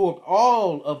absorbed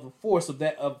all of the force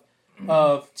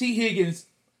of T. Higgins'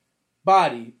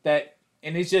 body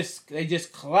and they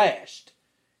just clashed.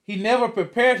 He never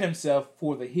prepared himself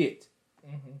for the hit.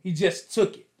 He just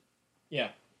took it. Yeah.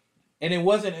 And it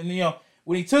wasn't,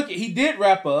 when he took it, he did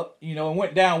wrap up, and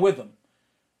went down with him.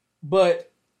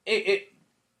 But it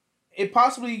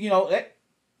possibly,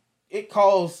 it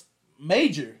caused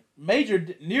major,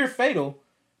 near fatal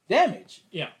damage.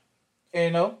 Yeah.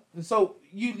 And so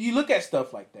you look at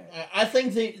stuff like that. I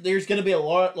think that there's going to be a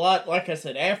lot, like I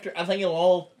said, after. I think it'll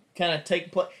all kind of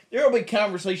take place. There will be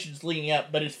conversations leading up,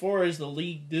 but as far as the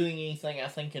league doing anything, I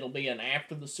think it'll be an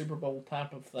after the Super Bowl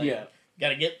type of thing. Yeah. You got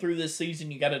to get through this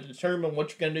season. You got to determine what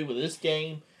you're going to do with this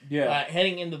game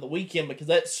heading into the weekend, because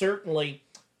that certainly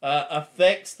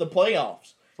affects the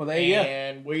playoffs.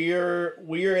 And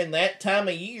we're in that time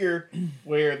of year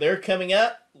where they're coming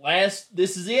up.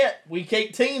 This is it. Week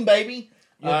 18, baby.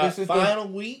 This is final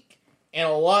week, and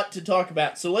a lot to talk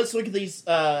about. So let's look at these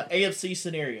AFC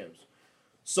scenarios.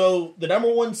 So the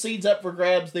number one seed's up for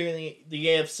grabs there in the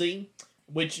AFC,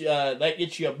 which that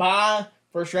gets you a bye,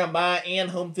 first round bye, and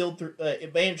home field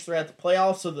advantage throughout the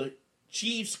playoffs. So the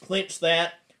Chiefs clinch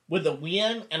that with a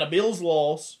win and a Bills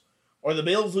loss, or the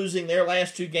Bills losing their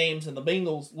last two games and the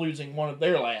Bengals losing one of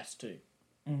their last two.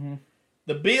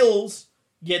 The Bills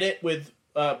get it with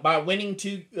by winning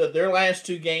their last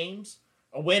two games,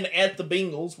 a win at the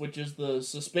Bengals, which is the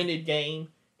suspended game,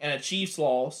 and a Chiefs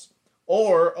loss,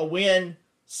 or a win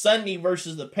Sunday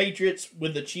versus the Patriots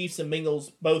with the Chiefs and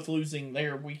Bengals both losing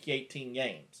their Week 18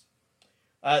 games.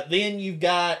 Then you've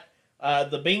got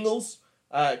the Bengals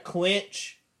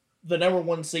clinch the number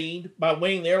one seed by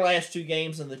winning their last two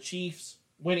games and the Chiefs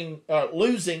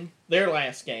losing their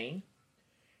last game.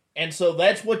 And so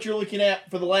that's what you're looking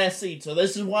at for the last seed. So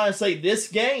this is why I say this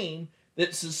game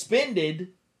that's suspended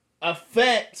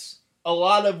affects a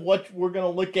lot of what we're going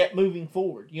to look at moving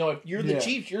forward. If you're the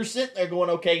Chiefs, you're sitting there going,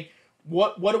 okay,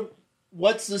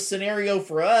 what's the scenario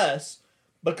for us?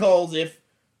 Because if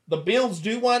the Bills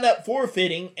do wind up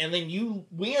forfeiting and then you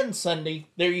win Sunday,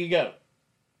 there you go.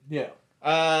 Yeah.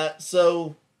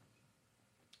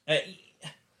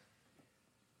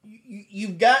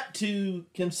 You've got to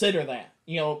consider that,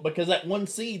 because that one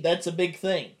seed, that's a big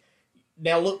thing.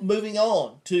 Now, look, moving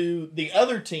on to the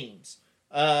other teams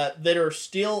that are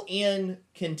still in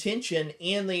contention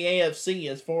in the AFC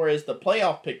as far as the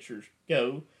playoff pictures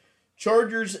go.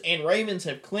 Chargers and Ravens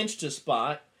have clinched a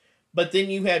spot, but then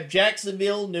you have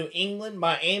Jacksonville, New England,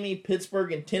 Miami,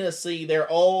 Pittsburgh, and Tennessee. They're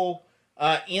all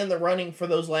in the running for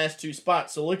those last two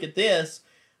spots. So look at this.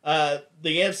 The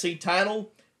AFC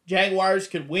title, Jaguars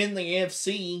could win the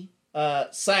AFC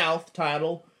South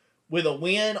title with a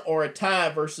win or a tie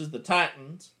versus the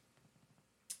Titans.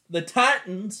 The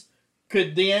Titans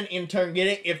could then, in turn, get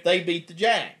it if they beat the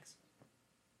Jags.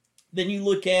 Then you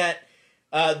look at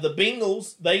the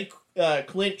Bengals. They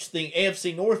clinched the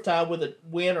AFC North tie with a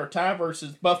win or tie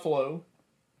versus Buffalo,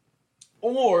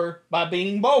 or by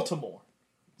beating Baltimore.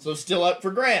 So still up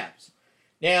for grabs.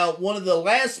 Now, one of the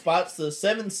last spots, the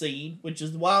 7th seed, which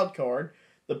is the wild card,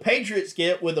 the Patriots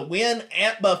get with a win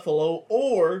at Buffalo,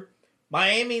 or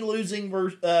Miami losing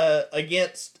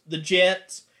against the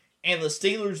Jets, and the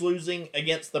Steelers losing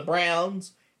against the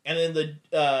Browns, and then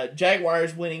the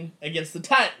Jaguars winning against the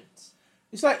Titans.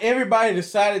 It's like everybody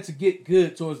decided to get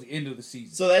good towards the end of the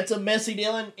season. So that's a messy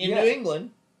deal in New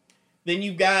England. Then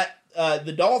you've got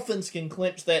the Dolphins can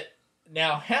clinch that.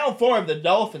 Now, how far have the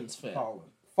Dolphins fell?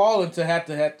 Fallen to have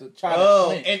to try to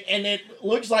clinch. And it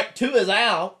looks like Tua's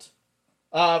out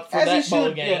for that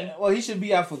ball game. Yeah, well, he should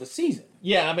be out for the season.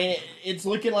 Yeah, I mean, it's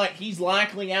looking like he's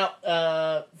likely out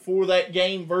for that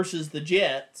game versus the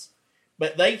Jets.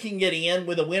 But they can get in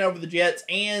with a win over the Jets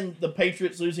and the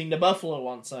Patriots losing to Buffalo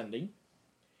on Sunday.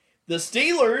 The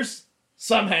Steelers,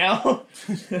 somehow,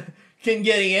 can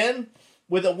get in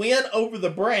with a win over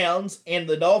the Browns and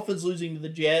the Dolphins losing to the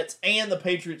Jets and the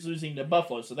Patriots losing to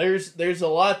Buffalo. So there's a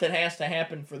lot that has to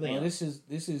happen for them. Well, this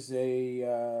is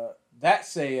a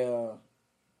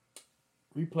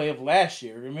replay of last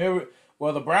year. Remember,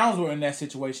 well, the Browns were in that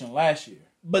situation last year.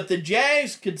 But the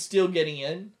Jags could still get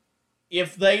in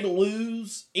if they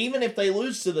lose, even if they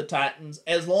lose to the Titans,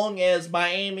 as long as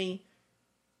Miami,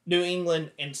 New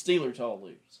England, and Steelers all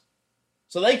lose.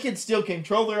 So they could still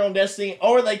control their own destiny,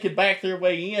 or they could back their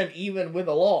way in even with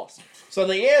a loss. So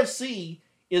the AFC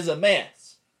is a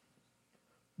mess.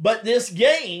 But this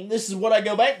game, this is what I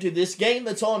go back to, this game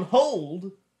that's on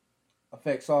hold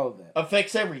affects all of that.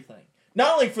 Affects everything.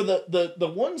 Not only for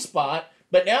the one spot,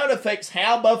 but now it affects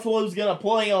how Buffalo's going to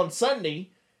play on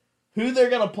Sunday, who they're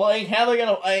going to play, how they're going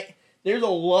to play. There's a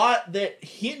lot that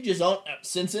hinges on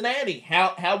Cincinnati.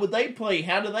 How would they play?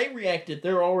 How do they react if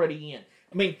they're already in?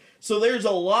 I mean, so there's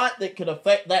a lot that could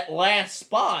affect that last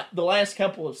spot, the last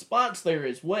couple of spots there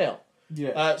as well.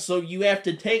 Yeah. So you have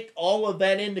to take all of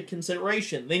that into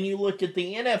consideration. Then you look at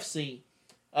the NFC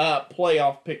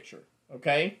playoff picture.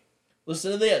 Okay?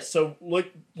 Listen to this. So look,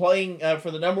 playing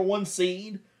for the number 1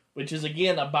 seed, which is,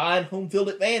 again, a bye and home field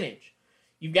advantage.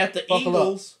 You've got the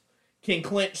Eagles can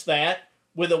clinch that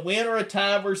with a win or a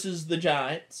tie versus the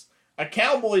Giants, a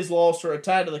Cowboys loss or a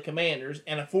tie to the Commanders,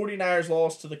 and a 49ers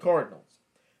loss to the Cardinals.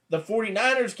 The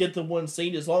 49ers get the 1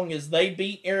 seed as long as they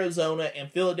beat Arizona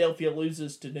and Philadelphia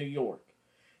loses to New York.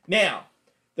 Now,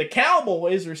 the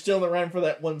Cowboys are still in the run for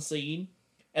that 1 seed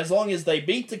as long as they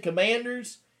beat the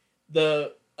Commanders,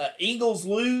 the Eagles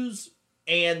lose,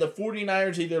 and the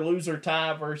 49ers either lose or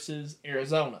tie versus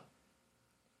Arizona.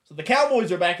 So the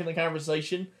Cowboys are back in the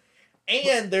conversation,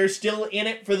 and they're still in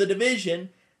it for the division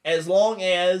as long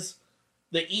as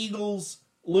the Eagles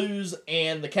lose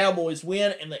and the Cowboys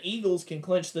win, and the Eagles can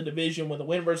clinch the division with a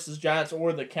win versus Giants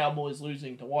or the Cowboys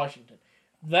losing to Washington.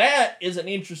 That is an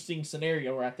interesting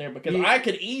scenario right there because I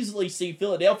could easily see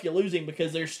Philadelphia losing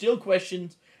because there's still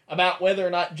questions about whether or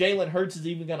not Jalen Hurts is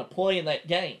even going to play in that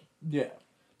game. Yeah.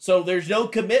 So there's no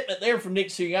commitment there from Nick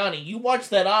Sirianni. You watch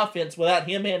that offense without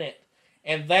him in it,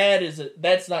 and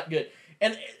that's not good.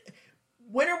 And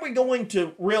when are we going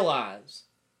to realize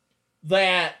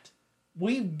that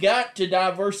we've got to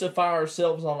diversify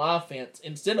ourselves on offense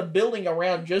instead of building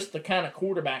around just the kind of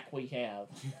quarterback we have?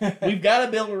 We've got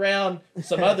to build around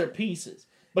some other pieces.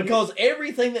 Because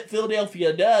everything that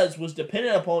Philadelphia does was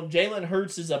dependent upon Jalen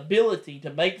Hurts' ability to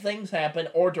make things happen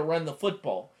or to run the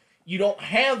football. You don't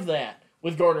have that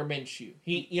with Gardner Minshew.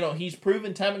 He's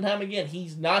proven time and time again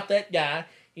he's not that guy.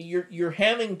 You're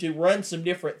having to run some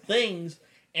different things,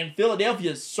 and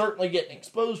Philadelphia is certainly getting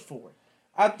exposed for it.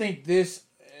 I think this,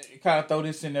 kind of throw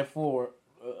this in there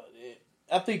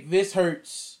I think this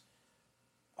hurts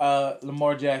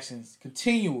Lamar Jackson's,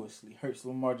 continuously hurts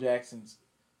Lamar Jackson's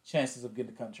chances of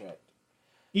getting a contract.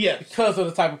 Yes. Because of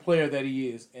the type of player that he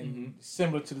is, and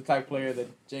similar to the type of player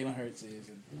that Jalen Hurts is,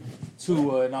 and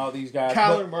Tua and all these guys.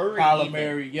 Kyler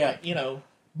Murray, yeah.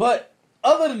 But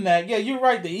other than that, yeah, you're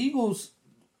right. The Eagles'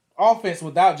 offense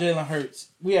without Jalen Hurts,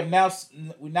 we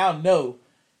now know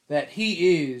that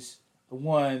he is the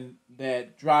one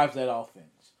that drives that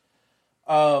offense,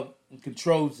 and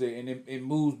controls it, and it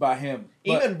moves by him.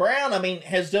 Even Brown,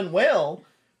 has done well.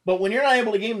 But when you're not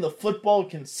able to give him the football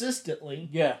consistently,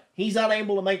 he's not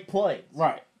able to make plays.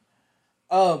 Right.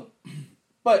 But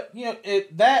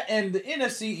that and the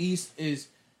NFC East is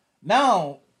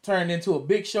now turned into a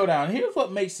big showdown. Here's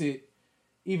what makes it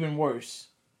even worse,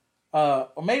 or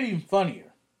maybe even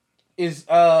funnier, is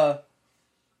I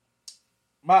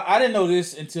didn't know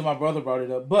this until my brother brought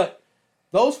it up, but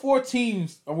those 4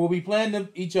 teams will be playing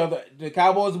each other. The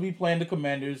Cowboys will be playing the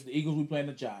Commanders. The Eagles will be playing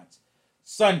the Giants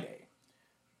Sunday.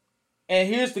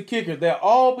 And here's the kicker: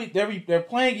 they're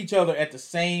playing each other at the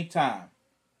same time.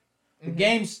 The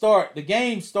games start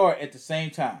at the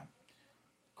same time.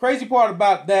 Crazy part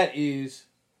about that is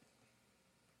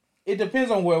it depends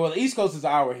on where. Well, the East Coast is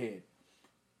an hour ahead.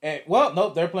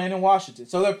 Nope, they're playing in Washington,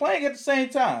 so they're playing at the same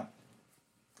time.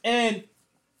 And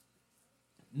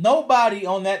nobody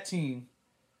on that team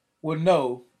would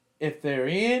know if they're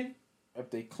in,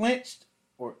 if they clinched,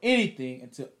 or anything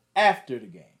until after the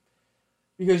game.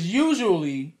 Because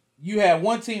usually you have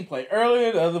one team play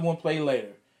earlier, the other one play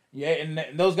later. Yeah,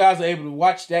 and those guys are able to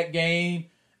watch that game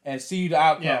and see the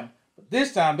outcome. Yeah. But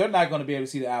this time they're not going to be able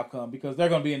to see the outcome because they're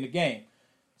going to be in the game.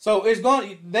 So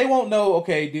they won't know,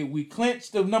 okay, did we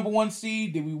clinch the number 1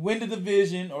 seed? Did we win the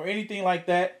division or anything like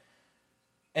that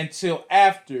until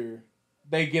after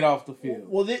they get off the field.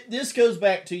 Well, this goes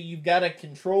back to you've got to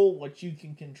control what you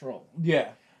can control.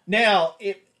 Yeah. Now,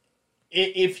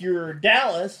 if you're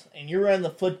Dallas and you're running the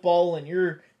football and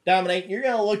you're dominating, you're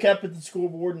going to look up at the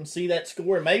scoreboard and see that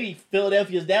score. And maybe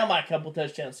Philadelphia's down by a couple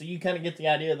touchdowns, so you kind of get the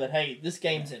idea that, hey, this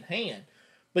game's in hand.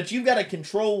 But you've got to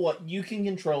control what you can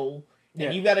control,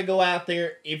 and you've got to go out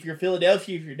there, if you're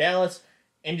Philadelphia, if you're Dallas,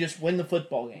 and just win the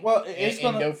football game. Well,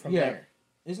 and go from there.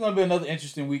 It's going to be another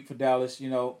interesting week for Dallas,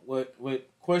 with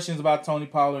questions about Tony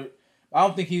Pollard. I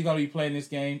don't think he's going to be playing this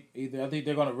game either. I think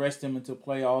they're going to rest him until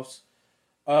playoffs.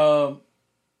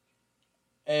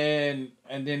 And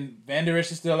then Van Der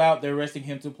Esch is still out. They're resting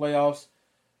him to playoffs.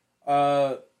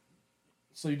 So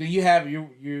then you have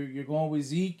you're going with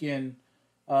Zeke and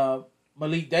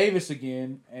Malik Davis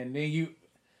again, and then you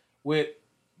with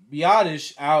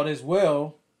Biotish out as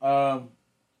well.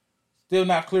 Still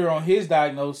not clear on his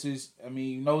diagnosis. I mean,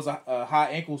 he knows a high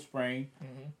ankle sprain.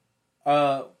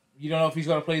 Mm-hmm. You don't know if he's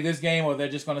going to play this game or they're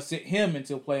just going to sit him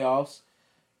until playoffs.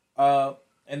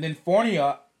 And then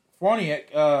Fournier,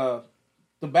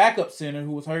 the backup center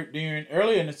who was hurt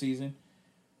earlier in the season,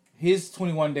 his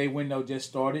 21-day window just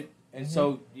started, and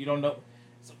so you don't know.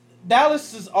 So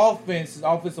Dallas's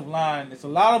offensive line, it's a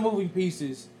lot of moving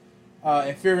pieces,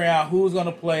 and figuring out who's going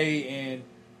to play and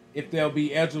if they'll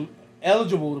be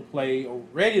eligible to play or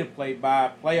ready to play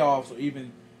by playoffs or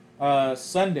even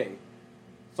Sunday.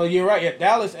 So you're right. Yeah,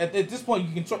 Dallas at this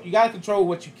point you got to control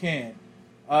what you can,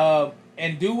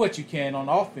 and do what you can on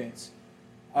offense.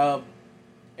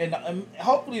 And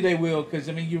hopefully they will, because,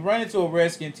 I mean, you run into a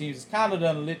Redskin team that's kind of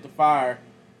done lit the fire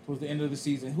towards the end of the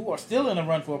season, who are still in a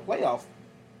run for a playoff.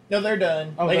 No, they're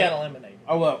done. They got eliminated.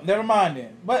 Oh, well, never mind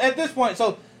then. But at this point,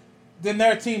 then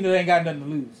they're a team that ain't got nothing to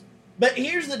lose. But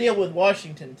here's the deal with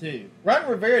Washington, too. Ron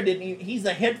Rivera he's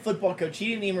the head football coach. He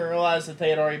didn't even realize that they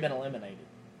had already been eliminated.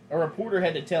 A reporter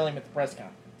had to tell him at the press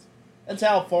conference. That's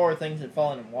how far things had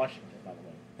fallen in Washington, by the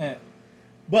way. Yeah.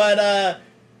 But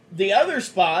the other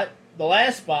spot, the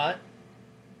last spot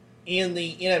in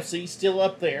the NFC, still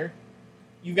up there.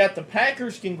 You got the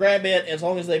Packers can grab it as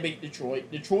long as they beat Detroit.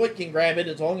 Detroit can grab it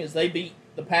as long as they beat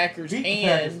the Packers.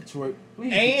 Detroit.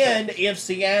 And if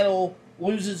Seattle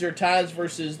loses or ties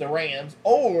versus the Rams,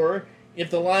 or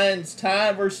if the Lions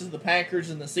tie versus the Packers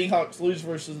and the Seahawks lose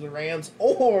versus the Rams,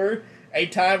 or a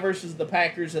tie versus the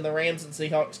Packers and the Rams and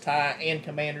Seahawks tie and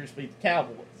Commanders beat the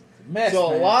Cowboys. A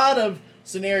lot of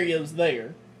scenarios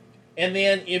there. And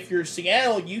then if you're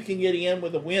Seattle, you can get in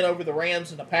with a win over the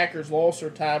Rams and the Packers loss or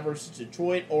tie versus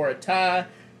Detroit, or a tie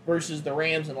versus the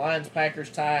Rams and Lions, Packers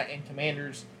tie, and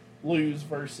Commanders lose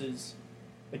versus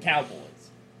the Cowboys.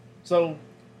 So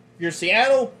if you're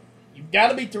Seattle, you've got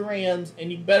to beat the Rams,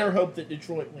 and you better hope that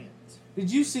Detroit wins.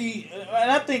 Did you see, and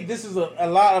I think this is a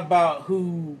lot about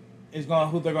who they're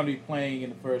going to be playing in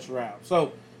the first round.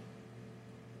 So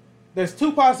there's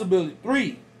three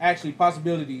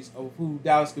possibilities of who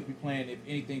Dallas could be playing if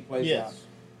anything plays out.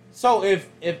 So if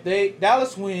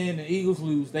Dallas win and Eagles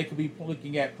lose, they could be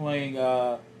looking at playing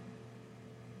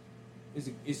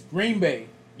it's Green Bay.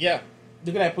 Yeah.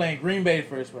 Looking at playing Green Bay the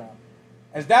first round.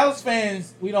 As Dallas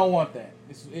fans, we don't want that.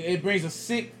 It brings a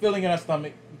sick feeling in our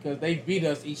stomach because they beat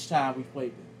us each time we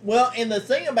played them. Well, and the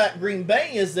thing about Green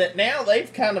Bay is that now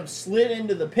they've kind of slid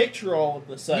into the picture all of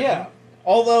a sudden. Yeah.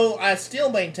 Although I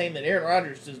still maintain that Aaron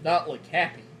Rodgers does not look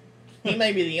happy. He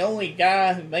may be the only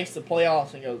guy who makes the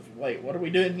playoffs and goes, wait, what are we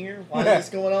doing here? Why is this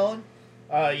going on?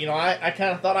 I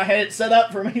kind of thought I had it set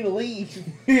up for me to leave.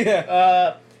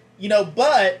 Yeah.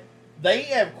 But they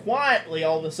have quietly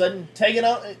all of a sudden taken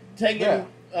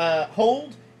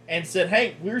hold and said,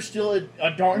 hey, we're still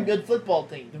a darn good football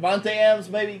team. Devontae Adams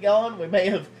may be gone. We may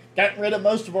have gotten rid of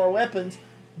most of our weapons,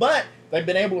 but they've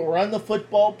been able to run the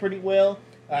football pretty well.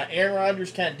 Aaron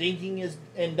Rodgers kind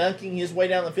of dunking his way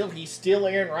down the field. He's still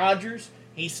Aaron Rodgers.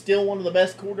 He's still one of the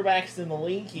best quarterbacks in the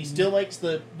league. He still makes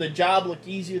the job look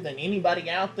easier than anybody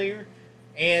out there.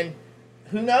 And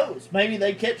who knows? Maybe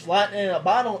they catch lightning in a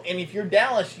bottle. And if you're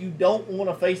Dallas, you don't want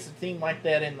to face a team like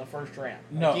that in the first round.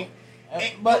 No.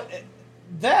 But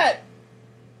that,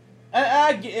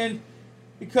 I get in,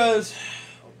 because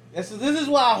this is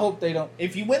why I hope they don't.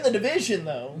 If you win the division,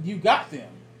 though, you got them.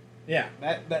 Yeah.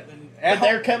 But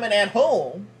they're coming at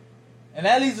home. And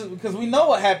that leads, because we know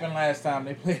what happened last time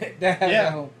they played that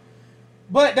at home.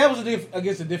 But that was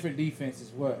against a different defense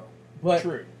as well. But,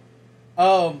 true.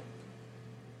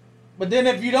 But then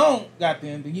if you don't got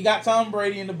them, then you got Tom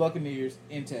Brady and the Buccaneers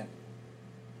in Tampa.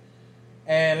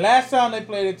 And last time they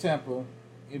played at Tampa,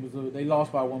 they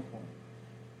lost by 1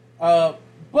 point.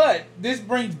 But this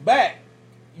brings back,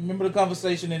 you remember the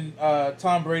conversation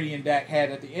Tom Brady and Dak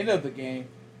had at the end of the game,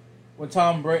 when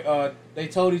they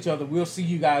told each other, we'll see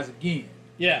you guys again.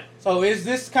 Yeah. So is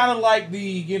this kind of like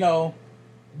the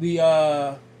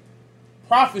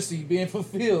prophecy being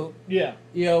fulfilled? Yeah.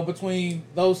 Between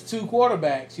those two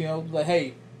quarterbacks, like,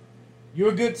 hey,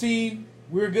 you're a good team,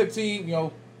 we're a good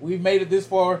team, we've made it this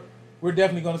far, we're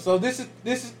definitely going to. So this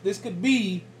could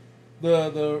be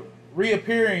the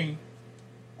reappearing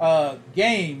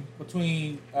game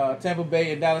between Tampa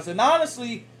Bay and Dallas. And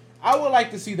honestly, I would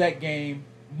like to see that game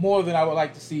more than I would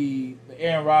like to see the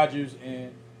Aaron Rodgers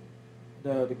and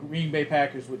the Green Bay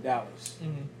Packers with Dallas.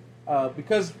 Mm-hmm.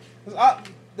 Because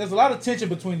there's a lot of tension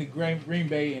between the Green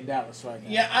Bay and Dallas right now.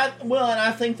 Yeah, and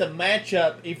I think the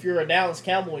matchup, if you're a Dallas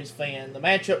Cowboys fan, the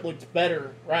matchup looks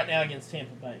better right now against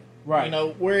Tampa Bay. Right.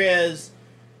 Whereas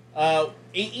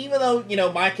even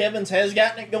though, Mike Evans has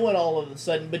gotten it going all of a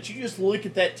sudden, but you just look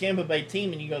at that Tampa Bay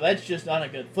team and you go, that's just not a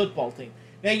good football team.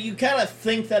 Now, you kind of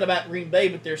think that about Green Bay,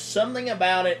 but there's something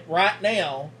about it right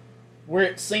now where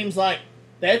it seems like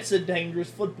that's a dangerous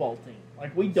football team.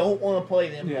 Like, we don't want to play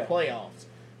them in the playoffs.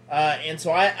 And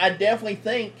so I definitely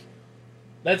think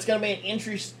that's going to be an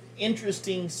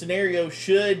interesting scenario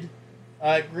should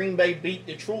Green Bay beat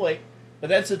Detroit. But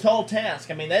that's a tall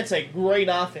task. I mean, that's a great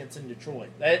offense in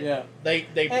Detroit. They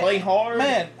play hard.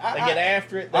 Man, they get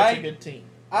after it. That's a good team.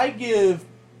 I give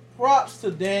props to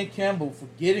Dan Campbell for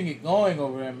getting it going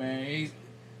over there, man. He's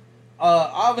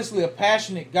obviously a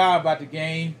passionate guy about the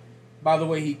game, by the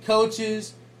way he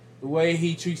coaches, the way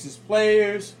he treats his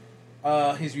players,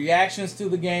 his reactions to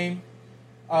the game.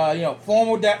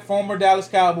 Former Dallas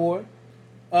Cowboy.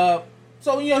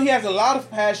 So he has a lot of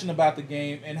passion about the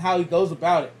game and how he goes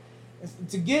about it.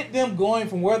 To get them going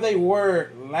from where they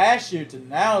were last year to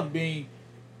now being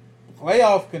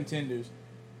playoff contenders,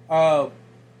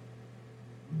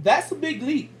 that's a big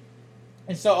leap.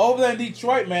 And so over there in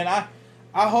Detroit, man,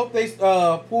 I hope they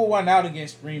pull one out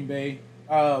against Green Bay.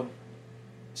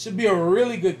 Should be a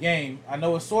really good game. I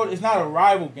know it's not a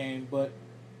rival game, but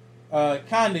it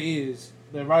kind of is.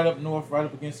 They're right up north, right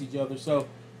up against each other. So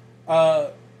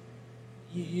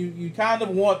you kind of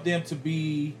want them to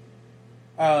be,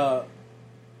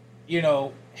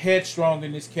 headstrong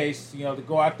in this case. To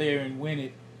go out there and win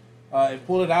it and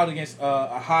pull it out against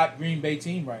a hot Green Bay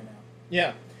team right now.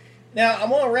 Yeah. Now, I'm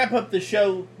going to wrap up the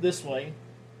show this way.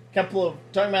 Talking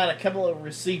about a couple of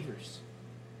receivers.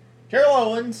 Terrell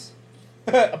Owens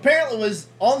apparently was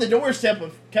on the doorstep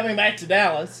of coming back to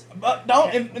Dallas. But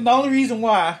and the only reason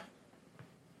why,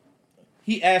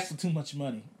 he asked for too much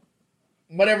money.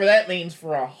 Whatever that means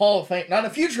for a Hall of Fame, not a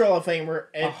future Hall of Famer,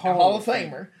 a Hall of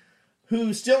Famer,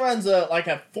 who still runs a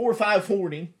 4.5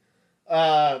 40.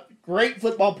 Great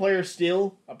football player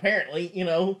still, apparently,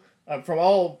 from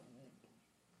all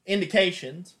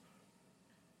indications.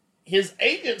 His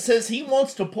agent says he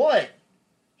wants to play.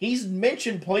 He's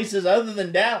mentioned places other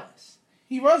than Dallas.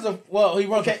 He runs a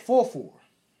 4.4.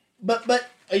 But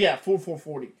 4.4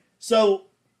 40. So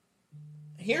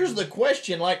here's the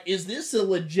question: is this a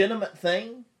legitimate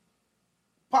thing?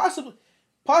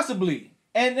 Possibly.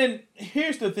 And then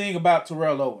here's the thing about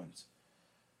Terrell Owens.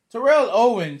 Terrell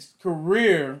Owens'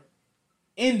 career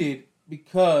ended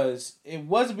because it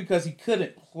wasn't because he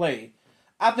couldn't play.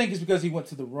 I think it's because he went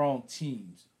to the wrong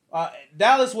teams.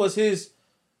 Dallas was his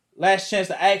last chance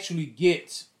to actually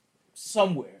get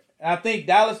somewhere. And I think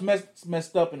Dallas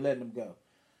messed up and letting him go.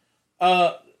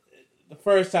 The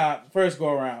first go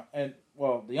around, and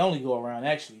the only go around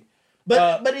actually.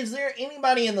 But is there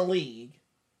anybody in the league?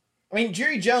 I mean,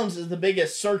 Jerry Jones is the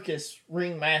biggest circus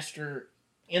ringmaster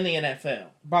in the NFL.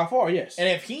 By far, yes. And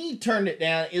if he turned it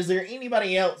down, is there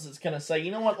anybody else that's going to say,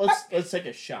 you know what, let's take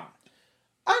a shot?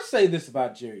 I say this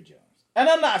about Jerry Jones. And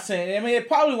I'm not saying, I mean, it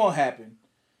probably won't happen.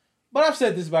 But I've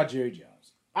said this about Jerry Jones.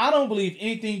 I don't believe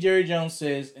anything Jerry Jones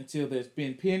says until there's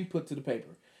been pen put to the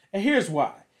paper. And here's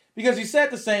why. Because he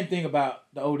said the same thing about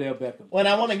the Odell Beckham. Well, and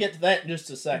I want to get to that in just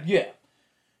a second. Yeah.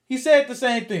 He said the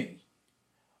same thing.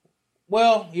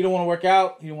 Well, he don't want to work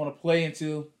out. He don't want to play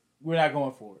until we're not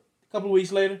going for it. A couple of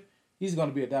weeks later, he's going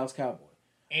to be a Dallas Cowboy.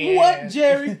 And... What,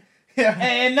 Jerry? Yeah.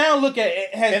 And now look at it.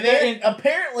 And then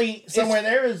apparently somewhere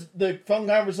there is the phone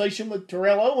conversation with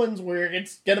Terrell Owens where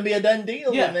it's going to be a done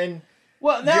deal. Yeah. And then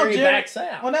now Jerry backs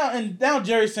out. Well, now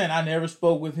Jerry's saying, I never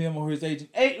spoke with him or his agent.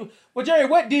 Hey, well, Jerry,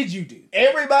 what did you do?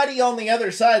 Everybody on the other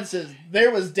side says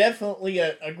there was definitely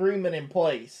an agreement in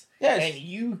place. Yes. And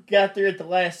you got there at the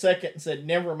last second and said,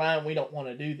 never mind, we don't want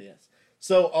to do this.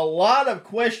 So a lot of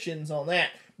questions on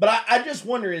that. But I just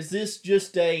wonder, is this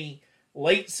just a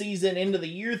late season, end of the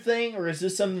year thing, or is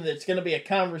this something that's going to be a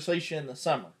conversation in the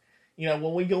summer? You know,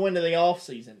 when we go into the off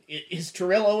season, is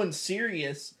Terrell Owens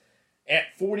serious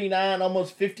at 49,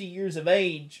 almost 50 years of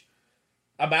age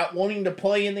about wanting to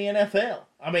play in the NFL?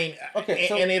 I mean, okay,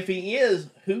 and if he is,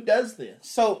 who does this?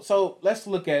 So let's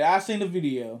look at it. I seen a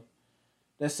video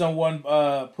that someone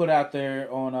put out there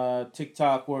on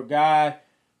TikTok where a guy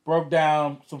broke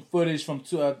down some footage from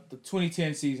the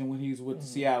 2010 season when he was with the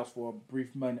Seattle for a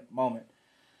brief moment.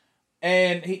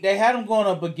 And they had him going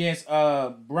up against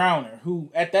Browner,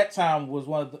 who at that time was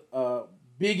one of the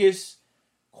biggest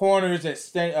corners at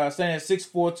standing at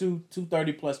 6'4",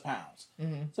 230 plus pounds.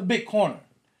 Mm-hmm. It's a big corner.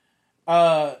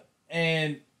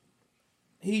 And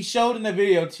he showed in the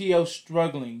video T.O.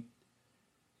 struggling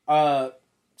to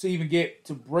even get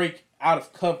to break out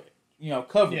of coverage.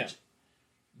 Yeah.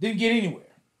 Didn't get anywhere.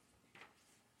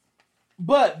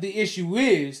 But the issue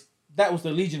is, that was the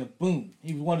Legion of Boom.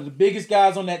 He was one of the biggest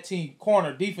guys on that team,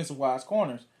 defensive-wise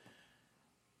corners.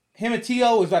 Him and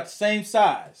T.O. is about the same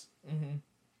size. Mm-hmm.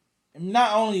 And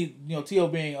not only, T.O.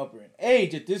 being upper in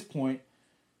age at this point,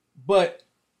 but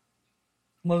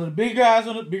one of the bigger guys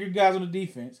on the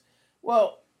defense.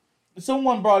 Well,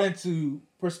 someone brought into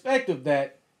perspective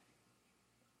that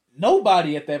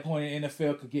nobody at that point in the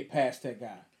NFL could get past that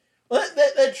guy. Well,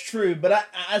 that's true, but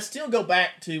I still go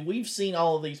back to, we've seen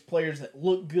all of these players that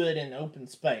look good in open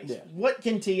space. Yeah. What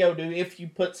can T.O. do if you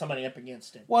put somebody up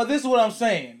against him? Well, this is what I'm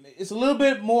saying. It's a little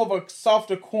bit more of a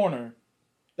softer corner.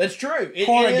 That's true. It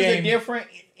is a different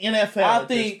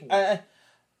NFL.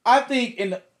 I think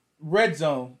in the red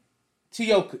zone,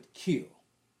 T.O. could kill.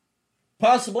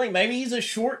 Possibly. Maybe he's a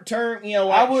short-term,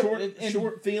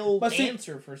 short field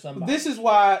answer for somebody. This is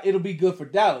why it'll be good for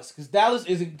Dallas, because Dallas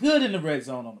isn't good in the red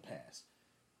zone on the pass.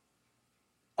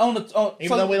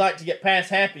 Even though we like to get pass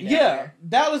happy down there.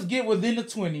 Dallas get within the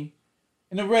 20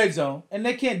 in the red zone, and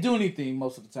they can't do anything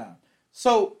most of the time.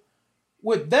 So,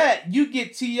 with that, you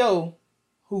get T.O.,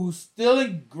 who's still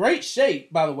in great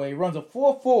shape, by the way, runs a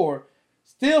 4.4,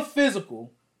 still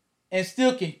physical, and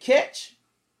still can catch.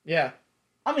 Yeah.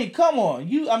 I mean, come on.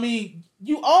 You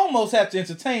almost have to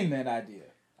entertain that idea.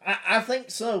 I think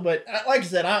so, but like I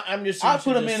said, I'm just... I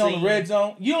put him in on the red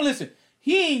zone. You don't listen.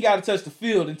 He ain't got to touch the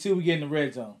field until we get in the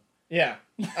red zone. Yeah.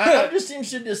 I'm just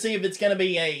interested to see if it's going to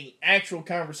be a actual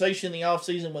conversation in the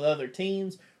offseason with other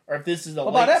teams, or if this is a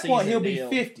late season by that point, he'll deal.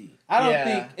 be 50. I don't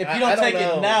think... If you don't take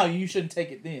it now, you shouldn't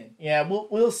take it then. Yeah,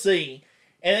 we'll see.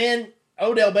 And then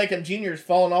Odell Beckham Jr. is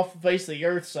falling off the face of the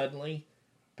earth suddenly.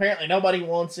 Apparently nobody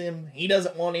wants him. He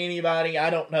doesn't want anybody. I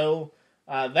don't know.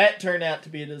 That turned out to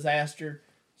be a disaster.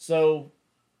 So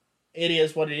it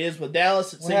is what it is with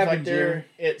Dallas. It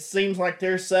seems like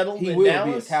they're settled in Dallas. He will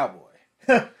be a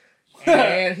Cowboy.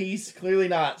 And he's clearly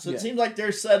not. So it seems like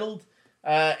they're settled,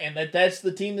 and that's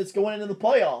the team that's going into the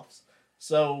playoffs.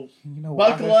 So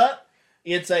buckle up.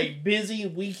 It's a busy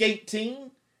Week 18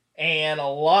 and a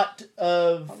lot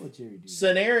of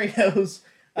scenarios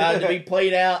to be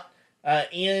played out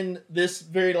in this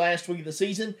very last week of the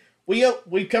season.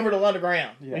 We've covered a lot of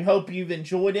ground. Yeah. We hope you've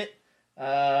enjoyed it.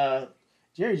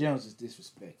 Jerry Jones is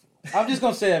disrespectful. I'm just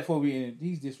going to say that before we end.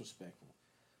 He's disrespectful.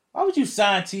 Why would you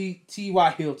sign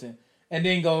T.Y. Hilton and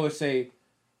then go and say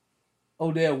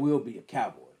Odell will be a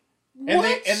Cowboy? And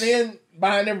then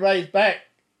behind everybody's back,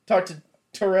 talk to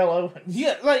Terrell Owens.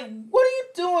 Yeah, like, what are you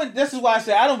doing? This is why I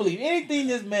say I don't believe anything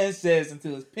this man says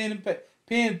until it's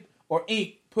pen or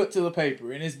ink put to the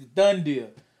paper, and it's a done deal.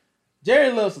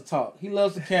 Jerry loves to talk. He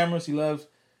loves the cameras. He loves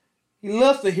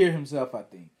to hear himself, I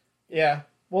think. Yeah.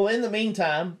 Well, in the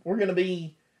meantime, we're going to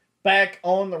be back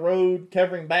on the road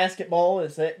covering basketball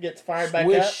as that gets fired back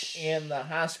up in the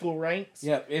high school ranks.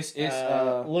 Yep, it's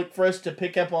look for us to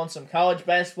pick up on some college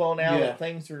basketball now that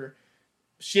things are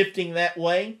shifting that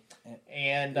way.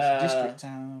 And district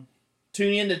time.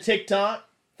 Tune in to TikTok,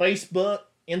 Facebook,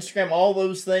 Instagram, all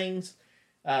those things.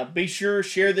 Be sure to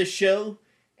share this show,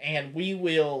 and we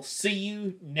will see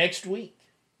you next week.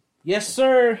 Yes,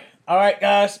 sir. All right,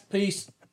 guys. Peace.